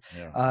Grounded.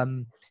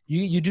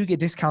 You do get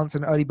discounts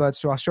and early birds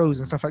to our shows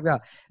and stuff like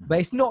that. But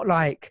it's not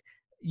like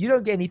you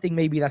don't get anything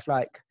maybe that's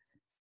like,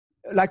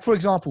 for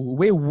example,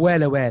 we're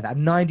well aware that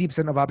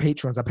 90% of our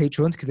patrons are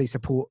patrons because they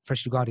support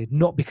Freshly Grounded,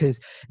 not because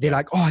they're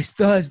like, oh, it's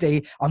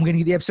Thursday, I'm going to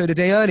get the episode a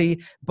day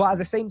early. But at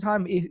the same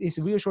time, it's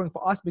reassuring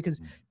for us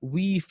because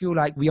we feel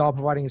like we are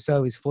providing a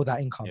service for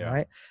that income,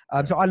 right?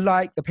 So I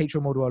like the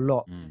Patreon model a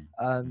lot.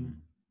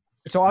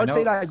 So I would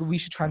say like we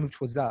should try and move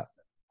towards that.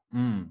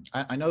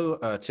 I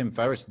know Tim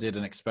Ferriss did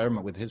an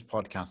experiment with his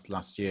podcast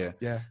last year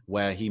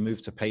where he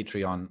moved to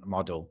Patreon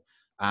model.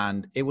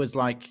 And it was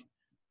like,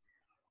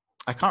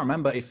 I can't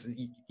remember if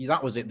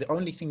that was it. The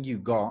only thing you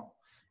got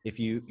if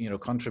you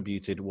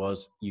contributed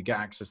was you get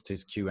access to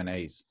his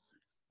Q&As,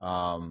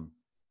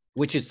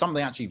 which is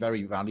something actually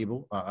very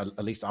valuable.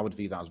 At least I would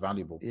view that as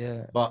valuable.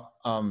 Yeah. But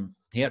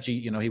he actually,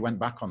 he went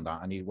back on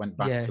that and he went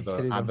back to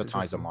the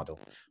advertiser model.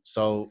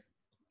 So,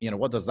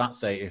 what does that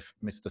say if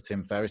Mr.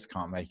 Tim Ferriss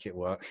can't make it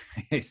work?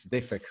 It's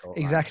difficult.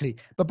 Exactly.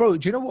 Right? But bro,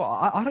 do you know what?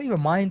 I don't even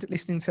mind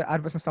listening to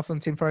adverts and stuff on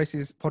Tim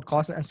Ferriss's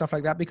podcast and stuff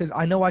like that, because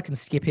I know I can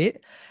skip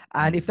it.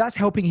 And if that's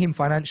helping him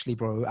financially,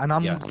 bro, and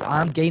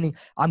I'm gaining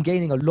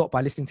a lot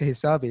by listening to his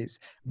service,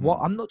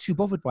 I'm not too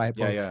bothered by it,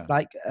 bro.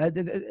 Like,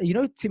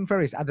 Tim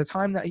Ferriss, at the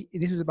time that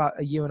this was about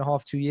a year and a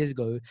half, 2 years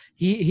ago,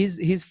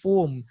 his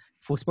form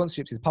for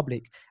sponsorships is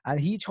public, and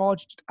he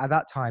charged at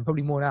that time,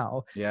 probably more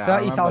now,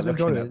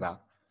 $30,000.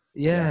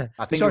 Yeah,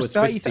 I think it was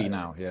 50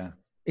 now. Yeah,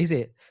 is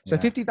it? So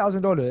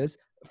 $50,000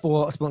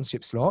 for a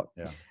sponsorship slot.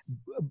 Yeah,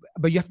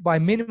 but you have to buy a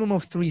minimum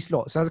of 3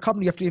 slots. So as a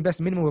company, you have to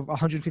invest a minimum of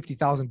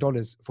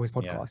 $150,000 for his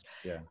podcast.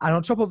 Yeah. And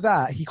on top of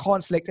that, he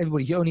can't select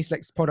everybody. He only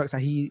selects products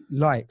that he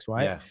likes,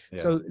 right?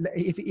 Yeah. So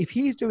if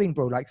he's doing,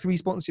 bro, like 3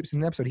 sponsorships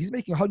in an episode, he's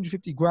making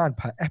 150 grand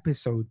per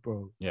episode,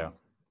 bro. Yeah.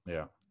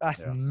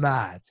 That's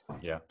mad.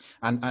 Yeah,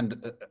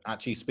 and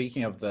actually,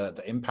 speaking of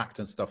the impact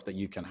and stuff that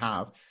you can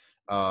have.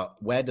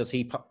 Where does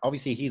he put,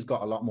 obviously he's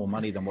got a lot more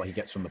money than what he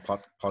gets from the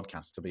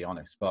podcast, to be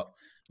honest, but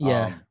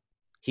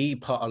he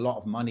put a lot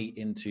of money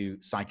into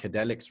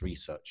psychedelics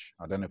research.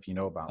 I don't know if you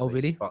know about this,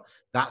 really? But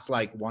that's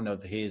like one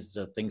of his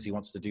things he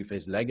wants to do for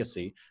his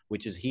legacy,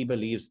 which is he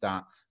believes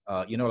that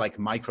like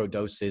micro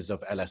doses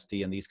of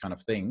LSD and these kind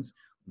of things,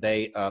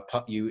 they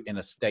put you in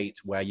a state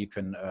where you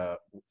can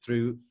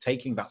through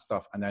taking that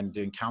stuff and then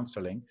doing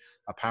counseling,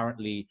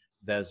 apparently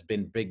there's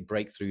been big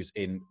breakthroughs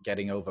in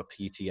getting over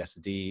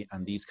PTSD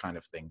and these kind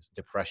of things,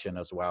 depression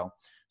as well.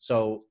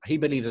 So he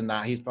believes in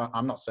that.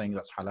 I'm not saying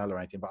that's halal or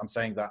anything, but I'm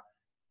saying that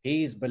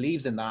he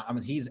believes in that. I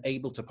mean, he's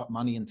able to put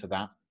money into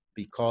that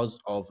because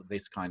of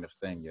this kind of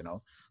thing,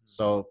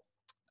 So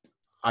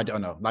I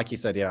don't know. Like you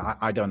said,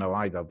 I don't know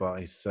either,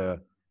 but it's,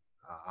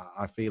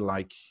 I feel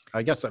like,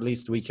 I guess at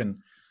least we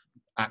can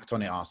act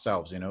on it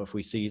ourselves, if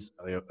we see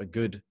a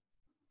good,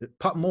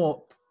 put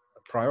more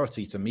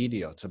priority to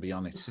media, to be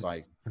honest.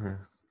 Like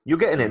you're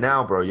getting it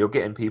now, bro. You're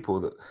getting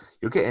people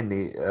you're getting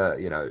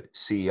the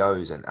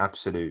CEOs and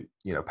absolute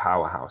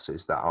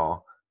powerhouses that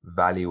are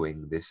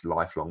valuing this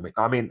lifelong.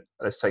 I mean,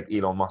 let's take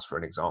Elon Musk for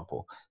an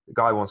example. The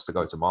guy wants to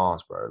go to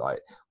Mars, bro. Like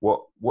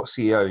what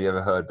CEO you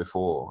ever heard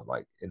before,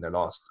 like in the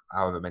last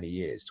however many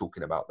years,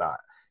 talking about that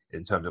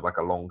in terms of like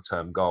a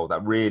long-term goal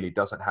that really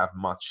doesn't have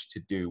much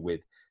to do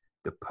with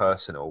the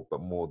personal,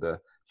 but more the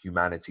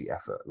humanity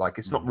effort. Like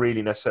it's not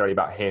really necessarily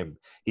about him.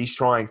 He's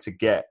trying to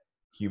get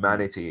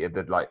humanity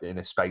in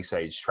a space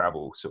age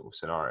travel sort of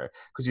scenario,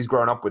 because he's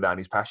grown up with that and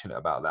he's passionate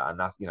about that, and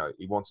that's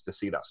he wants to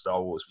see that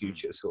Star Wars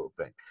future sort of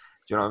thing.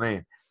 Do you know what I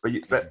mean?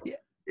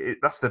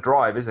 That's the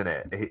drive, isn't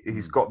it?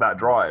 He's got that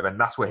drive, and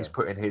that's where he's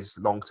putting his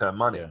long-term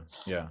money.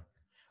 Yeah.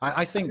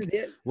 I think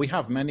we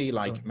have many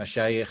like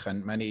mashayikh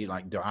and many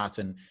like du'at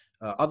and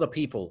other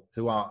people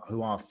who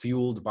are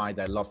fueled by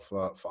their love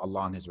for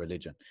Allah and His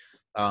religion.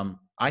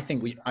 I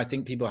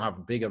think people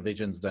have bigger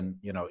visions than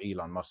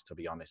Elon Musk, to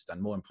be honest,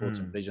 and more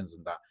important visions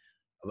than that.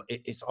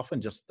 It's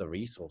often just the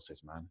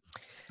resources, man.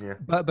 Yeah.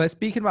 But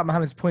speaking about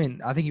Mohammed's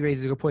point, I think he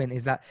raises a good point.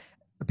 Is that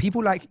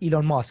people like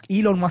Elon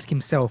Musk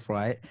himself,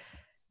 right?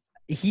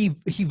 He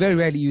very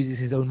rarely uses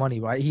his own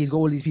money, right? He's got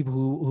all these people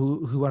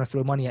who want to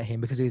throw money at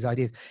him because of his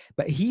ideas.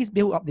 But he's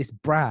built up this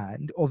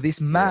brand of this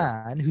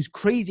man who's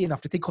crazy enough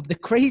to think of the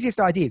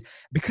craziest ideas.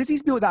 Because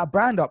he's built that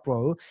brand up,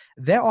 bro,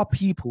 there are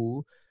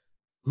people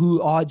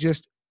who are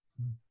just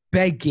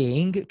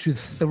begging to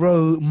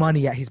throw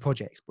money at his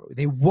projects, bro.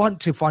 They want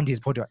to fund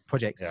his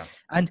projects. Yeah.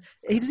 And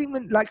he doesn't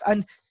even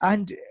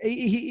and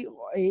he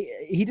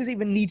doesn't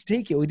even need to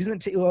take it, or he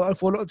doesn't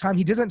for a lot of time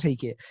he doesn't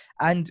take it.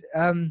 And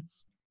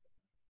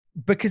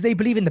because they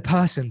believe in the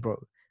person,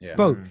 bro. Yeah.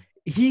 Bro,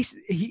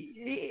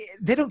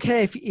 they don't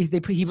care if he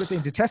puts it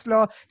into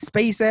Tesla,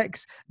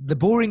 SpaceX, the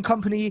Boring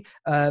Company.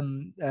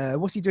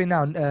 What's he doing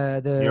now?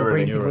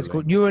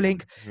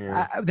 Neuralink.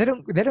 Yeah. They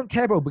don't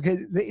care, bro, because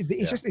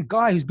it's just a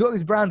guy who's built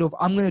this brand of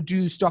I'm gonna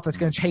do stuff that's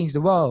gonna change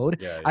the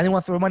world, and they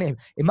want to throw money at him.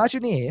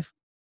 Imagine if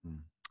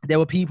there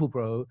were people,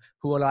 bro,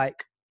 who are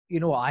like,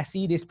 you know what, I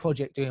see this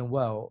project doing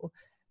well,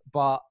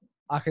 but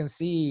I can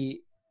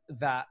see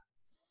that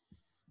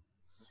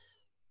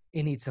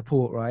it needs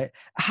support, right?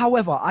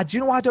 However, do you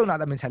know why I don't like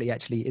that mentality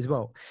actually as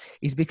well?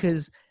 Is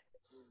because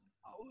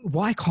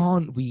why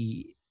can't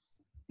we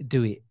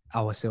do it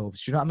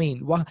ourselves? Do you know what I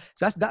mean? Well,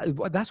 so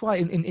that's why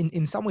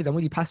in some ways I'm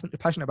really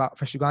passionate about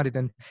Freshly Grounded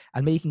and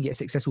making it a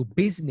successful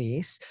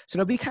business so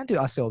that we can do it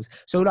ourselves.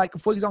 So like,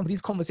 for example,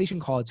 these conversation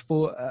cards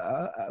for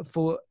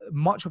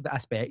much of the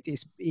aspect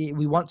is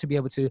we want to be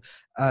able to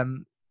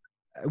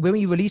when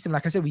we release them,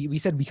 like I said, we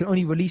said we can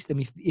only release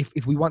them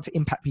if we want to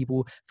impact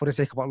people for the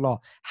sake of Allah.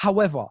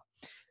 However,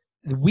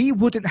 we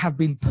wouldn't have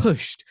been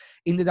pushed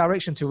in the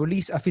direction to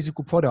release a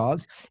physical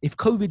product if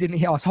COVID didn't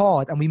hit us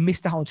hard and we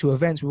missed out on two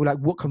events. We were like,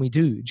 what can we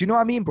do? Do you know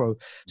what I mean, bro?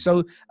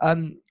 So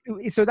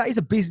so that is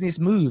a business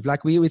move.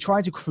 Like we're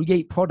trying to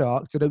create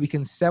product so that we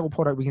can sell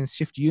product, we can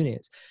shift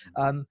units.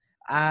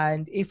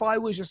 And if I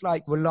was just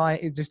like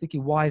just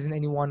thinking, why isn't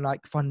anyone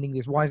like funding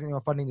this? Why isn't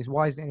anyone funding this?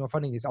 Why isn't anyone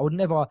funding this? I would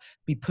never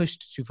be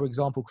pushed to, for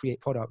example,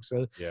 create products.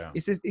 So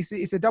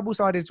it's a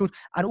double-sided sword.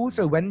 And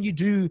also when you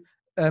do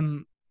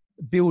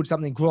build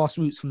something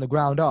grassroots from the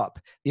ground up,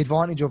 the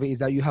advantage of it is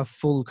that you have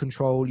full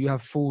control, you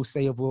have full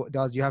say of what it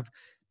does, you have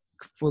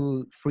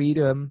full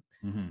freedom.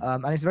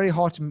 And it's very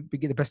hard to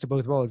get the best of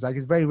both worlds. Like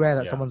it's very rare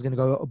that someone's going to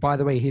go, oh, by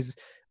the way, here's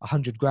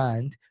 $100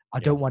 grand. I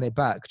don't want it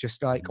back.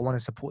 Just like I want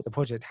to support the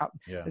project.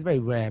 It's very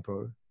rare,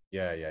 bro.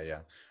 Yeah.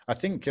 I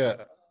think,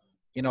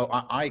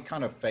 I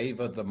kind of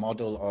favor the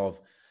model of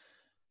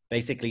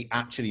basically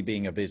actually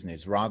being a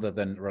business rather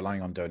than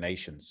relying on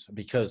donations,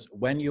 because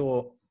when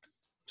you're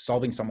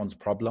solving someone's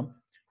problem,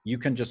 you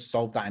can just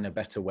solve that in a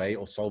better way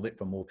or solve it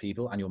for more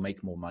people and you'll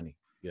make more money,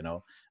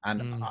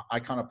 and I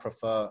kind of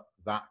prefer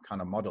that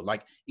kind of model.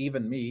 Like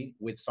even me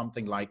with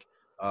something like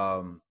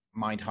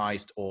Mind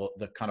Heist or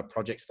the kind of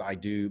projects that I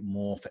do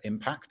more for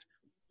impact,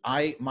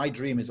 my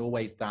dream is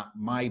always that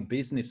my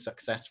business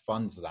success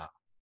funds that,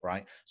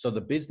 right? So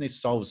the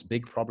business solves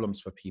big problems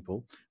for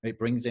people, it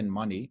brings in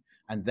money,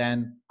 and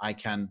then I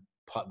can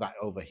put that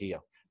over here.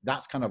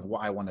 That's kind of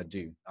what I want to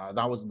do.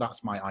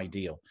 That's my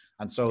ideal.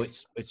 And so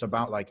it's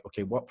about like,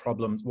 okay, what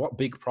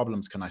big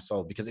problems can I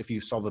solve? Because if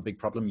you solve a big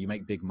problem, you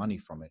make big money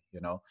from it,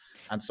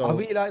 And so I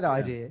really like that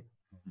idea.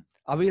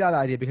 I really like that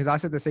idea because I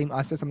said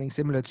something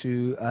similar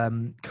to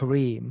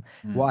Kareem.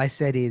 What I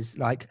said is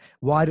like,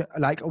 we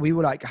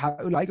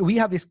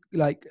have this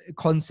like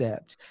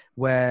concept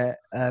where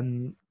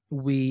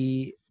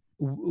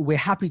we're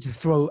happy to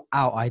throw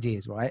out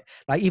ideas, right?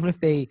 Like even if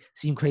they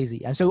seem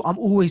crazy. And so I'm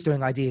always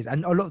throwing ideas,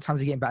 and a lot of times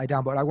they're getting battered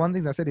down. But like one of the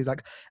things I said is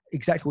like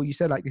exactly what you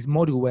said, like this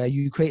model where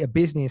you create a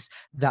business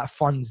that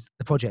funds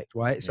the project,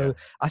 right? So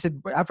I said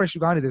at Freshly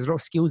Grounded, there's a lot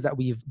of skills that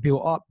we've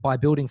built up by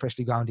building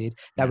Freshly Grounded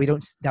that we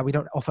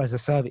don't offer as a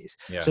service.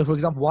 So for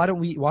example, why don't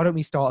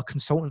we start a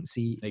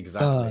consultancy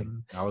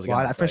firm, right?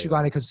 Like Freshly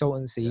Grounded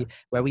consultancy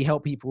where we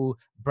help people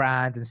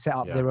brand and set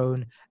up their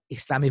own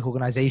Islamic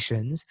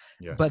organizations,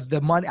 but the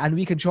money, and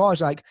we can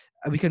charge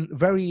we can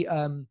very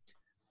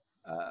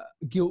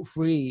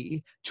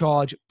guilt-free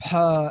charge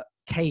per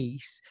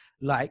case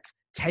like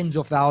tens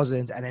of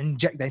thousands and then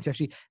inject that into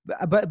FG.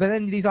 But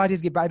then these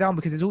ideas get back down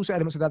because there's also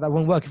elements of that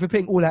won't work. If we're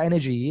putting all our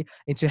energy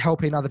into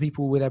helping other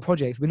people with their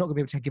projects, we're not going to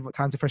be able to give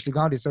time to Freshly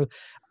Grounded. So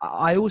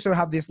I also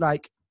have this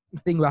like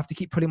thing where I have to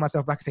keep pulling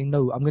myself back and saying,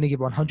 no, I'm going to give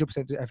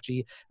 100% to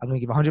FG. I'm going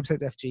to give 100%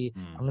 to FG.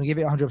 I'm going to give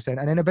it 100%.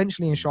 And then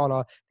eventually,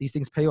 inshallah, these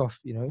things pay off,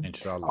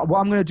 Inshallah. What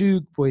I'm going to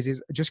do, boys,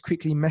 is just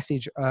quickly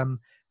message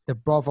the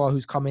brother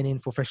who's coming in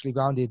for Freshly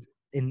Grounded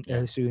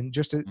soon,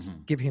 just to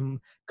give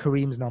him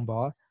Kareem's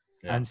number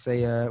and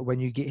say, when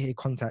you get here,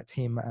 contact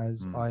him,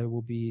 as I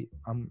will be,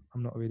 I'm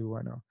not available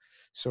right now.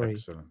 Sorry.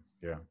 Excellent.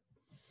 Yeah.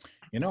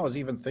 I was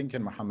even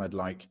thinking, Mohammed,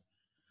 like,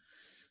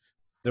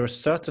 there are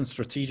certain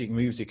strategic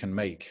moves you can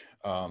make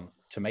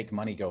to make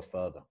money go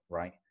further,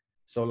 right?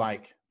 So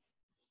like,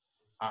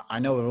 I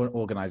know an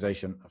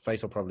organization,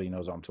 Faisal probably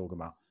knows what I'm talking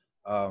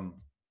about.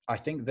 I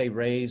think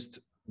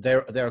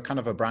they're kind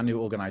of a brand new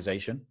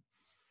organization,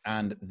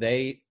 and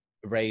they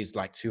raised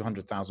like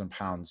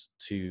 £200,000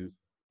 to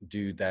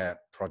do their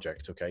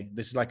project, okay?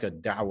 This is like a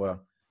da'wah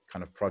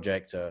kind of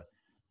project,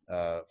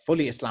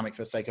 fully Islamic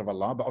for the sake of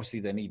Allah, but obviously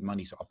they need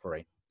money to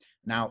operate.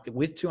 Now,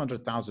 with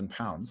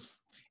 £200,000,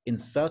 in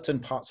certain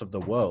parts of the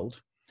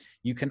world,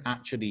 you can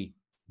actually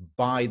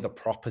buy the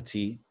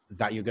property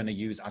that you're going to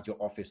use as your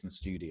office and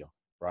studio,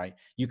 right?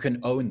 You can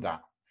own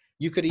that.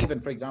 You could even,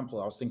 for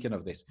example, I was thinking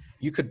of this,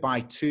 you could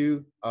buy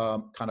two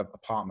kind of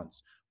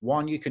apartments.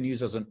 One you can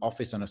use as an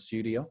office and a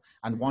studio,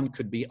 and one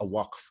could be a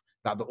waqf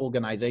that the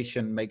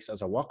organization makes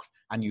as a waqf,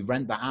 and you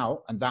rent that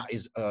out, and that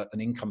is an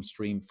income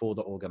stream for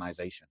the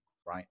organization,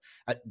 right?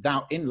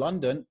 Now in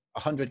London,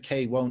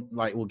 100K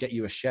will get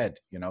you a shed,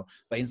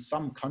 but in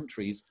some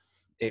countries,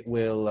 it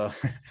will,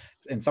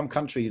 in some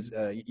countries,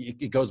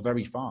 it goes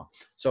very far.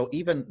 So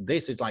even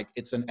this is like,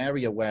 it's an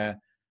area where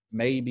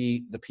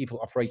maybe the people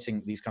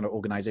operating these kind of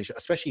organizations,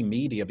 especially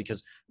media,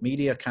 because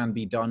media can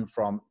be done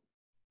from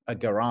a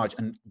garage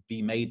and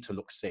be made to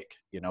look sick,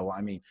 you know what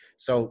I mean?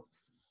 So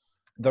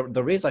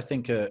there is, I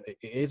think, it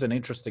is an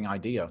interesting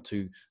idea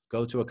to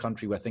go to a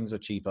country where things are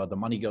cheaper, the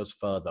money goes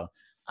further,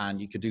 and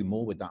you could do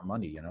more with that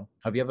money,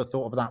 Have you ever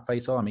thought of that,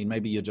 Faisal? I mean,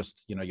 maybe you're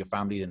just, your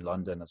family in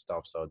London and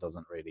stuff, so it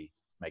doesn't really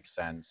make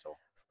sense. Or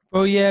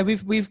well, yeah,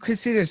 we've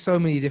considered so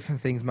many different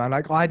things, man.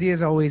 Like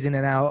ideas are always in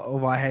and out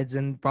of our heads,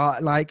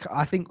 but like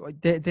I think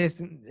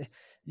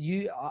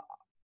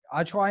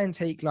I try and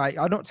take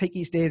I don't take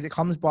each day as it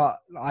comes, but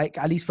like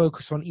at least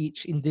focus on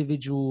each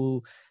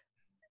individual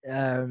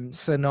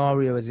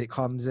scenario as it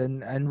comes.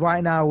 And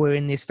right now we're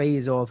in this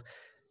phase of,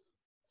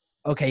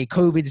 okay,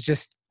 COVID's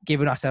just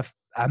given us a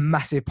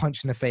massive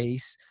punch in the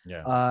face.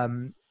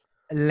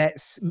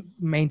 let's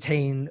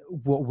maintain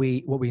what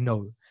we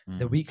know.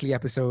 The weekly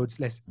episodes.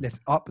 Let's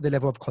up the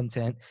level of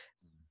content.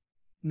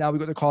 Now we've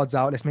got the cards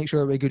out. Let's make sure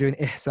that we're doing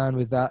ihsan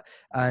with that.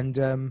 And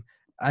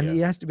we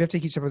have to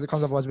take each step as it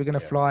comes. Otherwise, we're gonna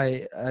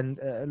fly and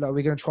like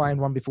we're gonna try and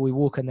run before we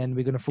walk, and then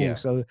we're gonna fall. Yeah.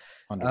 So,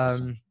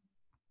 100%.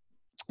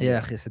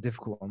 it's a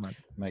difficult one, man.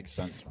 Makes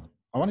sense, man.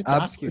 I wanted to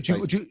ask you,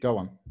 go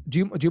on.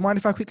 Do you mind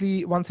if I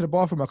quickly run to the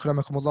bathroom?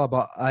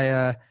 But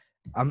I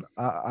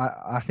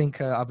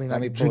think I've been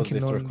like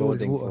drinking on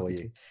recording water. For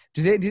you.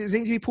 Does it need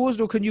to be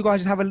paused, or can you guys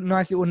just have a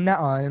nice little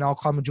natter and I'll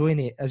come and join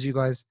it as you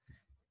guys?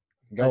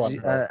 Go on.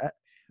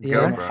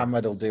 Yeah,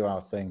 Muhammad will do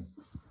our thing.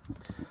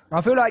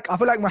 I feel like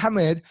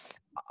Muhammad,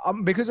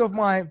 because of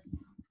my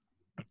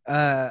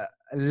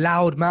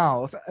loud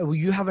mouth,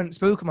 you haven't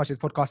spoken much this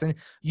podcast, and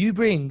you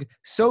bring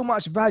so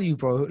much value,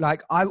 bro.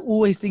 Like, I'm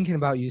always thinking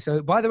about you.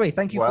 So, by the way,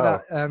 thank you for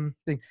that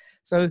thing.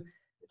 So,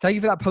 thank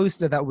you for that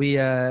poster that we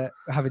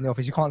have in the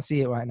office. You can't see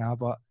it right now,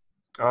 but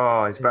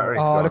his battery's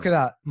gone. Look at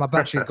that, my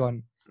battery's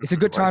gone. It's a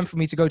good time for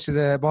me to go to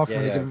the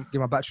bathroom and give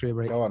my battery a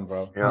break. Go on,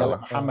 bro. Yeah.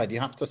 Muhammad, you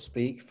have to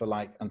speak for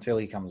like until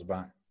he comes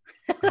back.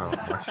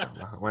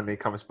 When he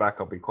comes back,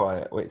 I'll be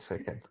quiet. Wait a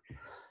second.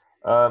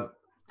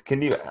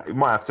 You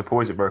might have to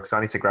pause it, bro, because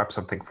I need to grab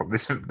something from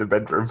the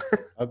bedroom.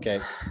 Okay.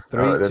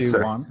 3,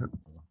 2, 1.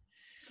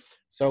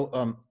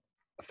 So,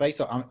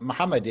 Faisal,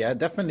 Muhammad,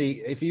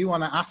 definitely. If you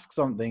want to ask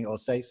something or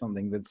say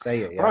something, then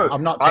say it. Yeah? Bro,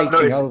 I'm not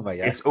taking over.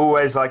 Yeah, it's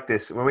always like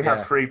this when we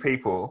have 3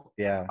 people.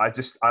 Yeah, I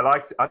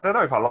don't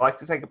know if I like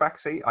to take a back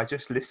seat. I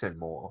just listen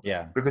more.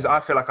 Yeah, because I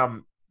feel like I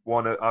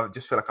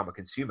just feel like I'm a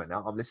consumer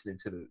now. I'm listening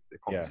to the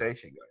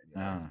conversation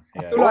going.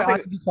 I feel like I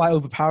can be quite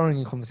overpowering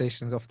in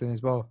conversations often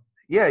as well.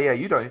 Yeah,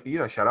 you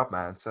don't shut up,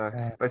 man. So,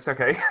 but it's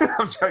okay.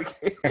 I'm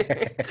joking.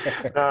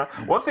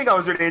 One thing I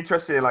was really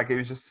interested in, like, it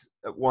was just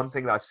one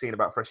thing that I've seen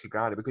about Freshly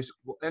Grounded, because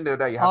at the end of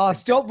the day, you have to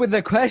stop with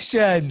the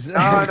questions.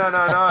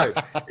 No.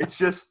 It's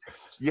just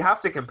you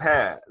have to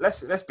compare.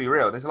 Let's be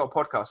real. There's a lot of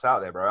podcasts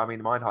out there, bro. I mean,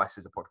 Heist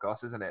is a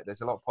podcast, isn't it?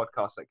 There's a lot of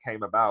podcasts that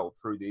came about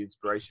through the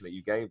inspiration that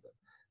you gave them.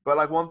 But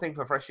like one thing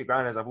for Freshly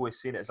Grounded, I've always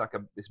seen it as like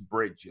this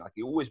bridge. Like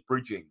you're always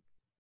bridging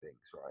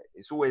things, right?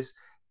 It's always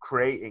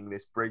creating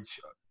this bridge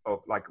of,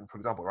 like, for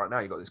example, right now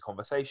you got this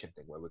conversation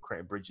thing where we're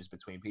creating bridges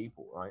between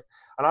people, right?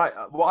 And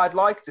what I'd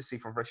like to see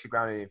from Freshly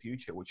Grounded in the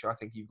future, which I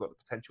think you've got the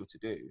potential to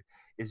do,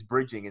 is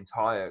bridging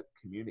entire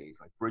communities,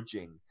 like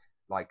bridging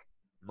like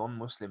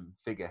non-Muslim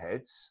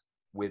figureheads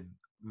with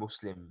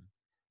Muslim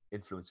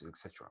influences,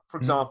 etc. For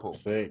example,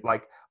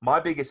 like my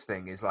biggest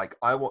thing is like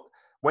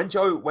when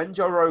Joe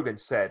Rogan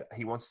said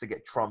he wants to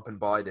get Trump and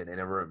Biden in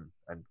a room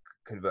and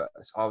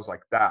converse, I was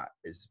like, that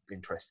is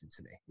interesting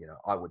to me. You know,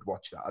 I would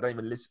watch that. I don't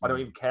even listen. I don't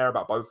even care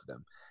about both of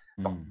them.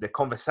 But the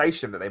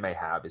conversation that they may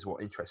have is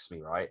what interests me,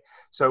 right?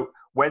 So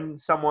when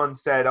someone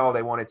said,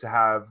 they wanted to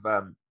have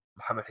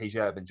Mohammed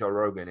Hijab and Joe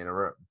Rogan in a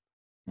room,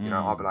 you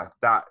know, I'll be like,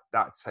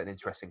 that's an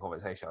interesting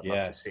conversation. I'd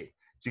love to see.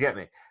 Do you get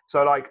me?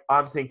 So like,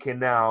 I'm thinking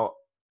now,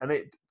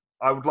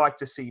 I would like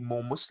to see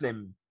more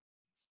Muslim,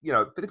 you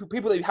know, the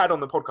people that you had on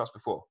the podcast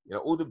before, you know,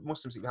 all the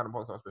Muslims that you had on the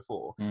podcast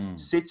before,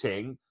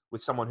 sitting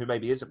with someone who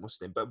maybe isn't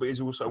Muslim, but is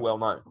also well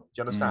known. Do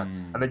you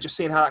understand? And then just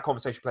seeing how that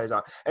conversation plays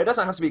out. It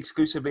doesn't have to be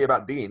exclusively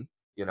about Deen,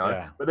 you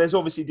know, but there's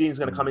obviously Dean's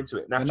going to come into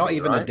it naturally. Not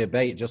even right? a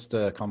debate, just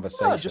a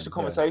conversation. No, just a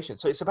conversation.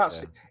 So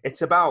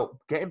it's about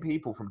getting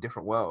people from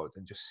different worlds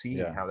and just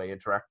seeing how they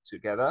interact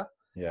together.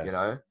 You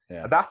know,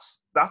 and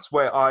that's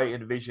where I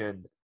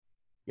envision.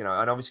 You know,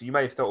 and obviously you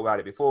may have thought about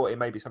it before. It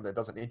may be something that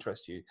doesn't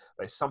interest you,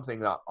 but it's something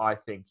that I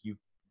think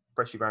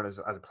Freshly Grounded as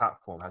a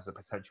platform has the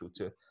potential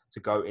to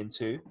go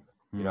into.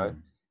 You know,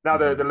 now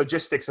the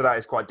logistics of that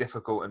is quite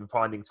difficult, and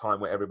finding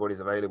time where everybody's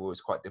available is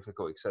quite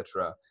difficult,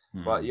 etc.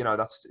 But you know,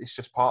 it's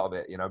just part of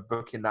it. You know,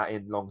 booking that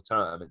in long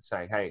term and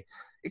saying, hey,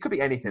 it could be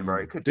anything, bro.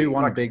 It could do be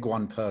one like, big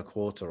one per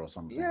quarter or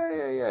something.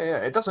 Yeah.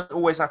 It doesn't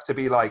always have to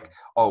be like,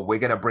 we're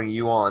gonna bring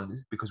you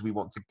on because we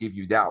want to give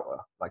you dawah.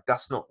 Like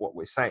that's not what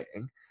we're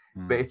saying.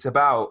 But it's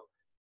about,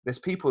 there's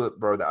people,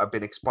 bro, that have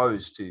been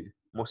exposed to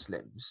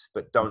Muslims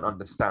but don't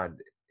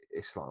understand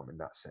Islam in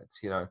that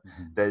sense. You know,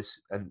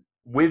 and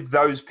with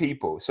those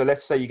people, so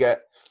let's say you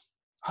get,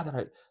 I don't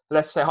know,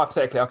 let's say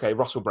hypothetically, okay,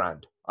 Russell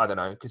Brand, I don't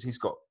know, because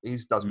he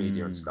does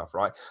media and stuff,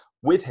 right?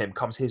 With him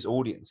comes his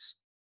audience.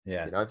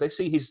 Yeah. You know, if they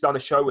see he's done a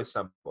show with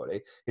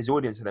somebody, his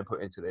audience are then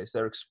put into this,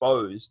 they're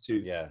exposed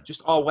to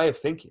just our way of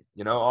thinking,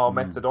 you know, our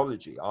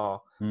methodology, our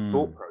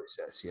thought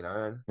process, you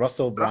know. And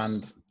Russell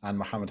Brand and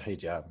Mohammed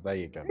Hijab, there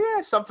you go.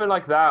 Yeah, something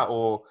like that.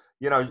 Or,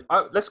 you know,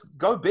 let's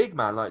go big,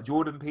 man, like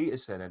Jordan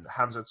Peterson and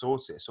Hamza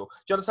Tortis. Or,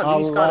 do you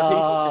understand these kind of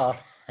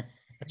people?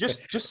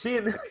 Just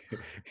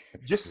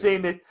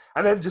seeing it,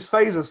 and then just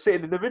Faisal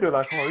sitting in the middle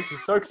like, this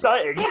is so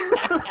exciting.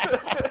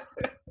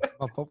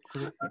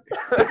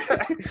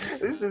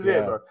 This is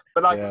it, bro.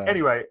 But like,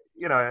 anyway,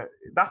 you know,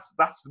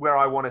 that's where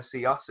I want to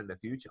see us in the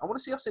future. I want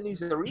to see us in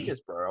these arenas,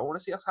 bro. I want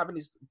to see us having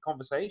these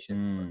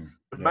conversations.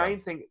 The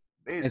main thing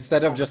is,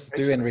 instead of just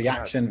doing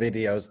reaction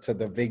videos to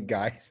the big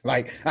guys,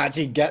 like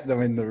actually get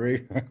them in the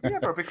room. Yeah,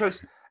 bro,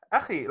 because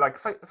Actually, like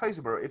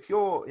Faisal, bro, if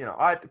you're,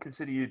 I'd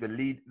consider you the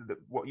lead.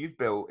 What you've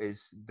built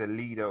is the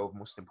leader of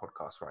Muslim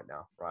podcasts right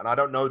now, right? And I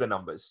don't know the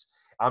numbers.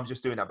 I'm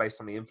just doing that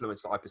based on the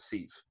influence that I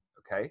perceive.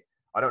 Okay,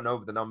 I don't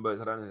know the numbers.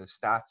 I don't know the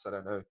stats. I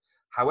don't know.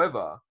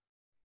 However,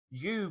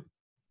 you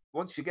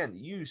getting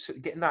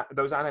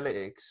those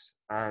analytics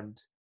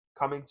and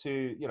coming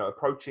to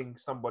approaching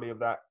somebody of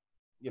that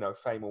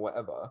fame or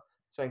whatever,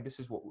 saying this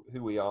is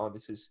who we are.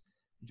 This is.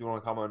 Do you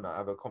want to come on and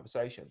have a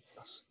conversation?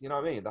 That's, you know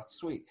what I mean? That's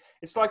sweet.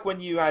 It's like when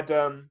you had,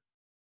 but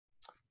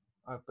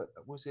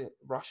was it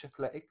Rush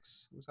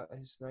Athletics? Was that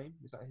his name?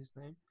 Is that his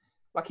name?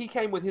 Like he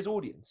came with his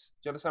audience.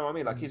 Do you understand what I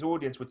mean? Like his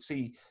audience would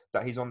see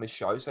that he's on this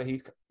show, so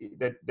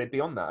they'd be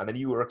on that, and then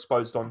you were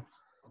exposed on.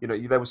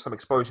 There was some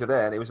exposure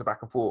there, and it was a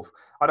back and forth.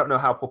 I don't know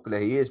how popular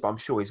he is, but I'm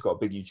sure he's got a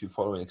big YouTube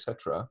following,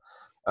 etc.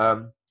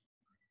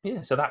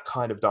 Yeah, so that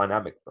kind of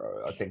dynamic,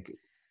 bro. I think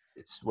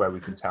it's where we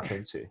can tap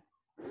into.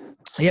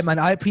 Yeah, man,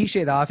 I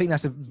appreciate that. I think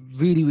that's a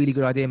really, really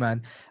good idea,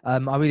 man. I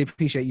really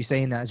appreciate you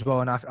saying that as well.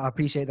 And I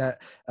appreciate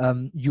that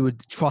you would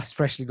trust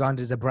Freshly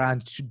Grounded as a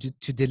brand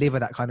to deliver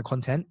that kind of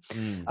content.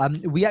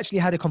 We actually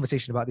had a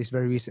conversation about this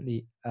very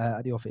recently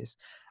at the office.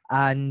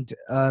 And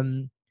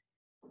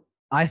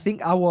I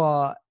think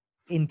our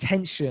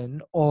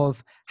intention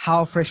of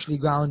how Freshly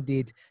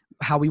Grounded,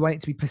 how we want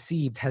it to be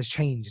perceived has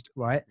changed,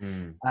 right?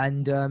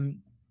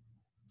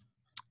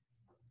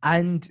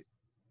 And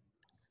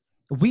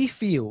we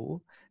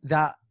feel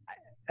that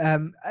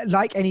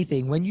like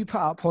anything, when you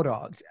put out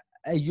product,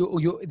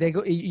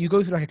 you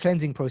go through like a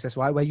cleansing process,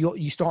 right, where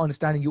you start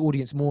understanding your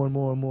audience more and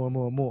more and more and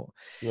more and more.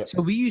 Yeah.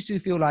 So we used to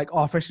feel like,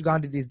 Freshly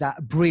Grounded is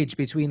that bridge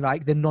between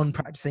like the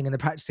non-practicing and the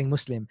practicing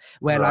Muslim,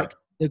 where Right. like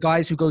the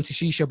guys who go to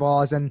shisha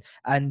bars and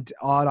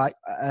are like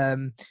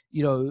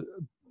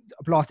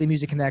blasting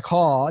music in their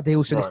car, they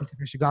also listen to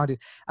Freshly Grounded.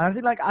 And I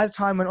think like as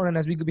time went on and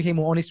as we became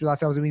more honest with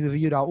ourselves and we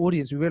reviewed our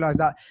audience, we realized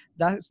that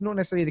that's not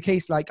necessarily the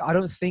case. Like I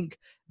don't think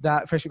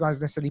that Freshly Grounded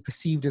is necessarily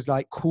perceived as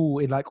like cool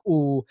in like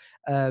all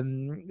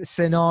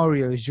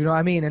scenarios. Do you know what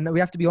I mean? And we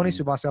have to be honest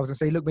with ourselves and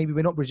say, look, maybe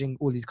we're not bridging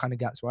all these kind of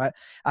gaps, right?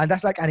 And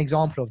that's like an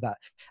example of that.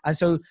 And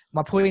so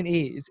my point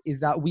is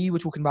that we were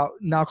talking about,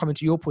 now coming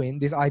to your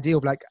point, this idea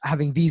of like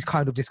having these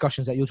kind of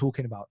discussions that you're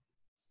talking about.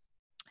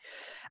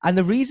 And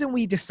the reason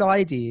we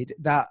decided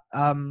that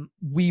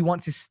we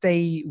want to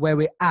stay where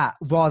we're at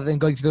rather than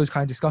going to those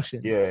kind of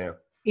discussions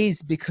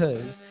is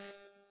because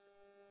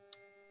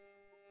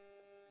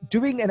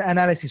doing an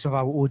analysis of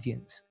our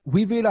audience,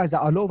 we realized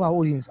that a lot of our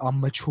audience are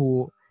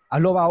mature. A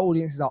lot of our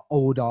audiences are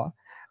older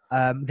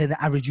than the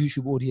average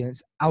YouTube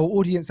audience. Our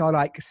audience are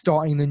like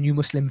starting the new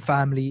Muslim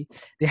family.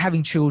 They're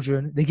having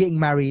children. They're getting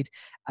married.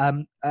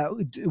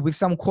 With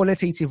some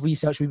qualitative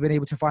research, we've been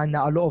able to find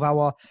that a lot of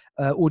our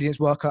audience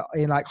work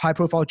in like high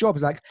profile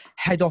jobs, like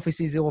head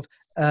offices of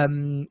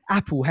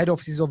Apple, head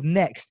offices of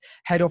Next,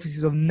 head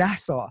offices of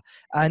NASA.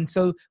 And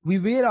so we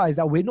realized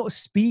that we're not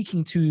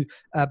speaking to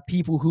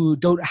people who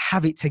don't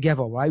have it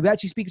together, right? We're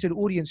actually speaking to an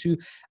audience who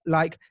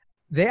like,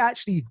 they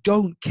actually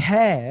don't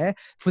care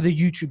for the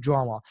YouTube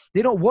drama.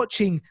 They're not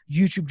watching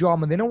YouTube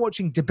drama. They're not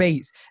watching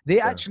debates. They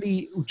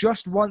actually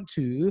just want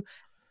to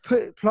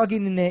plug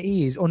in their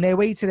ears on their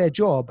way to their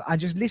job and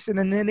just listen,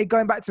 and then they're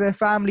going back to their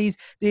families,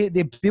 they're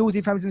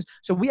building families.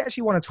 So we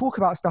actually want to talk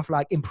about stuff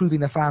like improving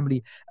the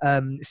family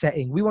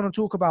setting. We want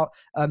to talk about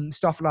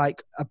stuff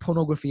like a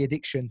pornography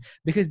addiction,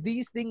 because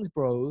these things,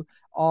 bro,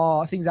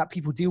 are things that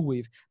people deal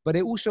with, but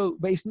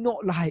it's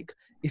not like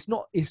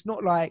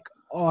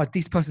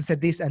this person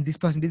said this and this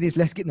person did this,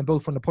 let's get them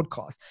both on the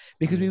podcast.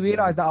 Because we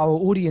realize that our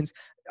audience,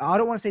 I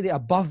don't want to say they're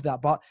above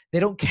that, but they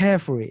don't care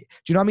for it. Do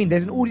you know what I mean?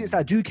 There's an audience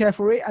that do care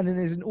for it, and then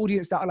there's an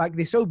audience that are like,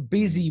 they're so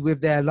busy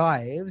with their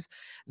lives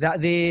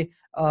that they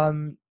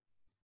don't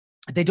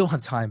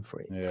have time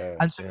for it.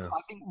 And so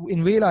I think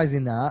in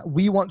realizing that,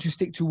 we want to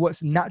stick to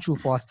what's natural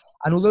for us.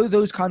 And although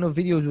those kind of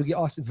videos will get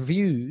us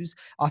views,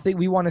 I think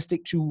we want to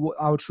stick to what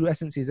our true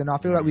essence is. And I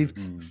feel like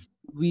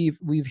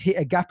we've hit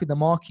a gap in the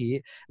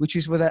market, which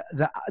is for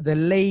the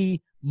lay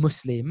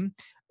Muslim,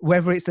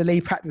 whether it's the lay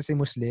practicing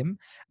Muslim,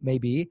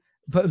 maybe,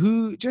 but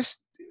who just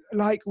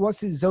like wants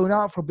to zone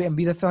out for a bit and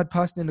be the third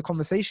person in the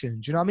conversation.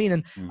 Do you know what I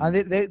mean? And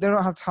they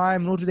don't have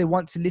time, nor do they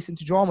want to listen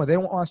to drama. They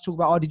don't want us to talk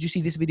about, did you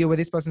see this video where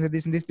this person said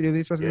this, and this video where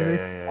this person said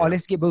this?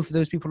 Let's get both of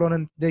those people on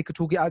and they could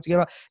talk it out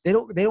together. They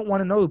don't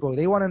want to know, bro.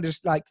 They want to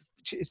just like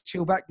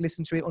chill back,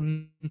 listen to it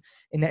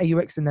in the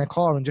AUX in their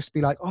car and just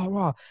be like, oh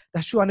wow,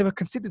 that's true. I never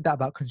considered that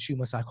about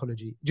consumer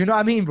psychology. Do you know what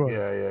I mean, bro?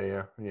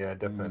 Yeah,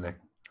 definitely.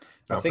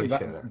 I think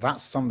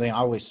that's something I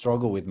always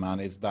struggle with, man,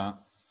 is that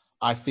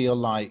I feel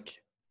like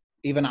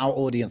even our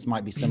audience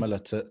might be similar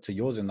to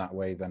yours in that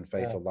way then,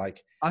 Faisal.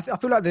 Like I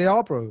feel like they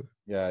are, bro.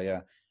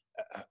 Yeah.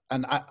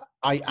 And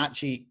I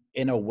actually,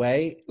 in a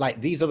way, like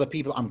these are the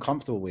people I'm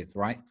comfortable with,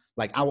 right?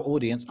 Like our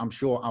audience, I'm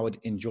sure I would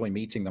enjoy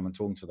meeting them and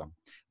talking to them.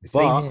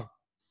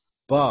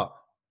 But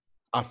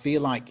I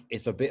feel like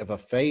it's a bit of a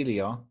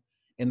failure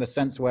in the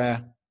sense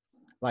where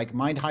like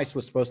Mind Heist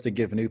was supposed to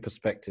give new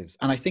perspectives.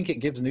 And I think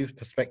it gives new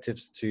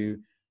perspectives to,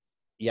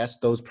 yes,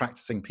 those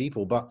practicing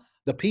people, but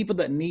the people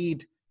that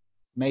need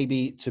maybe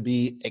to be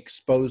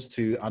exposed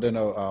to, I don't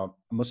know, a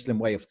Muslim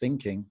way of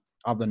thinking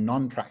are the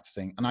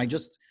non-practicing. And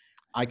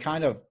I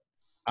kind of,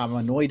 I'm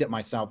annoyed at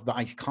myself that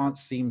I can't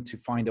seem to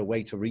find a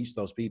way to reach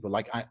those people.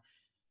 Like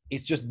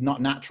it's just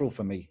not natural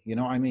for me. You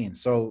know what I mean?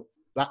 So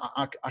that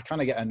I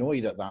kind of get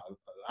annoyed at that.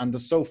 And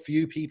there's so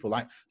few people.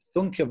 Like,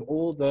 think of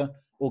all the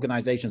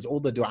organizations, all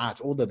the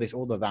du'at, all the this,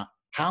 all the that.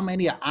 How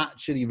many are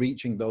actually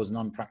reaching those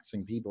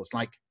non-practicing people? It's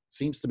like,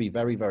 seems to be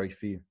very, very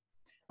few.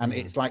 And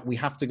it's like we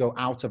have to go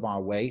out of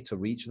our way to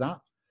reach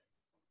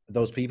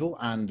those people.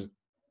 And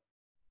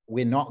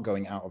we're not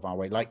going out of our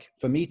way. Like,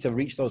 for me to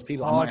reach those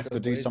people, I might have to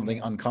do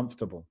something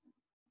uncomfortable.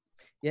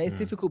 Yeah, it's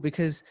difficult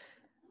because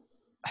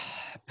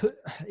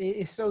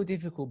it's so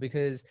difficult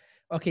because,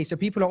 okay, so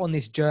people are on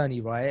this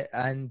journey, right?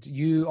 And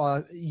you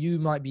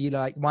might be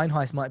like, Mind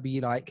Heist might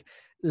be like,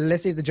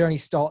 let's say if the journey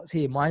starts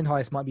here, Mind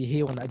Heist might be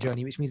here on that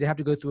journey, which means they have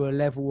to go through a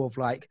level of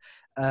like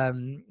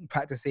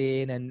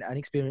practicing and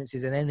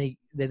experiences, and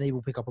then they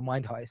will pick up a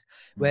Mind Heist.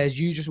 Whereas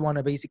you just want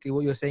to, basically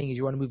what you're saying is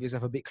you want to move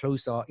yourself a bit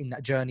closer in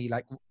that journey,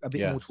 like a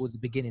bit more towards the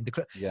beginning, the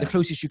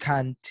closest you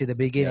can to the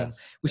beginning,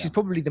 which is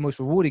probably the most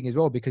rewarding as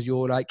well, because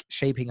you're like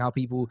shaping how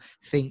people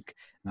think.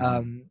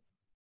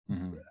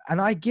 And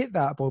I get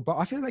that, bro, but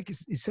I feel like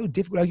it's so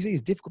difficult. Like you say,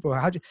 it's difficult,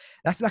 bro.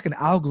 That's like an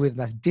algorithm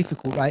that's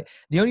difficult. Like,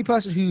 the only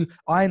person who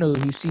I know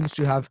who seems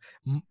to have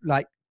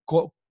like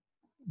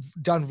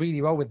done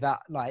really well with that,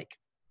 like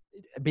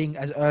being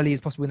as early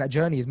as possible in that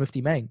journey, is Mufti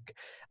Menk.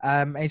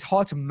 And it's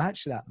hard to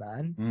match that,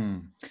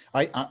 man.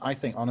 I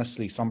think,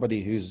 honestly,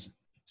 somebody who's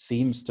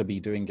seems to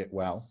be doing it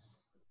well,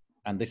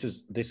 and this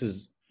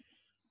is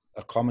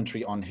a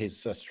commentary on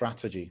his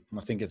strategy, and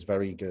I think it's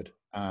very good.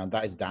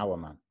 That is Dawah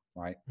Man,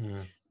 right?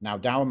 Now,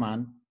 Dawah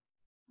Man,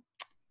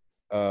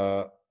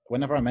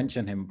 whenever I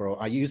mention him, bro,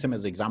 I use him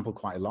as an example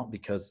quite a lot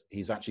because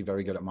he's actually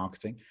very good at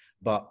marketing.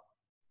 But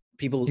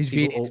he's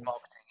really into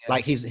marketing,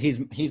 like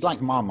he's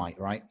like Marmite,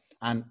 right?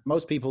 And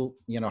most people,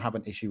 have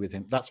an issue with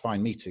him. That's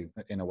fine, me too,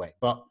 in a way.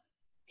 But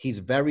he's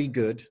very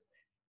good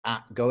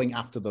at going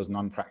after those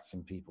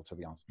non-practicing people, to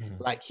be honest.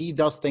 Like, he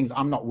does things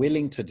I'm not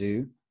willing to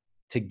do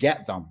to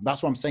get them.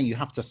 That's what I'm saying. You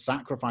have to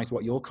sacrifice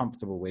what you're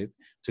comfortable with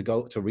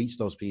to reach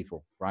those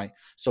people, right?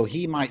 So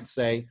he might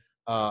say,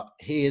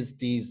 here's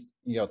these,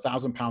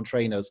 £1,000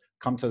 trainers,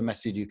 come to the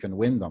message, you can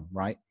win them,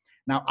 right?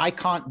 Now, I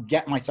can't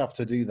get myself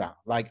to do that.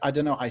 Like, I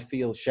don't know. I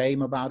feel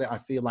shame about it. I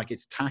feel like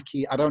it's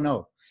tacky. I don't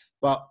know.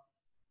 But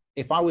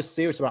if I was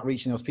serious about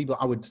reaching those people,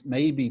 I would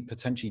maybe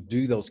potentially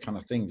do those kind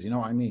of things. You know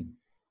what I mean?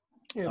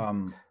 He's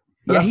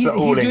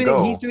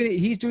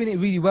doing it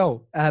really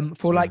well.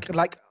 For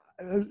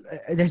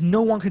there's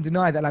no one can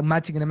deny that, like,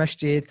 Matting in a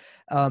masjid,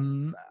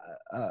 and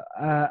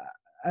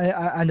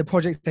the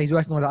projects that he's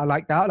working on that are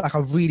like that, like,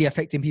 are really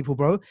affecting people,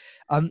 bro.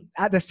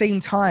 At the same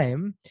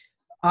time,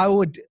 I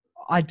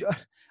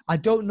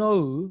don't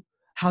know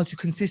how to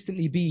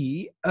consistently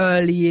be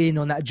early in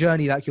on that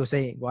journey, like you're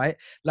saying, right?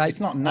 Like, it's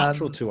not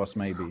natural to us,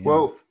 maybe.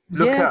 Well,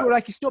 but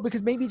like, it's not,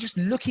 because maybe just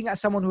looking at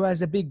someone who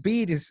has a big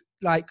beard is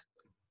like.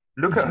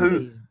 Look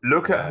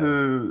at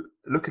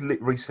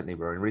recently,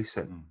 bro. In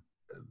recent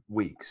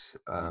weeks,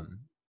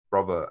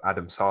 brother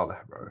Adam Saleh,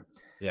 bro.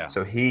 Yeah.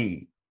 So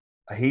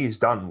he's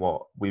done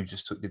what we've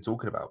just been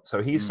talking about.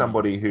 So he's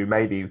somebody who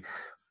maybe,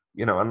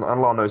 and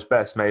Allah knows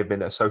best, may have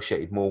been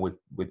associated more with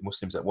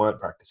Muslims that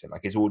weren't practicing.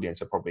 Like, his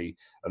audience are probably,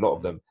 a lot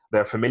of them,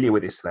 they're familiar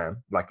with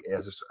Islam, like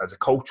as a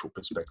cultural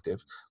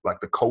perspective, like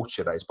the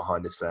culture that is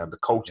behind Islam, the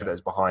culture that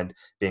is behind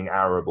being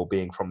Arab or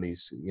being from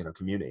these,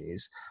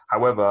 communities.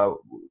 However,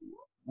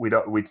 we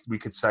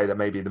could say that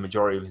maybe the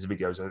majority of his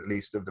videos, at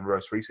least of the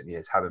most recent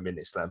years, haven't been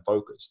Islam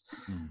focused.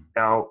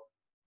 Now,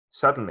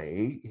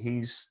 suddenly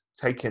he's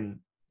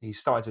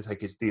started to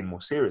take his deen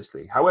more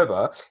seriously.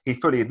 However, he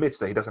fully admits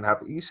that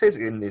he says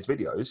in his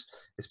videos,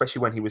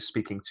 especially when he was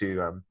speaking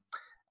to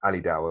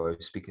Ali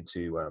Dawah, speaking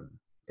to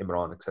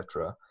Imran,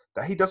 etc.,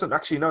 that he doesn't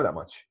actually know that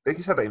much. I think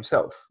he said that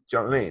himself. Do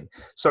you know what I mean?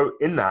 So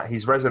in that,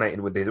 he's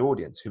resonating with his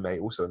audience who may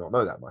also not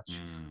know that much,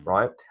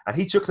 right? And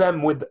he took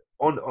them on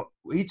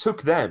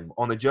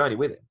the journey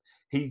with him.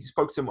 He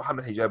spoke to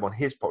Mohammed Hijab on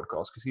his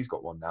podcast, because he's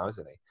got one now,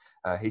 isn't he?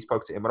 He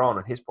spoke to Imran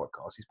on his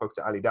podcast. He spoke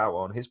to Ali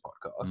Dawah on his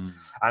podcast.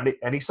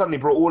 And he suddenly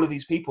brought all of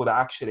these people that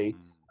actually,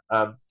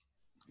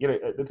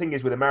 the thing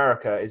is with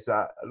America is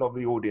that a lot of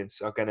the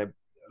audience are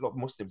a lot of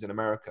Muslims in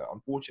America,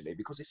 unfortunately,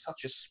 because it's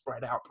such a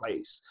spread out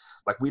place.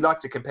 Like, we like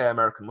to compare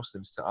American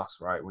Muslims to us,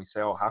 right? We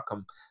say, oh, how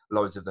come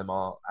loads of them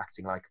are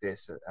acting like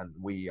this and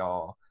we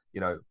are,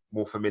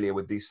 more familiar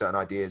with these certain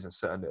ideas and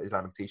certain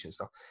Islamic teaching and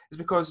stuff? It's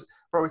because,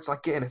 bro, it's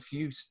like getting a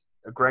few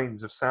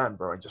grains of sand,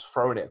 bro, and just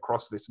throwing it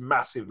across this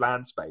massive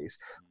land space.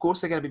 Of course,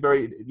 they're going to be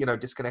very,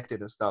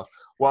 disconnected and stuff.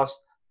 Whilst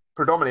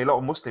predominantly a lot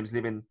of Muslims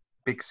live in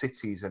big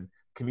cities and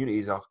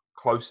communities are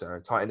closer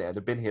and tight knit and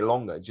have been here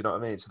longer. Do you know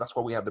what I mean? So that's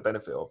what we have the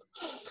benefit of.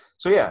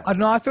 So yeah, I don't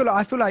know.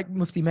 I feel like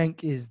Mufti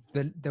Menk is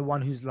the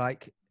one who's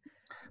like.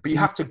 But you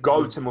have to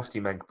go to Mufti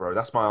Menk, bro.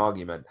 That's my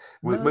argument.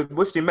 With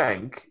Mufti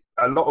Menk,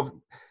 a lot of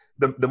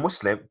the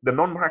Muslim, the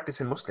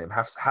non-practicing Muslim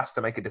has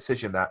to make a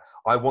decision that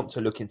I want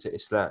to look into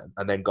Islam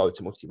and then go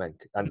to Mufti Menk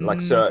and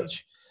like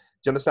search.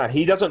 Do you understand?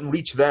 He doesn't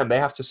reach them; they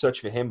have to search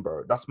for him,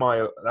 bro. That's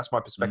my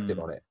perspective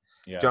on it.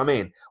 Yeah. Do you know what I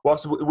mean?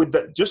 Whilst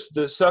with just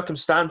the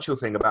circumstantial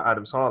thing about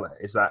Adam Saleh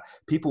is that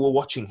people were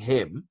watching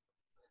him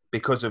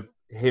because of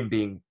him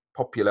being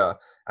popular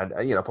and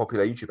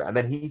popular YouTuber, and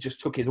then he just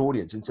took his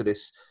audience into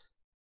this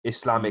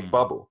Islamic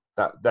bubble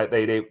that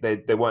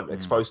they weren't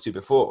exposed to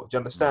before. Do you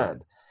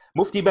understand?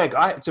 Mufti Menk,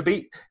 to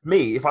be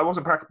me, if I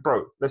wasn't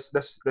bro,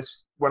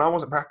 when I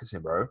wasn't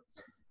practicing, bro,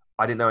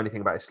 I didn't know anything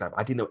about Islam.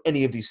 I didn't know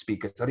any of these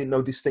speakers. I didn't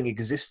know this thing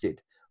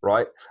existed,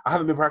 right? I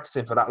haven't been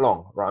practicing for that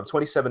long, right? I'm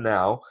 27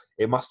 now.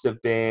 It must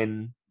have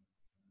been,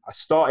 I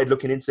started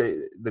looking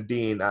into the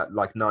deen at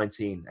like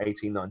 18,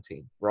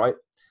 19, right?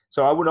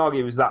 So I wouldn't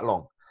argue it was that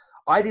long.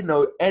 I didn't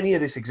know any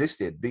of this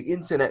existed. The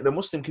internet, the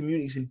Muslim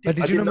communities in But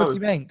did you know Mufti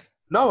Menk?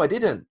 No, I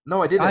didn't.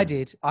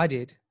 I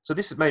did. So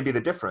this may be the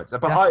difference.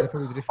 But Probably the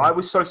difference. I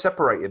was so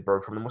separated, bro,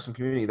 from the Muslim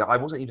community that I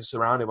wasn't even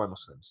surrounded by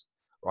Muslims.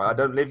 Right? I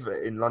don't live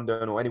in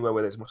London or anywhere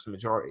where there's Muslim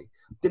majority.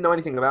 Didn't know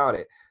anything about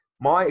it.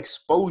 My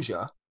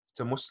exposure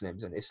to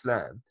Muslims and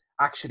Islam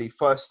actually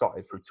first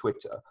started through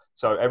Twitter.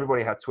 So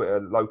everybody had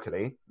Twitter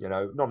locally,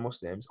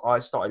 non-Muslims. I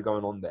started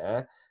going on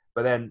there,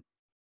 but then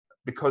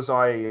because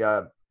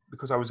I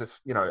was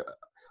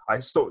I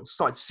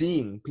started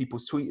seeing people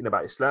tweeting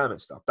about Islam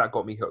and stuff. That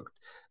got me hooked.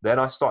 Then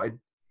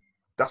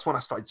that's when I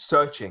started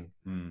searching.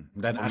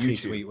 Then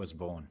Akhi Tweet was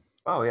born.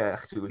 Oh yeah,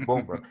 Akhi Tweet was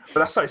born, bro.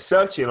 But I started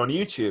searching on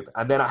YouTube,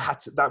 and then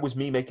that was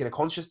me making a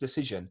conscious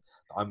decision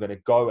that I'm going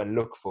to go and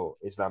look for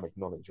Islamic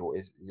knowledge or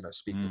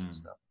speakers and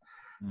stuff.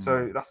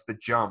 So that's the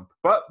jump.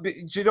 But do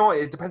you know what?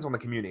 It depends on the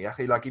community.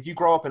 Actually, like if you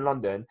grow up in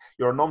London,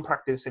 you're a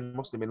non-practicing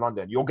Muslim in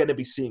London, you're going to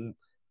be seeing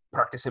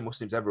practicing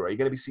Muslims everywhere. You're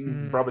going to be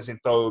seeing brothers in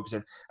thobes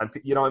and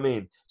you know what I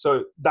mean?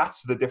 So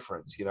that's the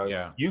difference,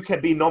 You can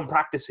be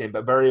non-practicing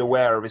but very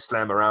aware of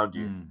Islam around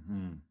you.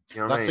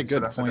 You know that's a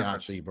good point,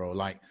 actually, bro.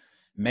 Like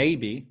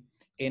maybe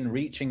in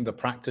reaching the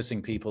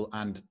practicing people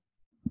and,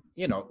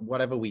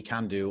 whatever we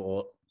can do,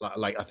 or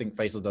like I think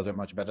Faisal does it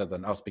much better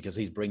than us because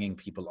he's bringing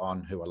people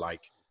on who are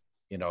like,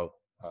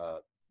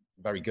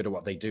 very good at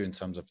what they do in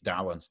terms of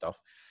dawah and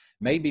stuff.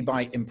 Maybe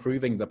by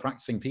improving the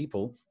practicing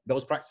people,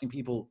 those practicing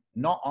people,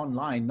 not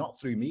online, not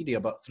through media,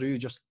 but through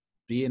just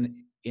being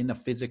in a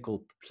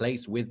physical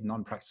place with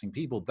non-practicing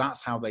people,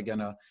 that's how they're going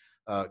to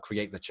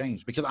create the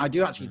change. Because I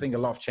do actually think a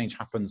lot of change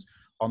happens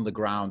on the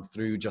ground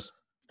through just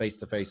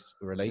face-to-face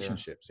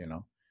relationships,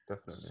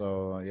 Definitely.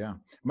 So, yeah.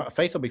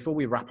 Faisal, before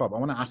we wrap up, I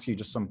want to ask you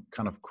just some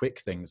kind of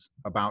quick things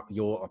about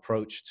your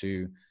approach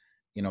to,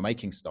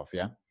 making stuff,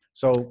 yeah?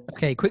 So,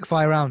 okay, quick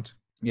fire round.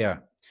 Yeah.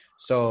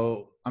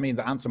 So, I mean,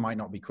 the answer might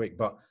not be quick,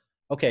 but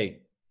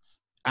okay,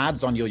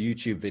 ads on your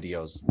YouTube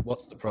videos.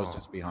 What's the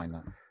process behind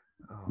that?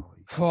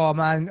 Oh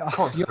man,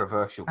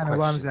 controversial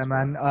questions there,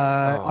 man.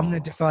 I'm going to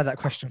defer that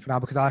question for now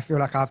because I feel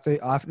like I feel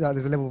like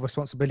there's a level of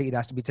responsibility that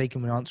has to be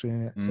taken when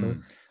answering it. So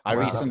I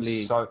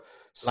recently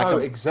so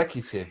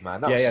executive,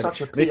 man. That was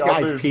such a PR this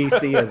guy's move.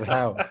 PC as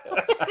hell,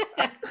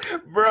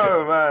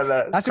 bro,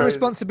 man. That's a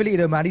responsibility,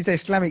 though, man. These are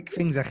Islamic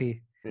things,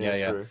 Akhi.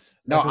 Yeah.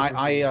 No,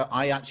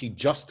 I actually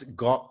just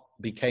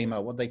became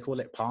a, what they call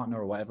it,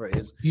 partner or whatever it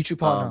is. YouTube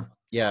partner.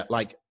 Yeah,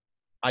 like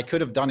I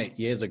could have done it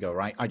years ago,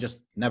 right? I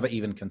just never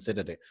even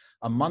considered it.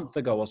 A month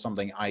ago or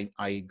something,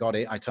 I got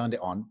it, I turned it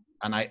on,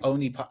 and I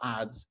only put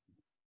ads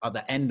at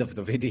the end of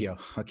the video,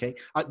 okay?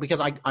 Because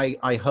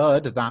I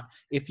heard that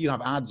if you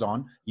have ads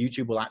on,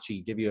 YouTube will actually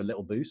give you a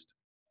little boost.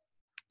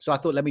 So I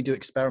thought, let me do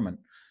experiment.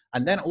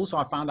 And then also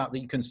I found out that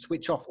you can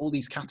switch off all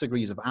these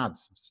categories of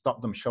ads,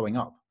 stop them showing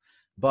up.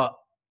 But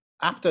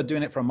after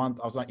doing it for a month,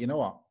 I was like, you know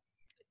what?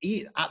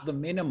 At the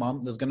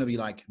minimum, there's going to be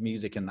like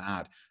music in the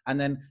ad. And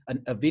then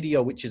a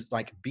video, which is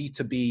like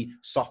B2B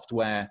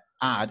software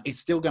ad, it's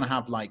still going to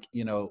have like,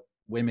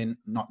 women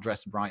not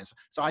dressed bright.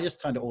 So I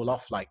just turned it all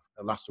off like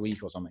last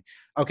week or something.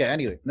 Okay,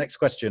 anyway, next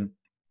question.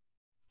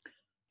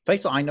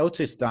 Faisal, I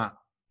noticed that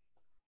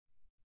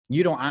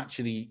you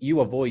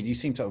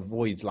seem to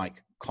avoid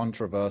like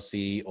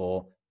controversy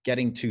or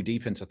getting too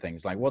deep into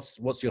things. Like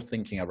what's your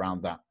thinking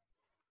around that?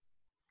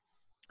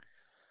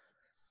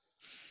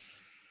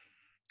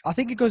 I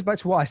think it goes back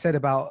to what I said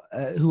about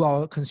who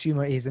our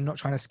consumer is and not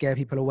trying to scare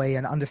people away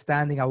and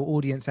understanding our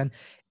audience. And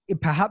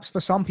perhaps for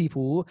some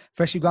people,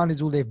 freshly ground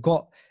is all they've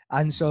got.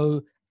 And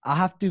so I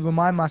have to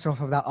remind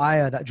myself of that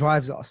ayah that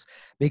drives us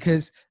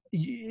because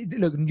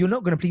look, you're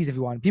not going to please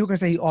everyone. People are going to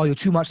say, oh, you're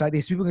too much like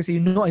this. People are going to say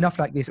you're not enough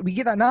like this. We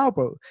get that now,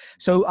 bro.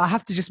 So I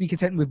have to just be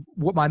content with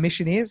what my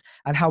mission is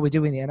and how we're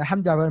doing it. And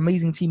alhamdulillah, I have an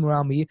amazing team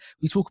around me.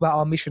 We talk about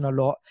our mission a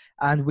lot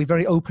and we're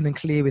very open and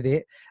clear with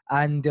it.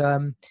 And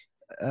I'm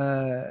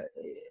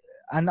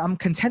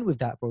content with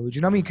that, bro. Do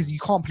you know what I mean? Because you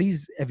can't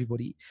please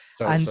everybody.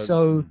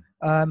 So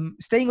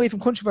staying away from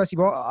controversy,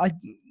 bro.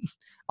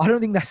 I don't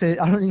think that's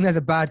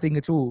a bad thing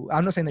at all.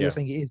 I'm not saying that you're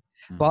saying it is,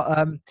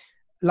 but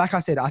like I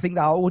said, I think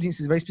that our audience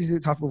is a very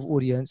specific type of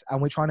audience,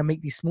 and we're trying to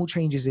make these small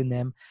changes in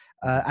them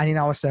and in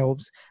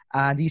ourselves.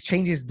 And these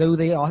changes, though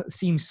they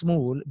seem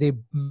small, they're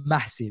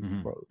massive,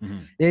 bro.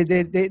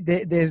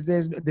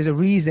 There's a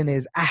reason.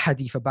 There's a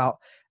hadith about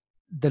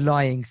the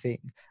lying thing,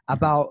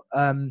 about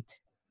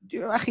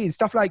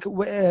stuff like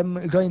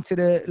going to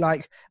the,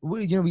 like,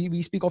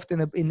 we speak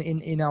often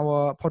in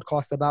our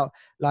podcast about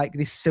like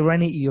this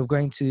serenity of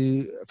going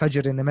to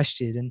Fajr in the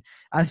masjid and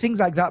things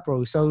like that,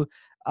 bro. So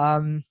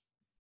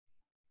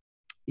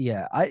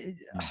yeah,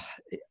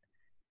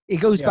 it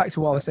goes back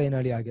to what I was saying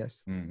earlier, I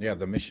guess. Yeah,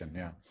 the mission.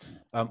 Yeah.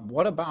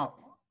 What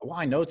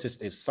I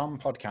noticed is some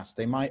podcasts,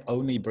 they might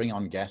only bring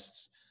on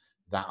guests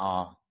that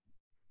are,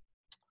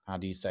 how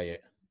do you say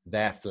it,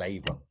 their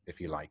flavor,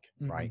 if you like,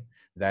 right?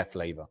 Their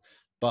flavor.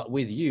 But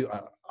with you,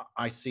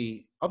 I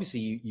see,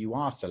 obviously you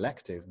are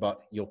selective,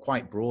 but you're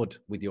quite broad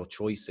with your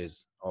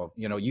choices of,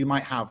 you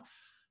might have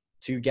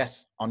 2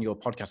 guests on your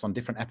podcast on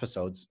different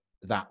episodes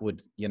that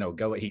would,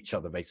 go at each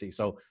other basically.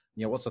 So,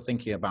 what's the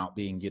thinking about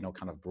being,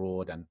 kind of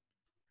broad and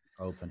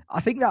open?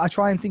 I think that I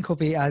try and think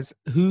of it as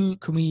who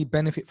can we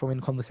benefit from in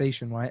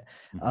conversation, right?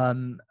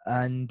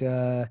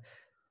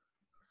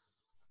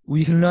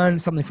 We can learn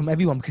something from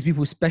everyone because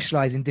people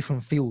specialize in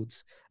different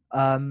fields.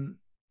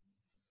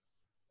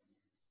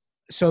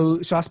 So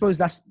I suppose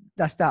that's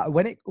that.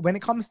 When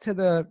it comes to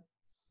the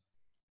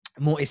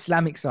more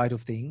Islamic side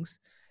of things,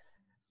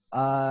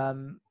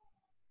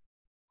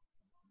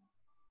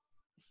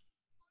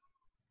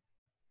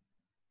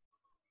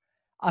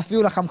 I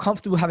feel like I'm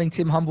comfortable having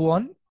Tim Humble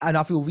on, and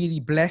I feel really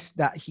blessed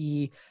that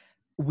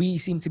we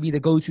seem to be the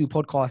go-to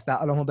podcast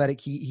that Along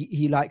Mubarak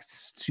he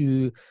likes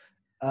to.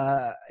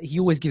 He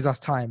always gives us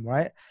time,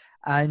 right?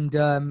 And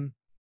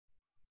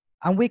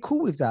we're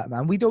cool with that,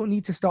 man. We don't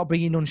need to start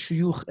bringing on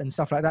shuyukh and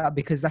stuff like that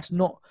because that's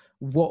not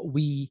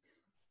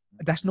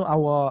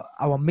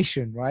our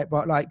mission, right?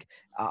 But like,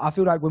 I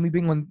feel like when we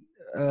bring on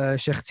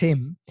Sheikh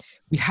Tim,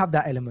 we have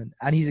that element,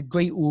 and he's a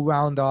great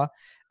all-rounder.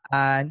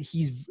 And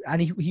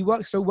he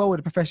works so well with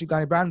a professional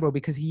Ghana brand, bro,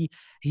 because he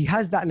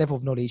has that level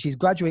of knowledge. He's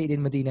graduated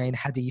in Medina in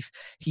Hadith.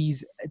 He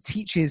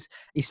teaches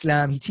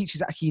Islam. He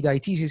teaches Aqidah. He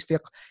teaches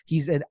fiqh.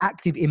 He's an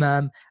active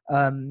imam,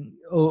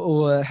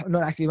 or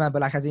not active imam,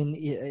 but like as in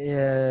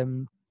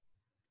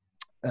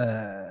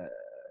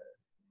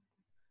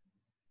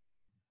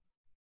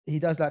he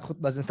does like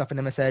khutbahs and stuff in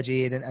the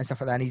masajid and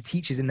stuff like that. And he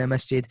teaches in the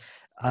masjid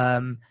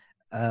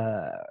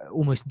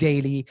almost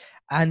daily.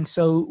 And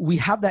so we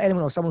have that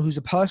element of someone who's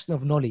a person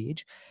of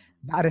knowledge,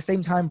 but at the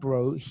same time,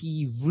 bro,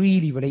 he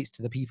really relates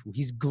to the people.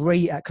 He's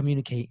great at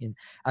communicating.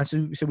 And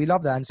so we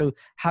love that. And so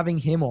having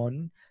him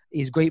on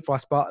is great for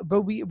us.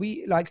 But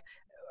we like,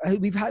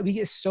 we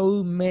get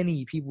so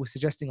many people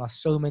suggesting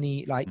us so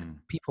many like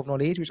people of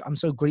knowledge, which I'm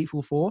so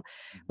grateful for.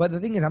 But the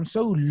thing is, I'm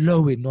so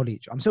low in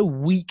knowledge. I'm so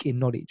weak in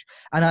knowledge.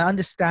 And I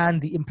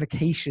understand the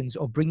implications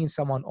of bringing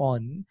someone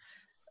on,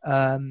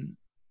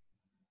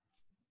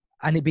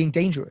 and it being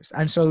dangerous.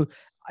 And so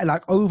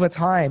like over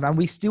time, and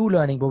we're still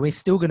learning, but we're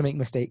still going to make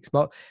mistakes,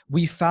 but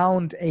we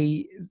found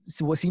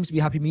what seems to be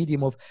a happy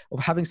medium of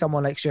having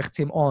someone like Sheikh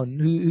Tim on,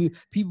 who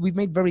people, we've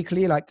made very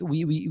clear, like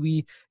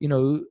we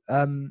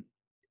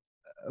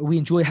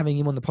enjoy having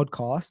him on the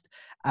podcast,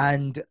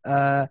 and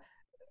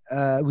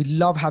we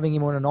love having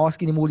him on and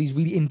asking him all these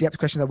really in-depth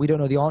questions that we don't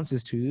know the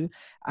answers to.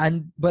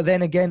 But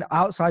then again,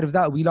 outside of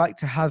that, we like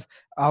to have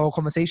our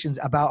conversations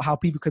about how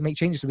people can make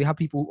changes. So we have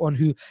people on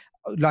who,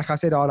 like I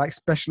said, are like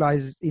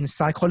specialized in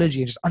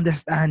psychology and just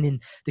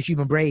understanding the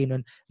human brain,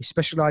 and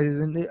specializes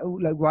in,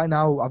 like right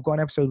now I've got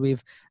an episode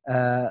with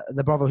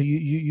the brother who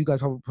you guys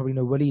probably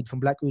know, Waleed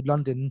from Blackwood,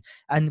 London,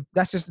 and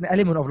that's just an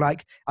element of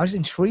like, I was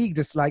intrigued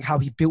as like how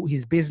he built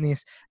his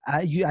business,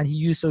 and he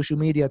used social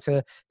media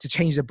to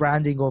change the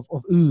branding of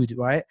Oud,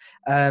 right?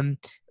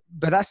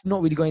 But that's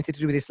not really got anything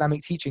to do with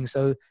Islamic teaching.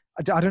 So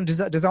I don't, does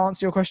that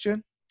answer your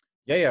question?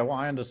 Yeah. What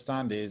I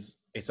understand is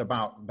it's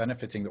about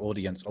benefiting the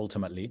audience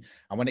ultimately.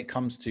 And when it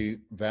comes to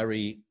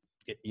very,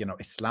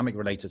 Islamic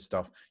related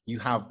stuff, you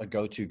have a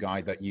go-to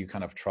guy that you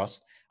kind of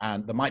trust.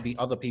 And there might be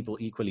other people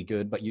equally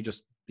good, but you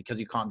just, because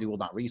you can't do all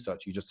that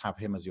research, you just have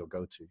him as your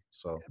go-to.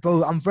 So,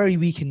 bro, I'm very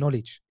weak in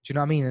knowledge. Do you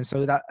know what I mean? And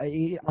so that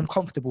I'm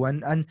comfortable.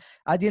 And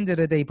at the end of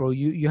the day, bro,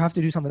 you have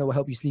to do something that will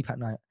help you sleep at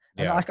night.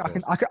 And yeah,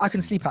 I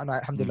can sleep at night,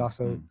 alhamdulillah.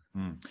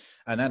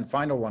 And then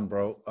final one,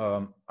 bro.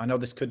 I know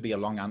this could be a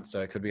long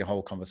answer, it could be a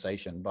whole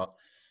conversation, but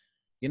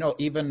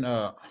even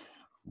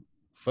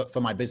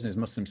for my business,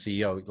 Muslim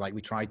CEO, like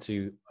we try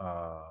to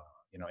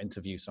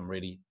interview some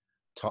really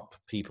top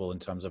people in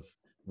terms of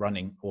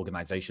running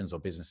organizations or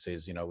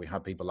businesses. We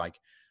have people like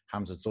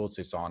Hamza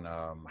Zortzis on,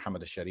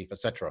 Muhammad al-Sharif,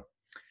 etc.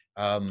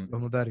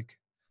 But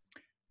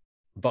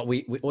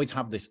we always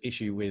have this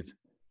issue with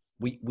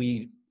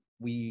we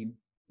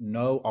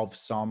know of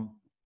some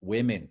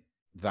women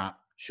that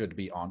should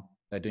be on.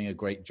 They're doing a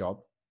great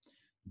job.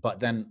 But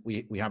then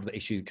we have the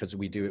issue because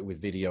we do it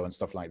with video and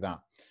stuff like that.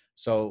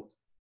 So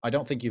I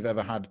don't think you've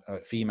ever had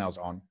females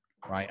on,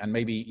 right? And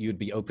maybe you'd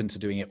be open to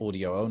doing it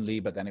audio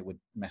only, but then it would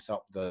mess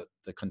up the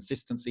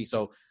consistency.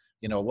 So,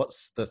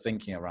 what's the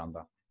thinking around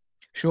that?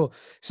 Sure.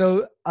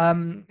 So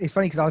it's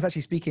funny because I was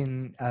actually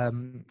speaking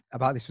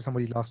about this with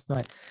somebody last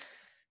night.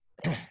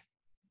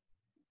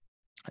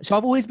 So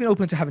I've always been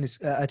open to having this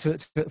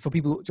for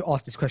people to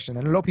ask this question,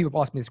 and a lot of people have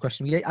asked me this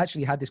question. We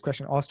actually had this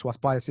question asked to us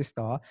by a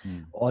sister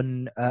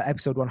on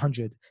episode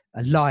 100,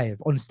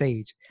 live on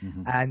stage,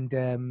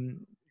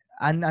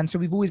 and so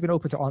we've always been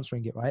open to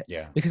answering it, right?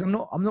 Yeah. Because I'm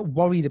not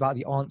worried about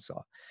the answer,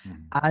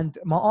 and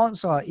my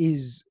answer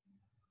is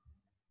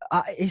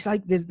it's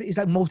like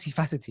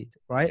multifaceted,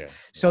 right? Yeah.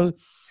 So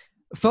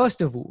first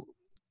of all,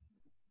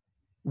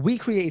 we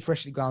created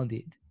Freshly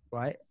Grounded,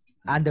 right?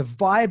 And the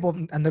vibe of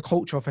and the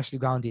culture of Freshly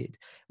Grounded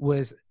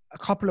was a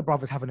couple of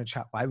brothers having a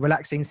chat, right?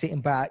 Relaxing,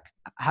 sitting back,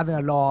 having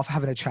a laugh,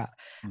 having a chat.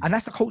 And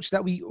that's the culture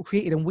that we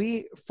created. And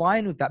we're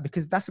fine with that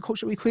because that's the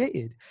culture we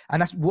created.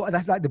 And that's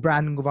like the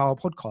branding of our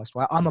podcast,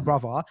 right? I'm a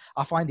brother.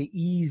 I find it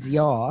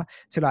easier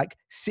to like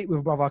sit with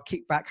a brother,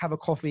 kick back, have a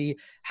coffee,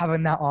 have a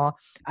natter.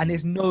 And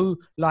there's no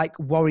like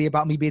worry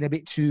about me being a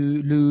bit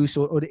too loose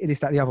or this,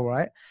 that, the other,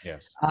 right?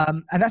 Yes.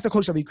 And that's the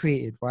culture that we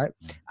created, right?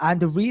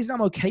 And the reason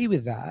I'm okay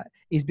with that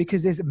is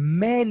because there's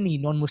many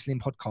non-Muslim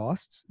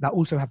podcasts that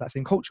also have that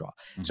same culture.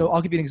 So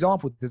I'll give you an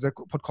example. There's a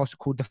podcast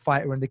called The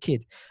Fighter and the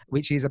Kid,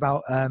 which is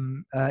about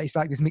it's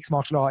like this mixed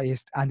martial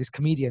artist and this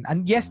comedian.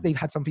 And yes, they've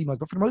had some females,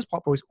 but for the most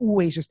part, bro, it's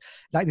always just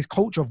like this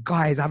culture of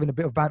guys having a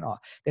bit of banter.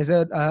 There's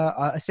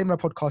a similar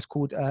podcast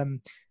called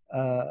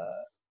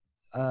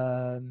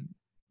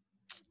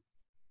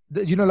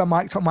you know, like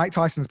Mike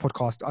Tyson's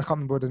podcast. I can't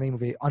remember the name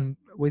of it.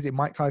 Was it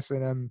Mike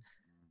Tyson?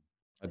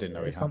 I didn't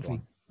know he had something.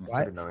 one.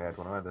 Right? I didn't know he had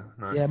one either.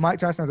 No. Yeah, Mike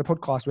Tyson has a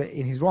podcast where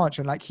in his ranch,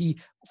 and like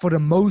for the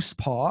most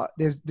part,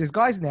 there's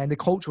guys in there, and the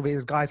culture of it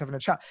is guys having a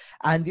chat,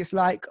 and it's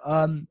like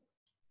you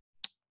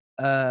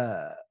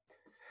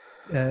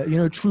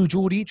know, True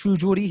Geordie,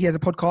 he has a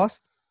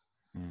podcast.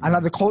 And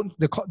like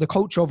the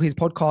culture of his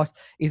podcast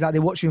is that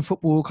they're watching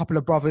football, a couple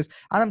of brothers,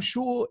 and I'm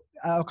sure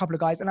a couple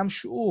of guys, and I'm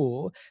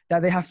sure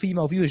that they have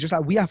female viewers, just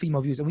like we have female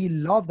viewers, and we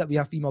love that we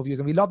have female viewers,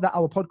 and we love that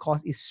our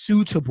podcast is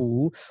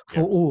suitable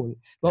for all.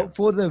 But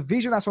for the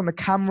vision that's on the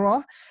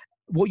camera,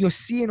 what you're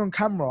seeing on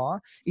camera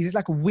is it's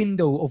like a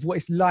window of what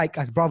it's like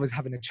as brothers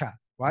having a chat.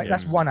 Right?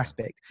 That's one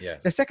aspect.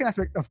 Yes. The second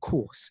aspect, of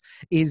course,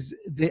 is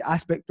the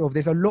aspect of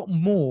there's a lot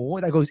more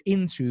that goes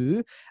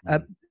into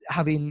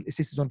having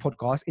sisters on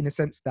podcasts, in the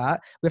sense that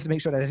we have to make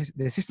sure that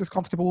the sister's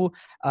comfortable,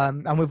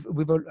 and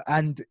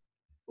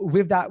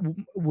with that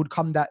would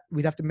come that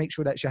we'd have to make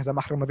sure that she has a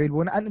mahram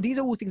available. And these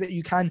are all things that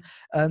you can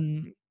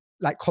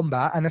like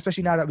combat, and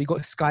especially now that we got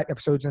Skype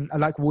episodes and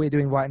like what we're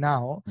doing right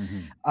now.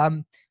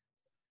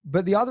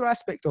 But the other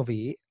aspect of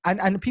it,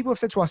 and people have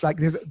said to us, like,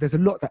 there's a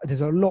lot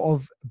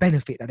of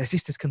benefit that the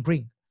sisters can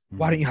bring.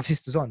 Why don't you have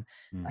sisters on?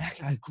 And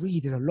I agree,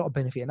 there's a lot of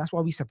benefit, and that's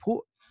why we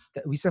support.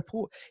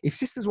 If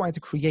sisters wanted to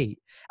create,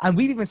 and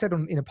we've even said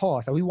in the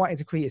past that we wanted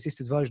to create a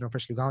sisters version of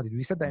Freshly Grounded.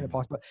 We said that in the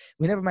past, but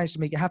we never managed to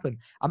make it happen.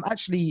 I'm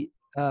actually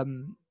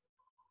trying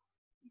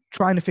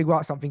to figure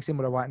out something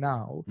similar right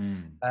now.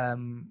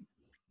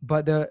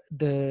 But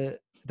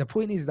the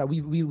point is that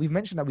we've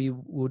mentioned that we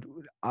would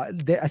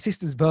a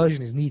sisters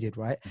version is needed,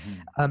 right?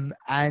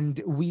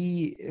 And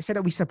we said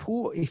that we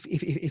support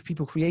if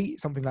people create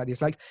something like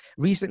this. Like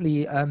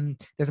recently,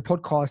 there's a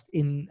podcast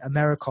in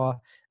America.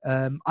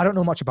 I don't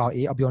know much about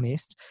it, I'll be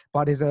honest,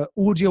 but there's an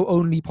audio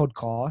only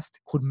podcast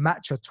called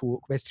Matcha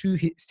Talk. There's two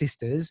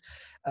sisters,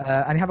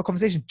 and they have a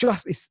conversation.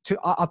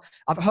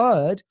 I've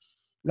heard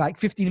like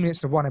 15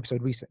 minutes of one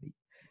episode recently.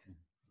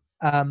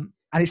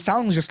 And it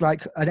sounds just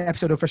like an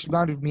episode of Freshly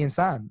Grounded with me and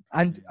Sam.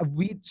 And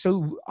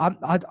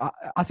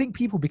I think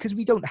people, because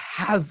we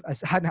haven't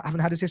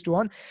had a sister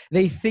on,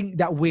 they think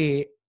that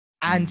we're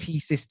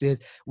anti-sisters,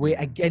 we're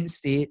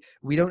against it,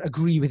 we don't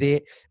agree with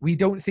it, we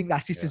don't think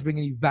that sisters bring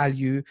any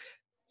value,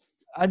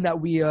 and that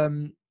we are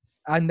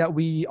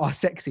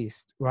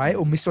sexist, right,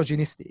 or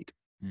misogynistic.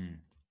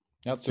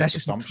 That's just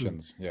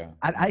assumptions.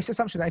 And it's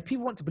assumption that if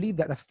people want to believe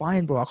that, that's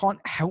fine, bro. I can't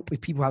help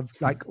if people have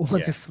like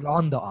want to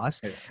slander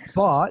us,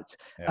 but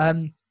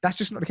that's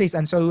just not the case.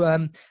 And so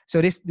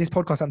this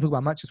podcast I'm talking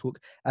about, Matcha Talk,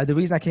 the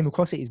reason I came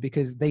across it is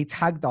because they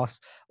tagged us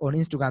on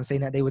Instagram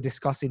saying that they were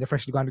discussing the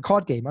Freshly Grounded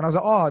card game, and I was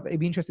like, oh, it'd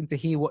be interesting to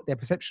hear what their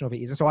perception of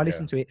it is. And so I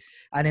listened to it,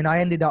 and then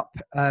I ended up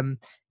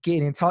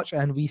getting in touch,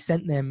 and we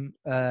sent them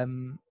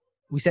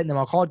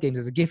our card games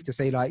as a gift to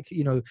say, like,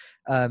 you know,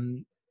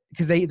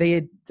 because they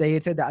had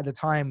said that at the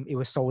time it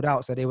was sold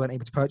out, so they weren't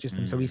able to purchase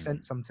them. So we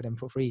sent some to them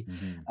for free.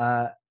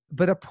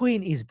 But the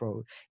point is,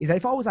 bro, is that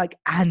if I was like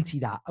anti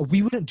that,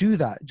 we wouldn't do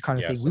that kind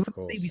of thing. We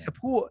wouldn't say we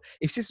support.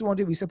 If sisters want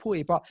to do it, we support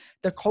it. But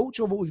the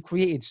culture of what we've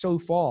created so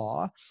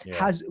far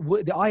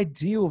the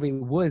idea of it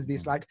was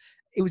this, like,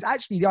 it was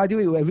actually, the idea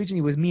of it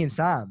originally was me and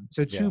Sam.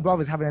 So two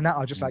brothers having a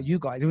natter just like you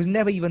guys. It was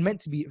never even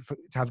meant to be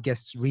to have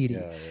guests, really.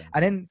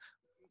 And then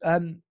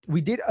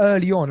we did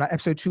early on, like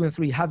episode 2 and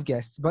 3, have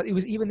guests, but it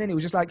was, even then it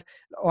was just like,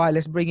 all right,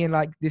 let's bring in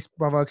like this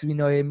brother because we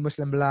know him,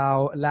 Muslim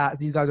Bilal, Lats,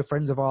 these guys are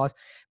friends of ours.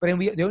 But then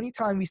the only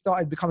time we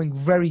started becoming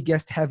very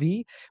guest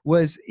heavy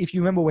was, if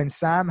you remember, when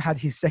Sam had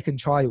his second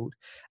child,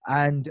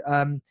 and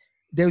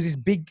there was this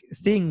big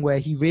thing where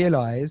he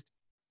realized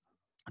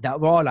that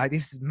raw, like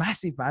this is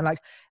massive, man. Like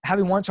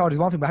having one child is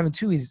one thing, but having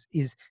two is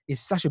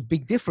such a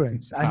big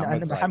difference.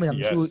 And Mohammed,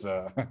 I'm sure,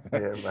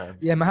 Yeah, man.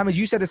 yeah, Mohammed,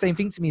 you said the same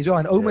thing to me as well,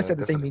 and Omar said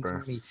the same thing to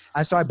me,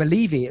 and so I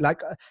believe it.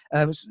 Like,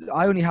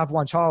 I only have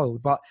one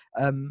child, but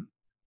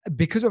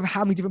because of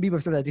how many different people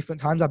have said that at different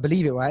times, I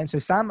believe it, right? And so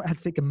Sam had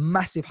to take a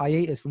massive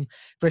hiatus from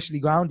Freshly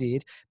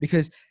Grounded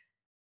because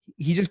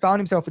he just found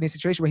himself in a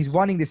situation where he's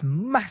running this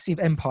massive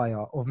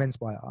empire of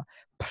Menspire.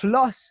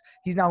 Plus,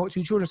 he's now got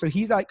two children, so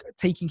he's like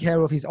taking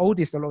care of his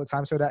oldest a lot of the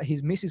time, so that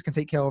his missus can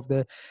take care of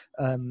the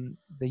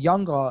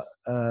younger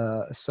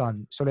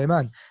son,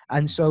 Suleiman.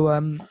 And so,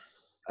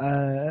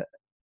 at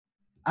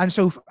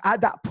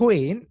that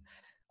point,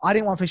 I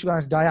didn't want Fish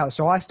Ground to die out,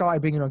 so I started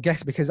bringing on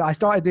guests because I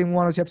started doing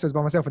one or two episodes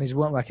by myself and it just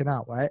weren't working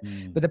out, right?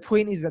 But the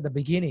point is that the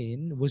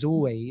beginning was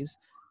always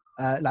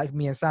like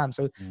me and Sam.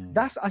 So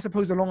that's, I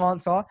suppose, the long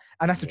answer,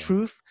 and that's the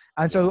truth.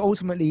 And so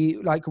ultimately,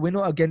 like, we're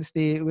not against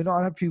it. We're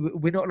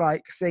not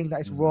like saying that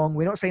it's wrong.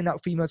 We're not saying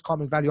that females can't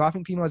bring value. I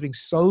think females bring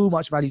so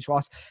much value to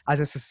us as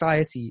a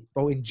society,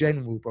 bro, in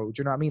general, bro.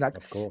 Do you know what I mean? Like,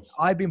 of course.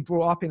 I've been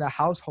brought up in a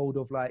household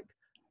of like,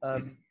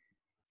 I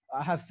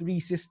have 3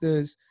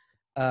 sisters,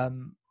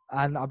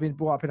 and I've been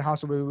brought up in a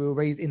house where we were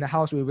raised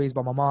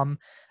by my mom.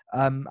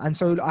 And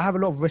so I have a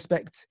lot of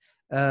respect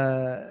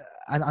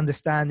and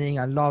understanding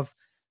and love.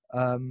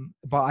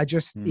 But I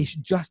just, it's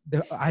just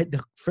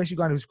the Freshly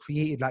Grounded was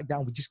created like that,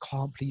 and we just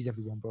can't please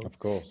everyone, bro. Of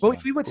course. But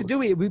if we were to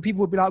do it,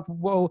 people would be like,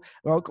 well,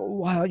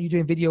 why aren't you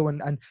doing video,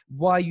 and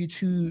why are you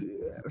too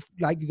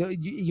like,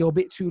 you're a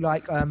bit too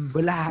like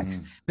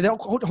relaxed? But the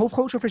whole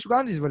culture of Freshly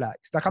Grounded is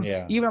relaxed. Like, I'm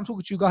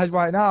talking to you guys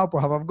right now, bro.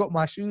 I've got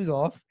my shoes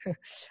off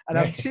and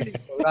I'm chilling,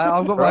 bro.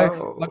 Like, I've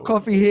got my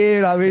coffee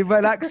here, like, we're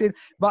relaxing,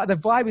 but the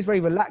vibe is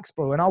very relaxed,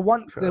 bro, and I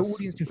want the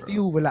audience to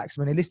feel relaxed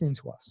when they're listening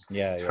to us.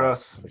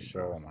 Trust, for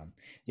sure, man.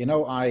 You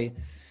know, I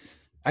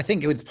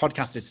think with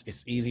podcasts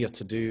it's easier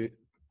to do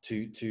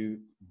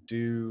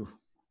to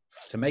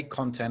make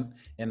content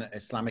in an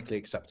Islamically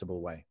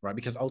acceptable way, right?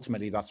 Because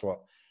ultimately that's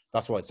what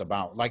it's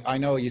about. Like, I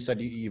know you said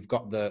you've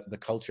got the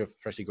culture of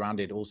Freshly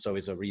Grounded also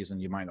is a reason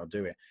you might not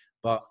do it,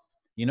 but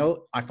you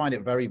know, I find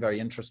it very, very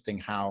interesting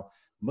how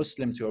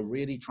Muslims who are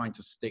really trying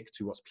to stick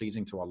to what's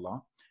pleasing to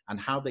Allah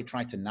and how they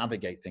try to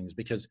navigate things,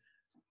 because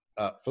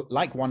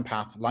like One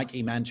Path, like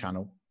Iman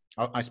Channel,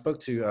 I spoke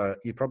to,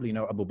 you probably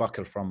know Abu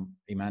Bakr from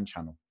Iman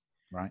Channel,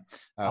 right?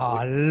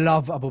 I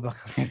love Abu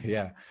Bakr.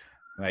 Yeah,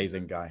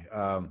 amazing guy.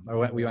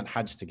 We went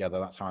Hajj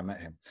together. That's how I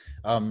met him.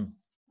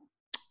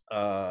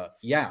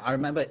 Yeah, I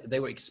remember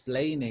they were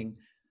explaining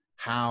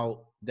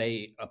how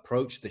they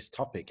approach this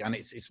topic. And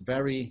it's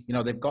very, you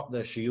know, they've got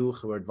the shuyukh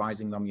who are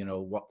advising them, you know,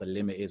 what the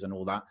limit is and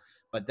all that.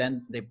 But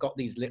then they've got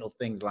these little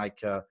things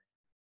like,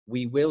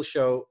 we will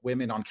show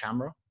women on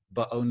camera,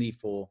 but only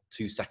for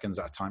 2 seconds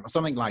at a time, or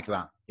something like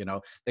that. You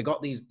know, they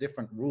got these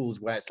different rules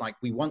where it's like,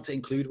 we want to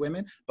include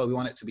women, but we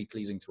want it to be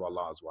pleasing to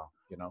Allah as well,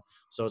 you know?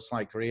 So it's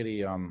like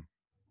really,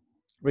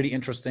 really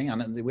interesting.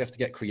 And we have to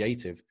get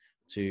creative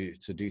to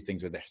do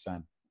things with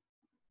ihsan.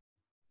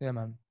 Yeah,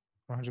 man.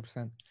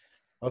 100%.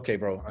 Okay,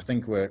 bro. I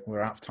think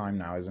we're out of time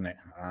now, isn't it?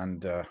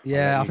 And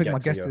yeah, I think my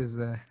guest is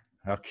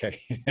okay.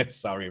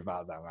 Sorry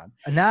about that,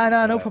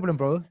 man. No problem,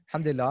 bro.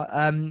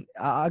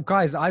 Alhamdulillah.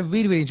 Guys, I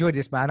really enjoyed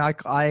this, man. I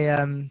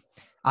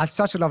had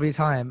such a lovely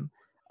time.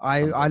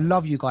 I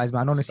love you guys,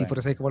 man. Honestly, for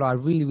the sake of Allah, I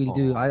really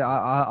do.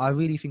 I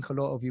really think a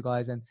lot of you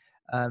guys. And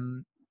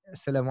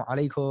assalamu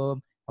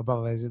alaikum. My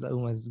brother is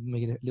almost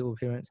making a little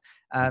appearance.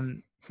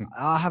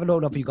 I have a lot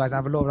of love for you guys. I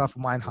have a lot of love for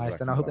mine,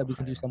 Heist, and I hope that we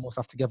can do some more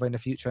stuff together in the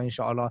future,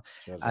 inshallah.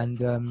 And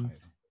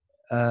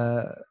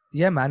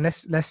yeah, man,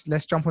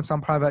 let's jump on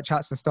some private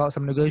chats and start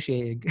some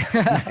negotiating.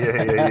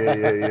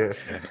 Yeah.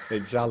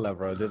 Inshallah,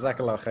 bro.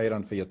 Jazakallah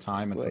khairan for your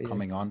time and for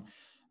coming on,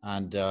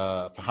 and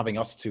for having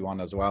us two on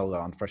as well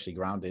on Freshly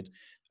Grounded.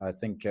 I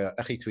think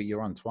Akhi Tweet,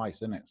 you're on twice,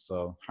 isn't it?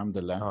 So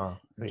alhamdulillah.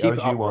 Keep it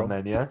up, one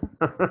then, yeah.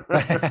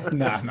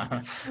 No.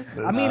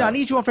 I mean, I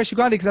need you on Freshly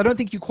Grounded because I don't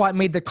think you quite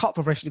made the cut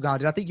for Freshly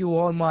Grounded. I think you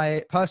were on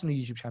my personal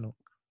YouTube channel.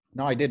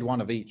 No, I did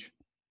one of each.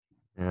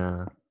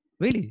 Yeah.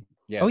 Really?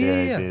 Yeah. Oh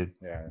yeah.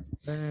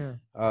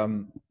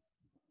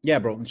 Yeah,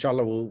 bro.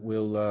 Inshallah,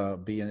 we'll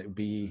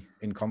be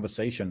in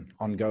conversation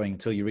ongoing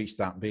until you reach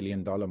that $1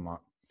 billion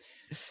mark.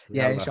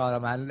 Yeah, inshallah,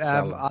 man.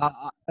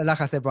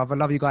 Like I said, brother, I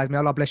love you guys. May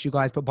Allah bless you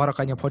guys. Put barakah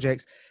in your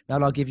projects. May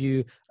Allah give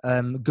you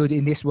good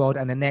in this world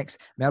and the next.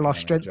 May Allah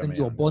strengthen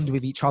your bond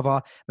with each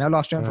other. May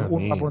Allah strengthen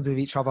all our bonds with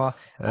each other.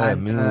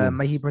 And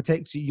may He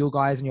protect you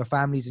guys and your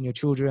families and your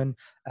children.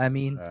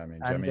 Ameen.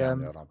 And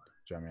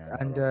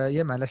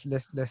yeah, man, let's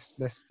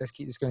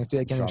keep this going. Let's do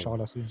it again,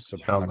 inshallah.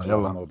 سبحانك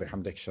اللهم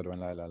وبحمدك أشهد أن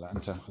لا إله إلا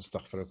أنت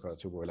أستغفرك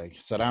وأتوب إليك.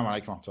 السلام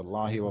عليكم ورحمة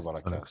الله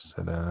وبركاته.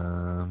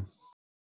 السلام.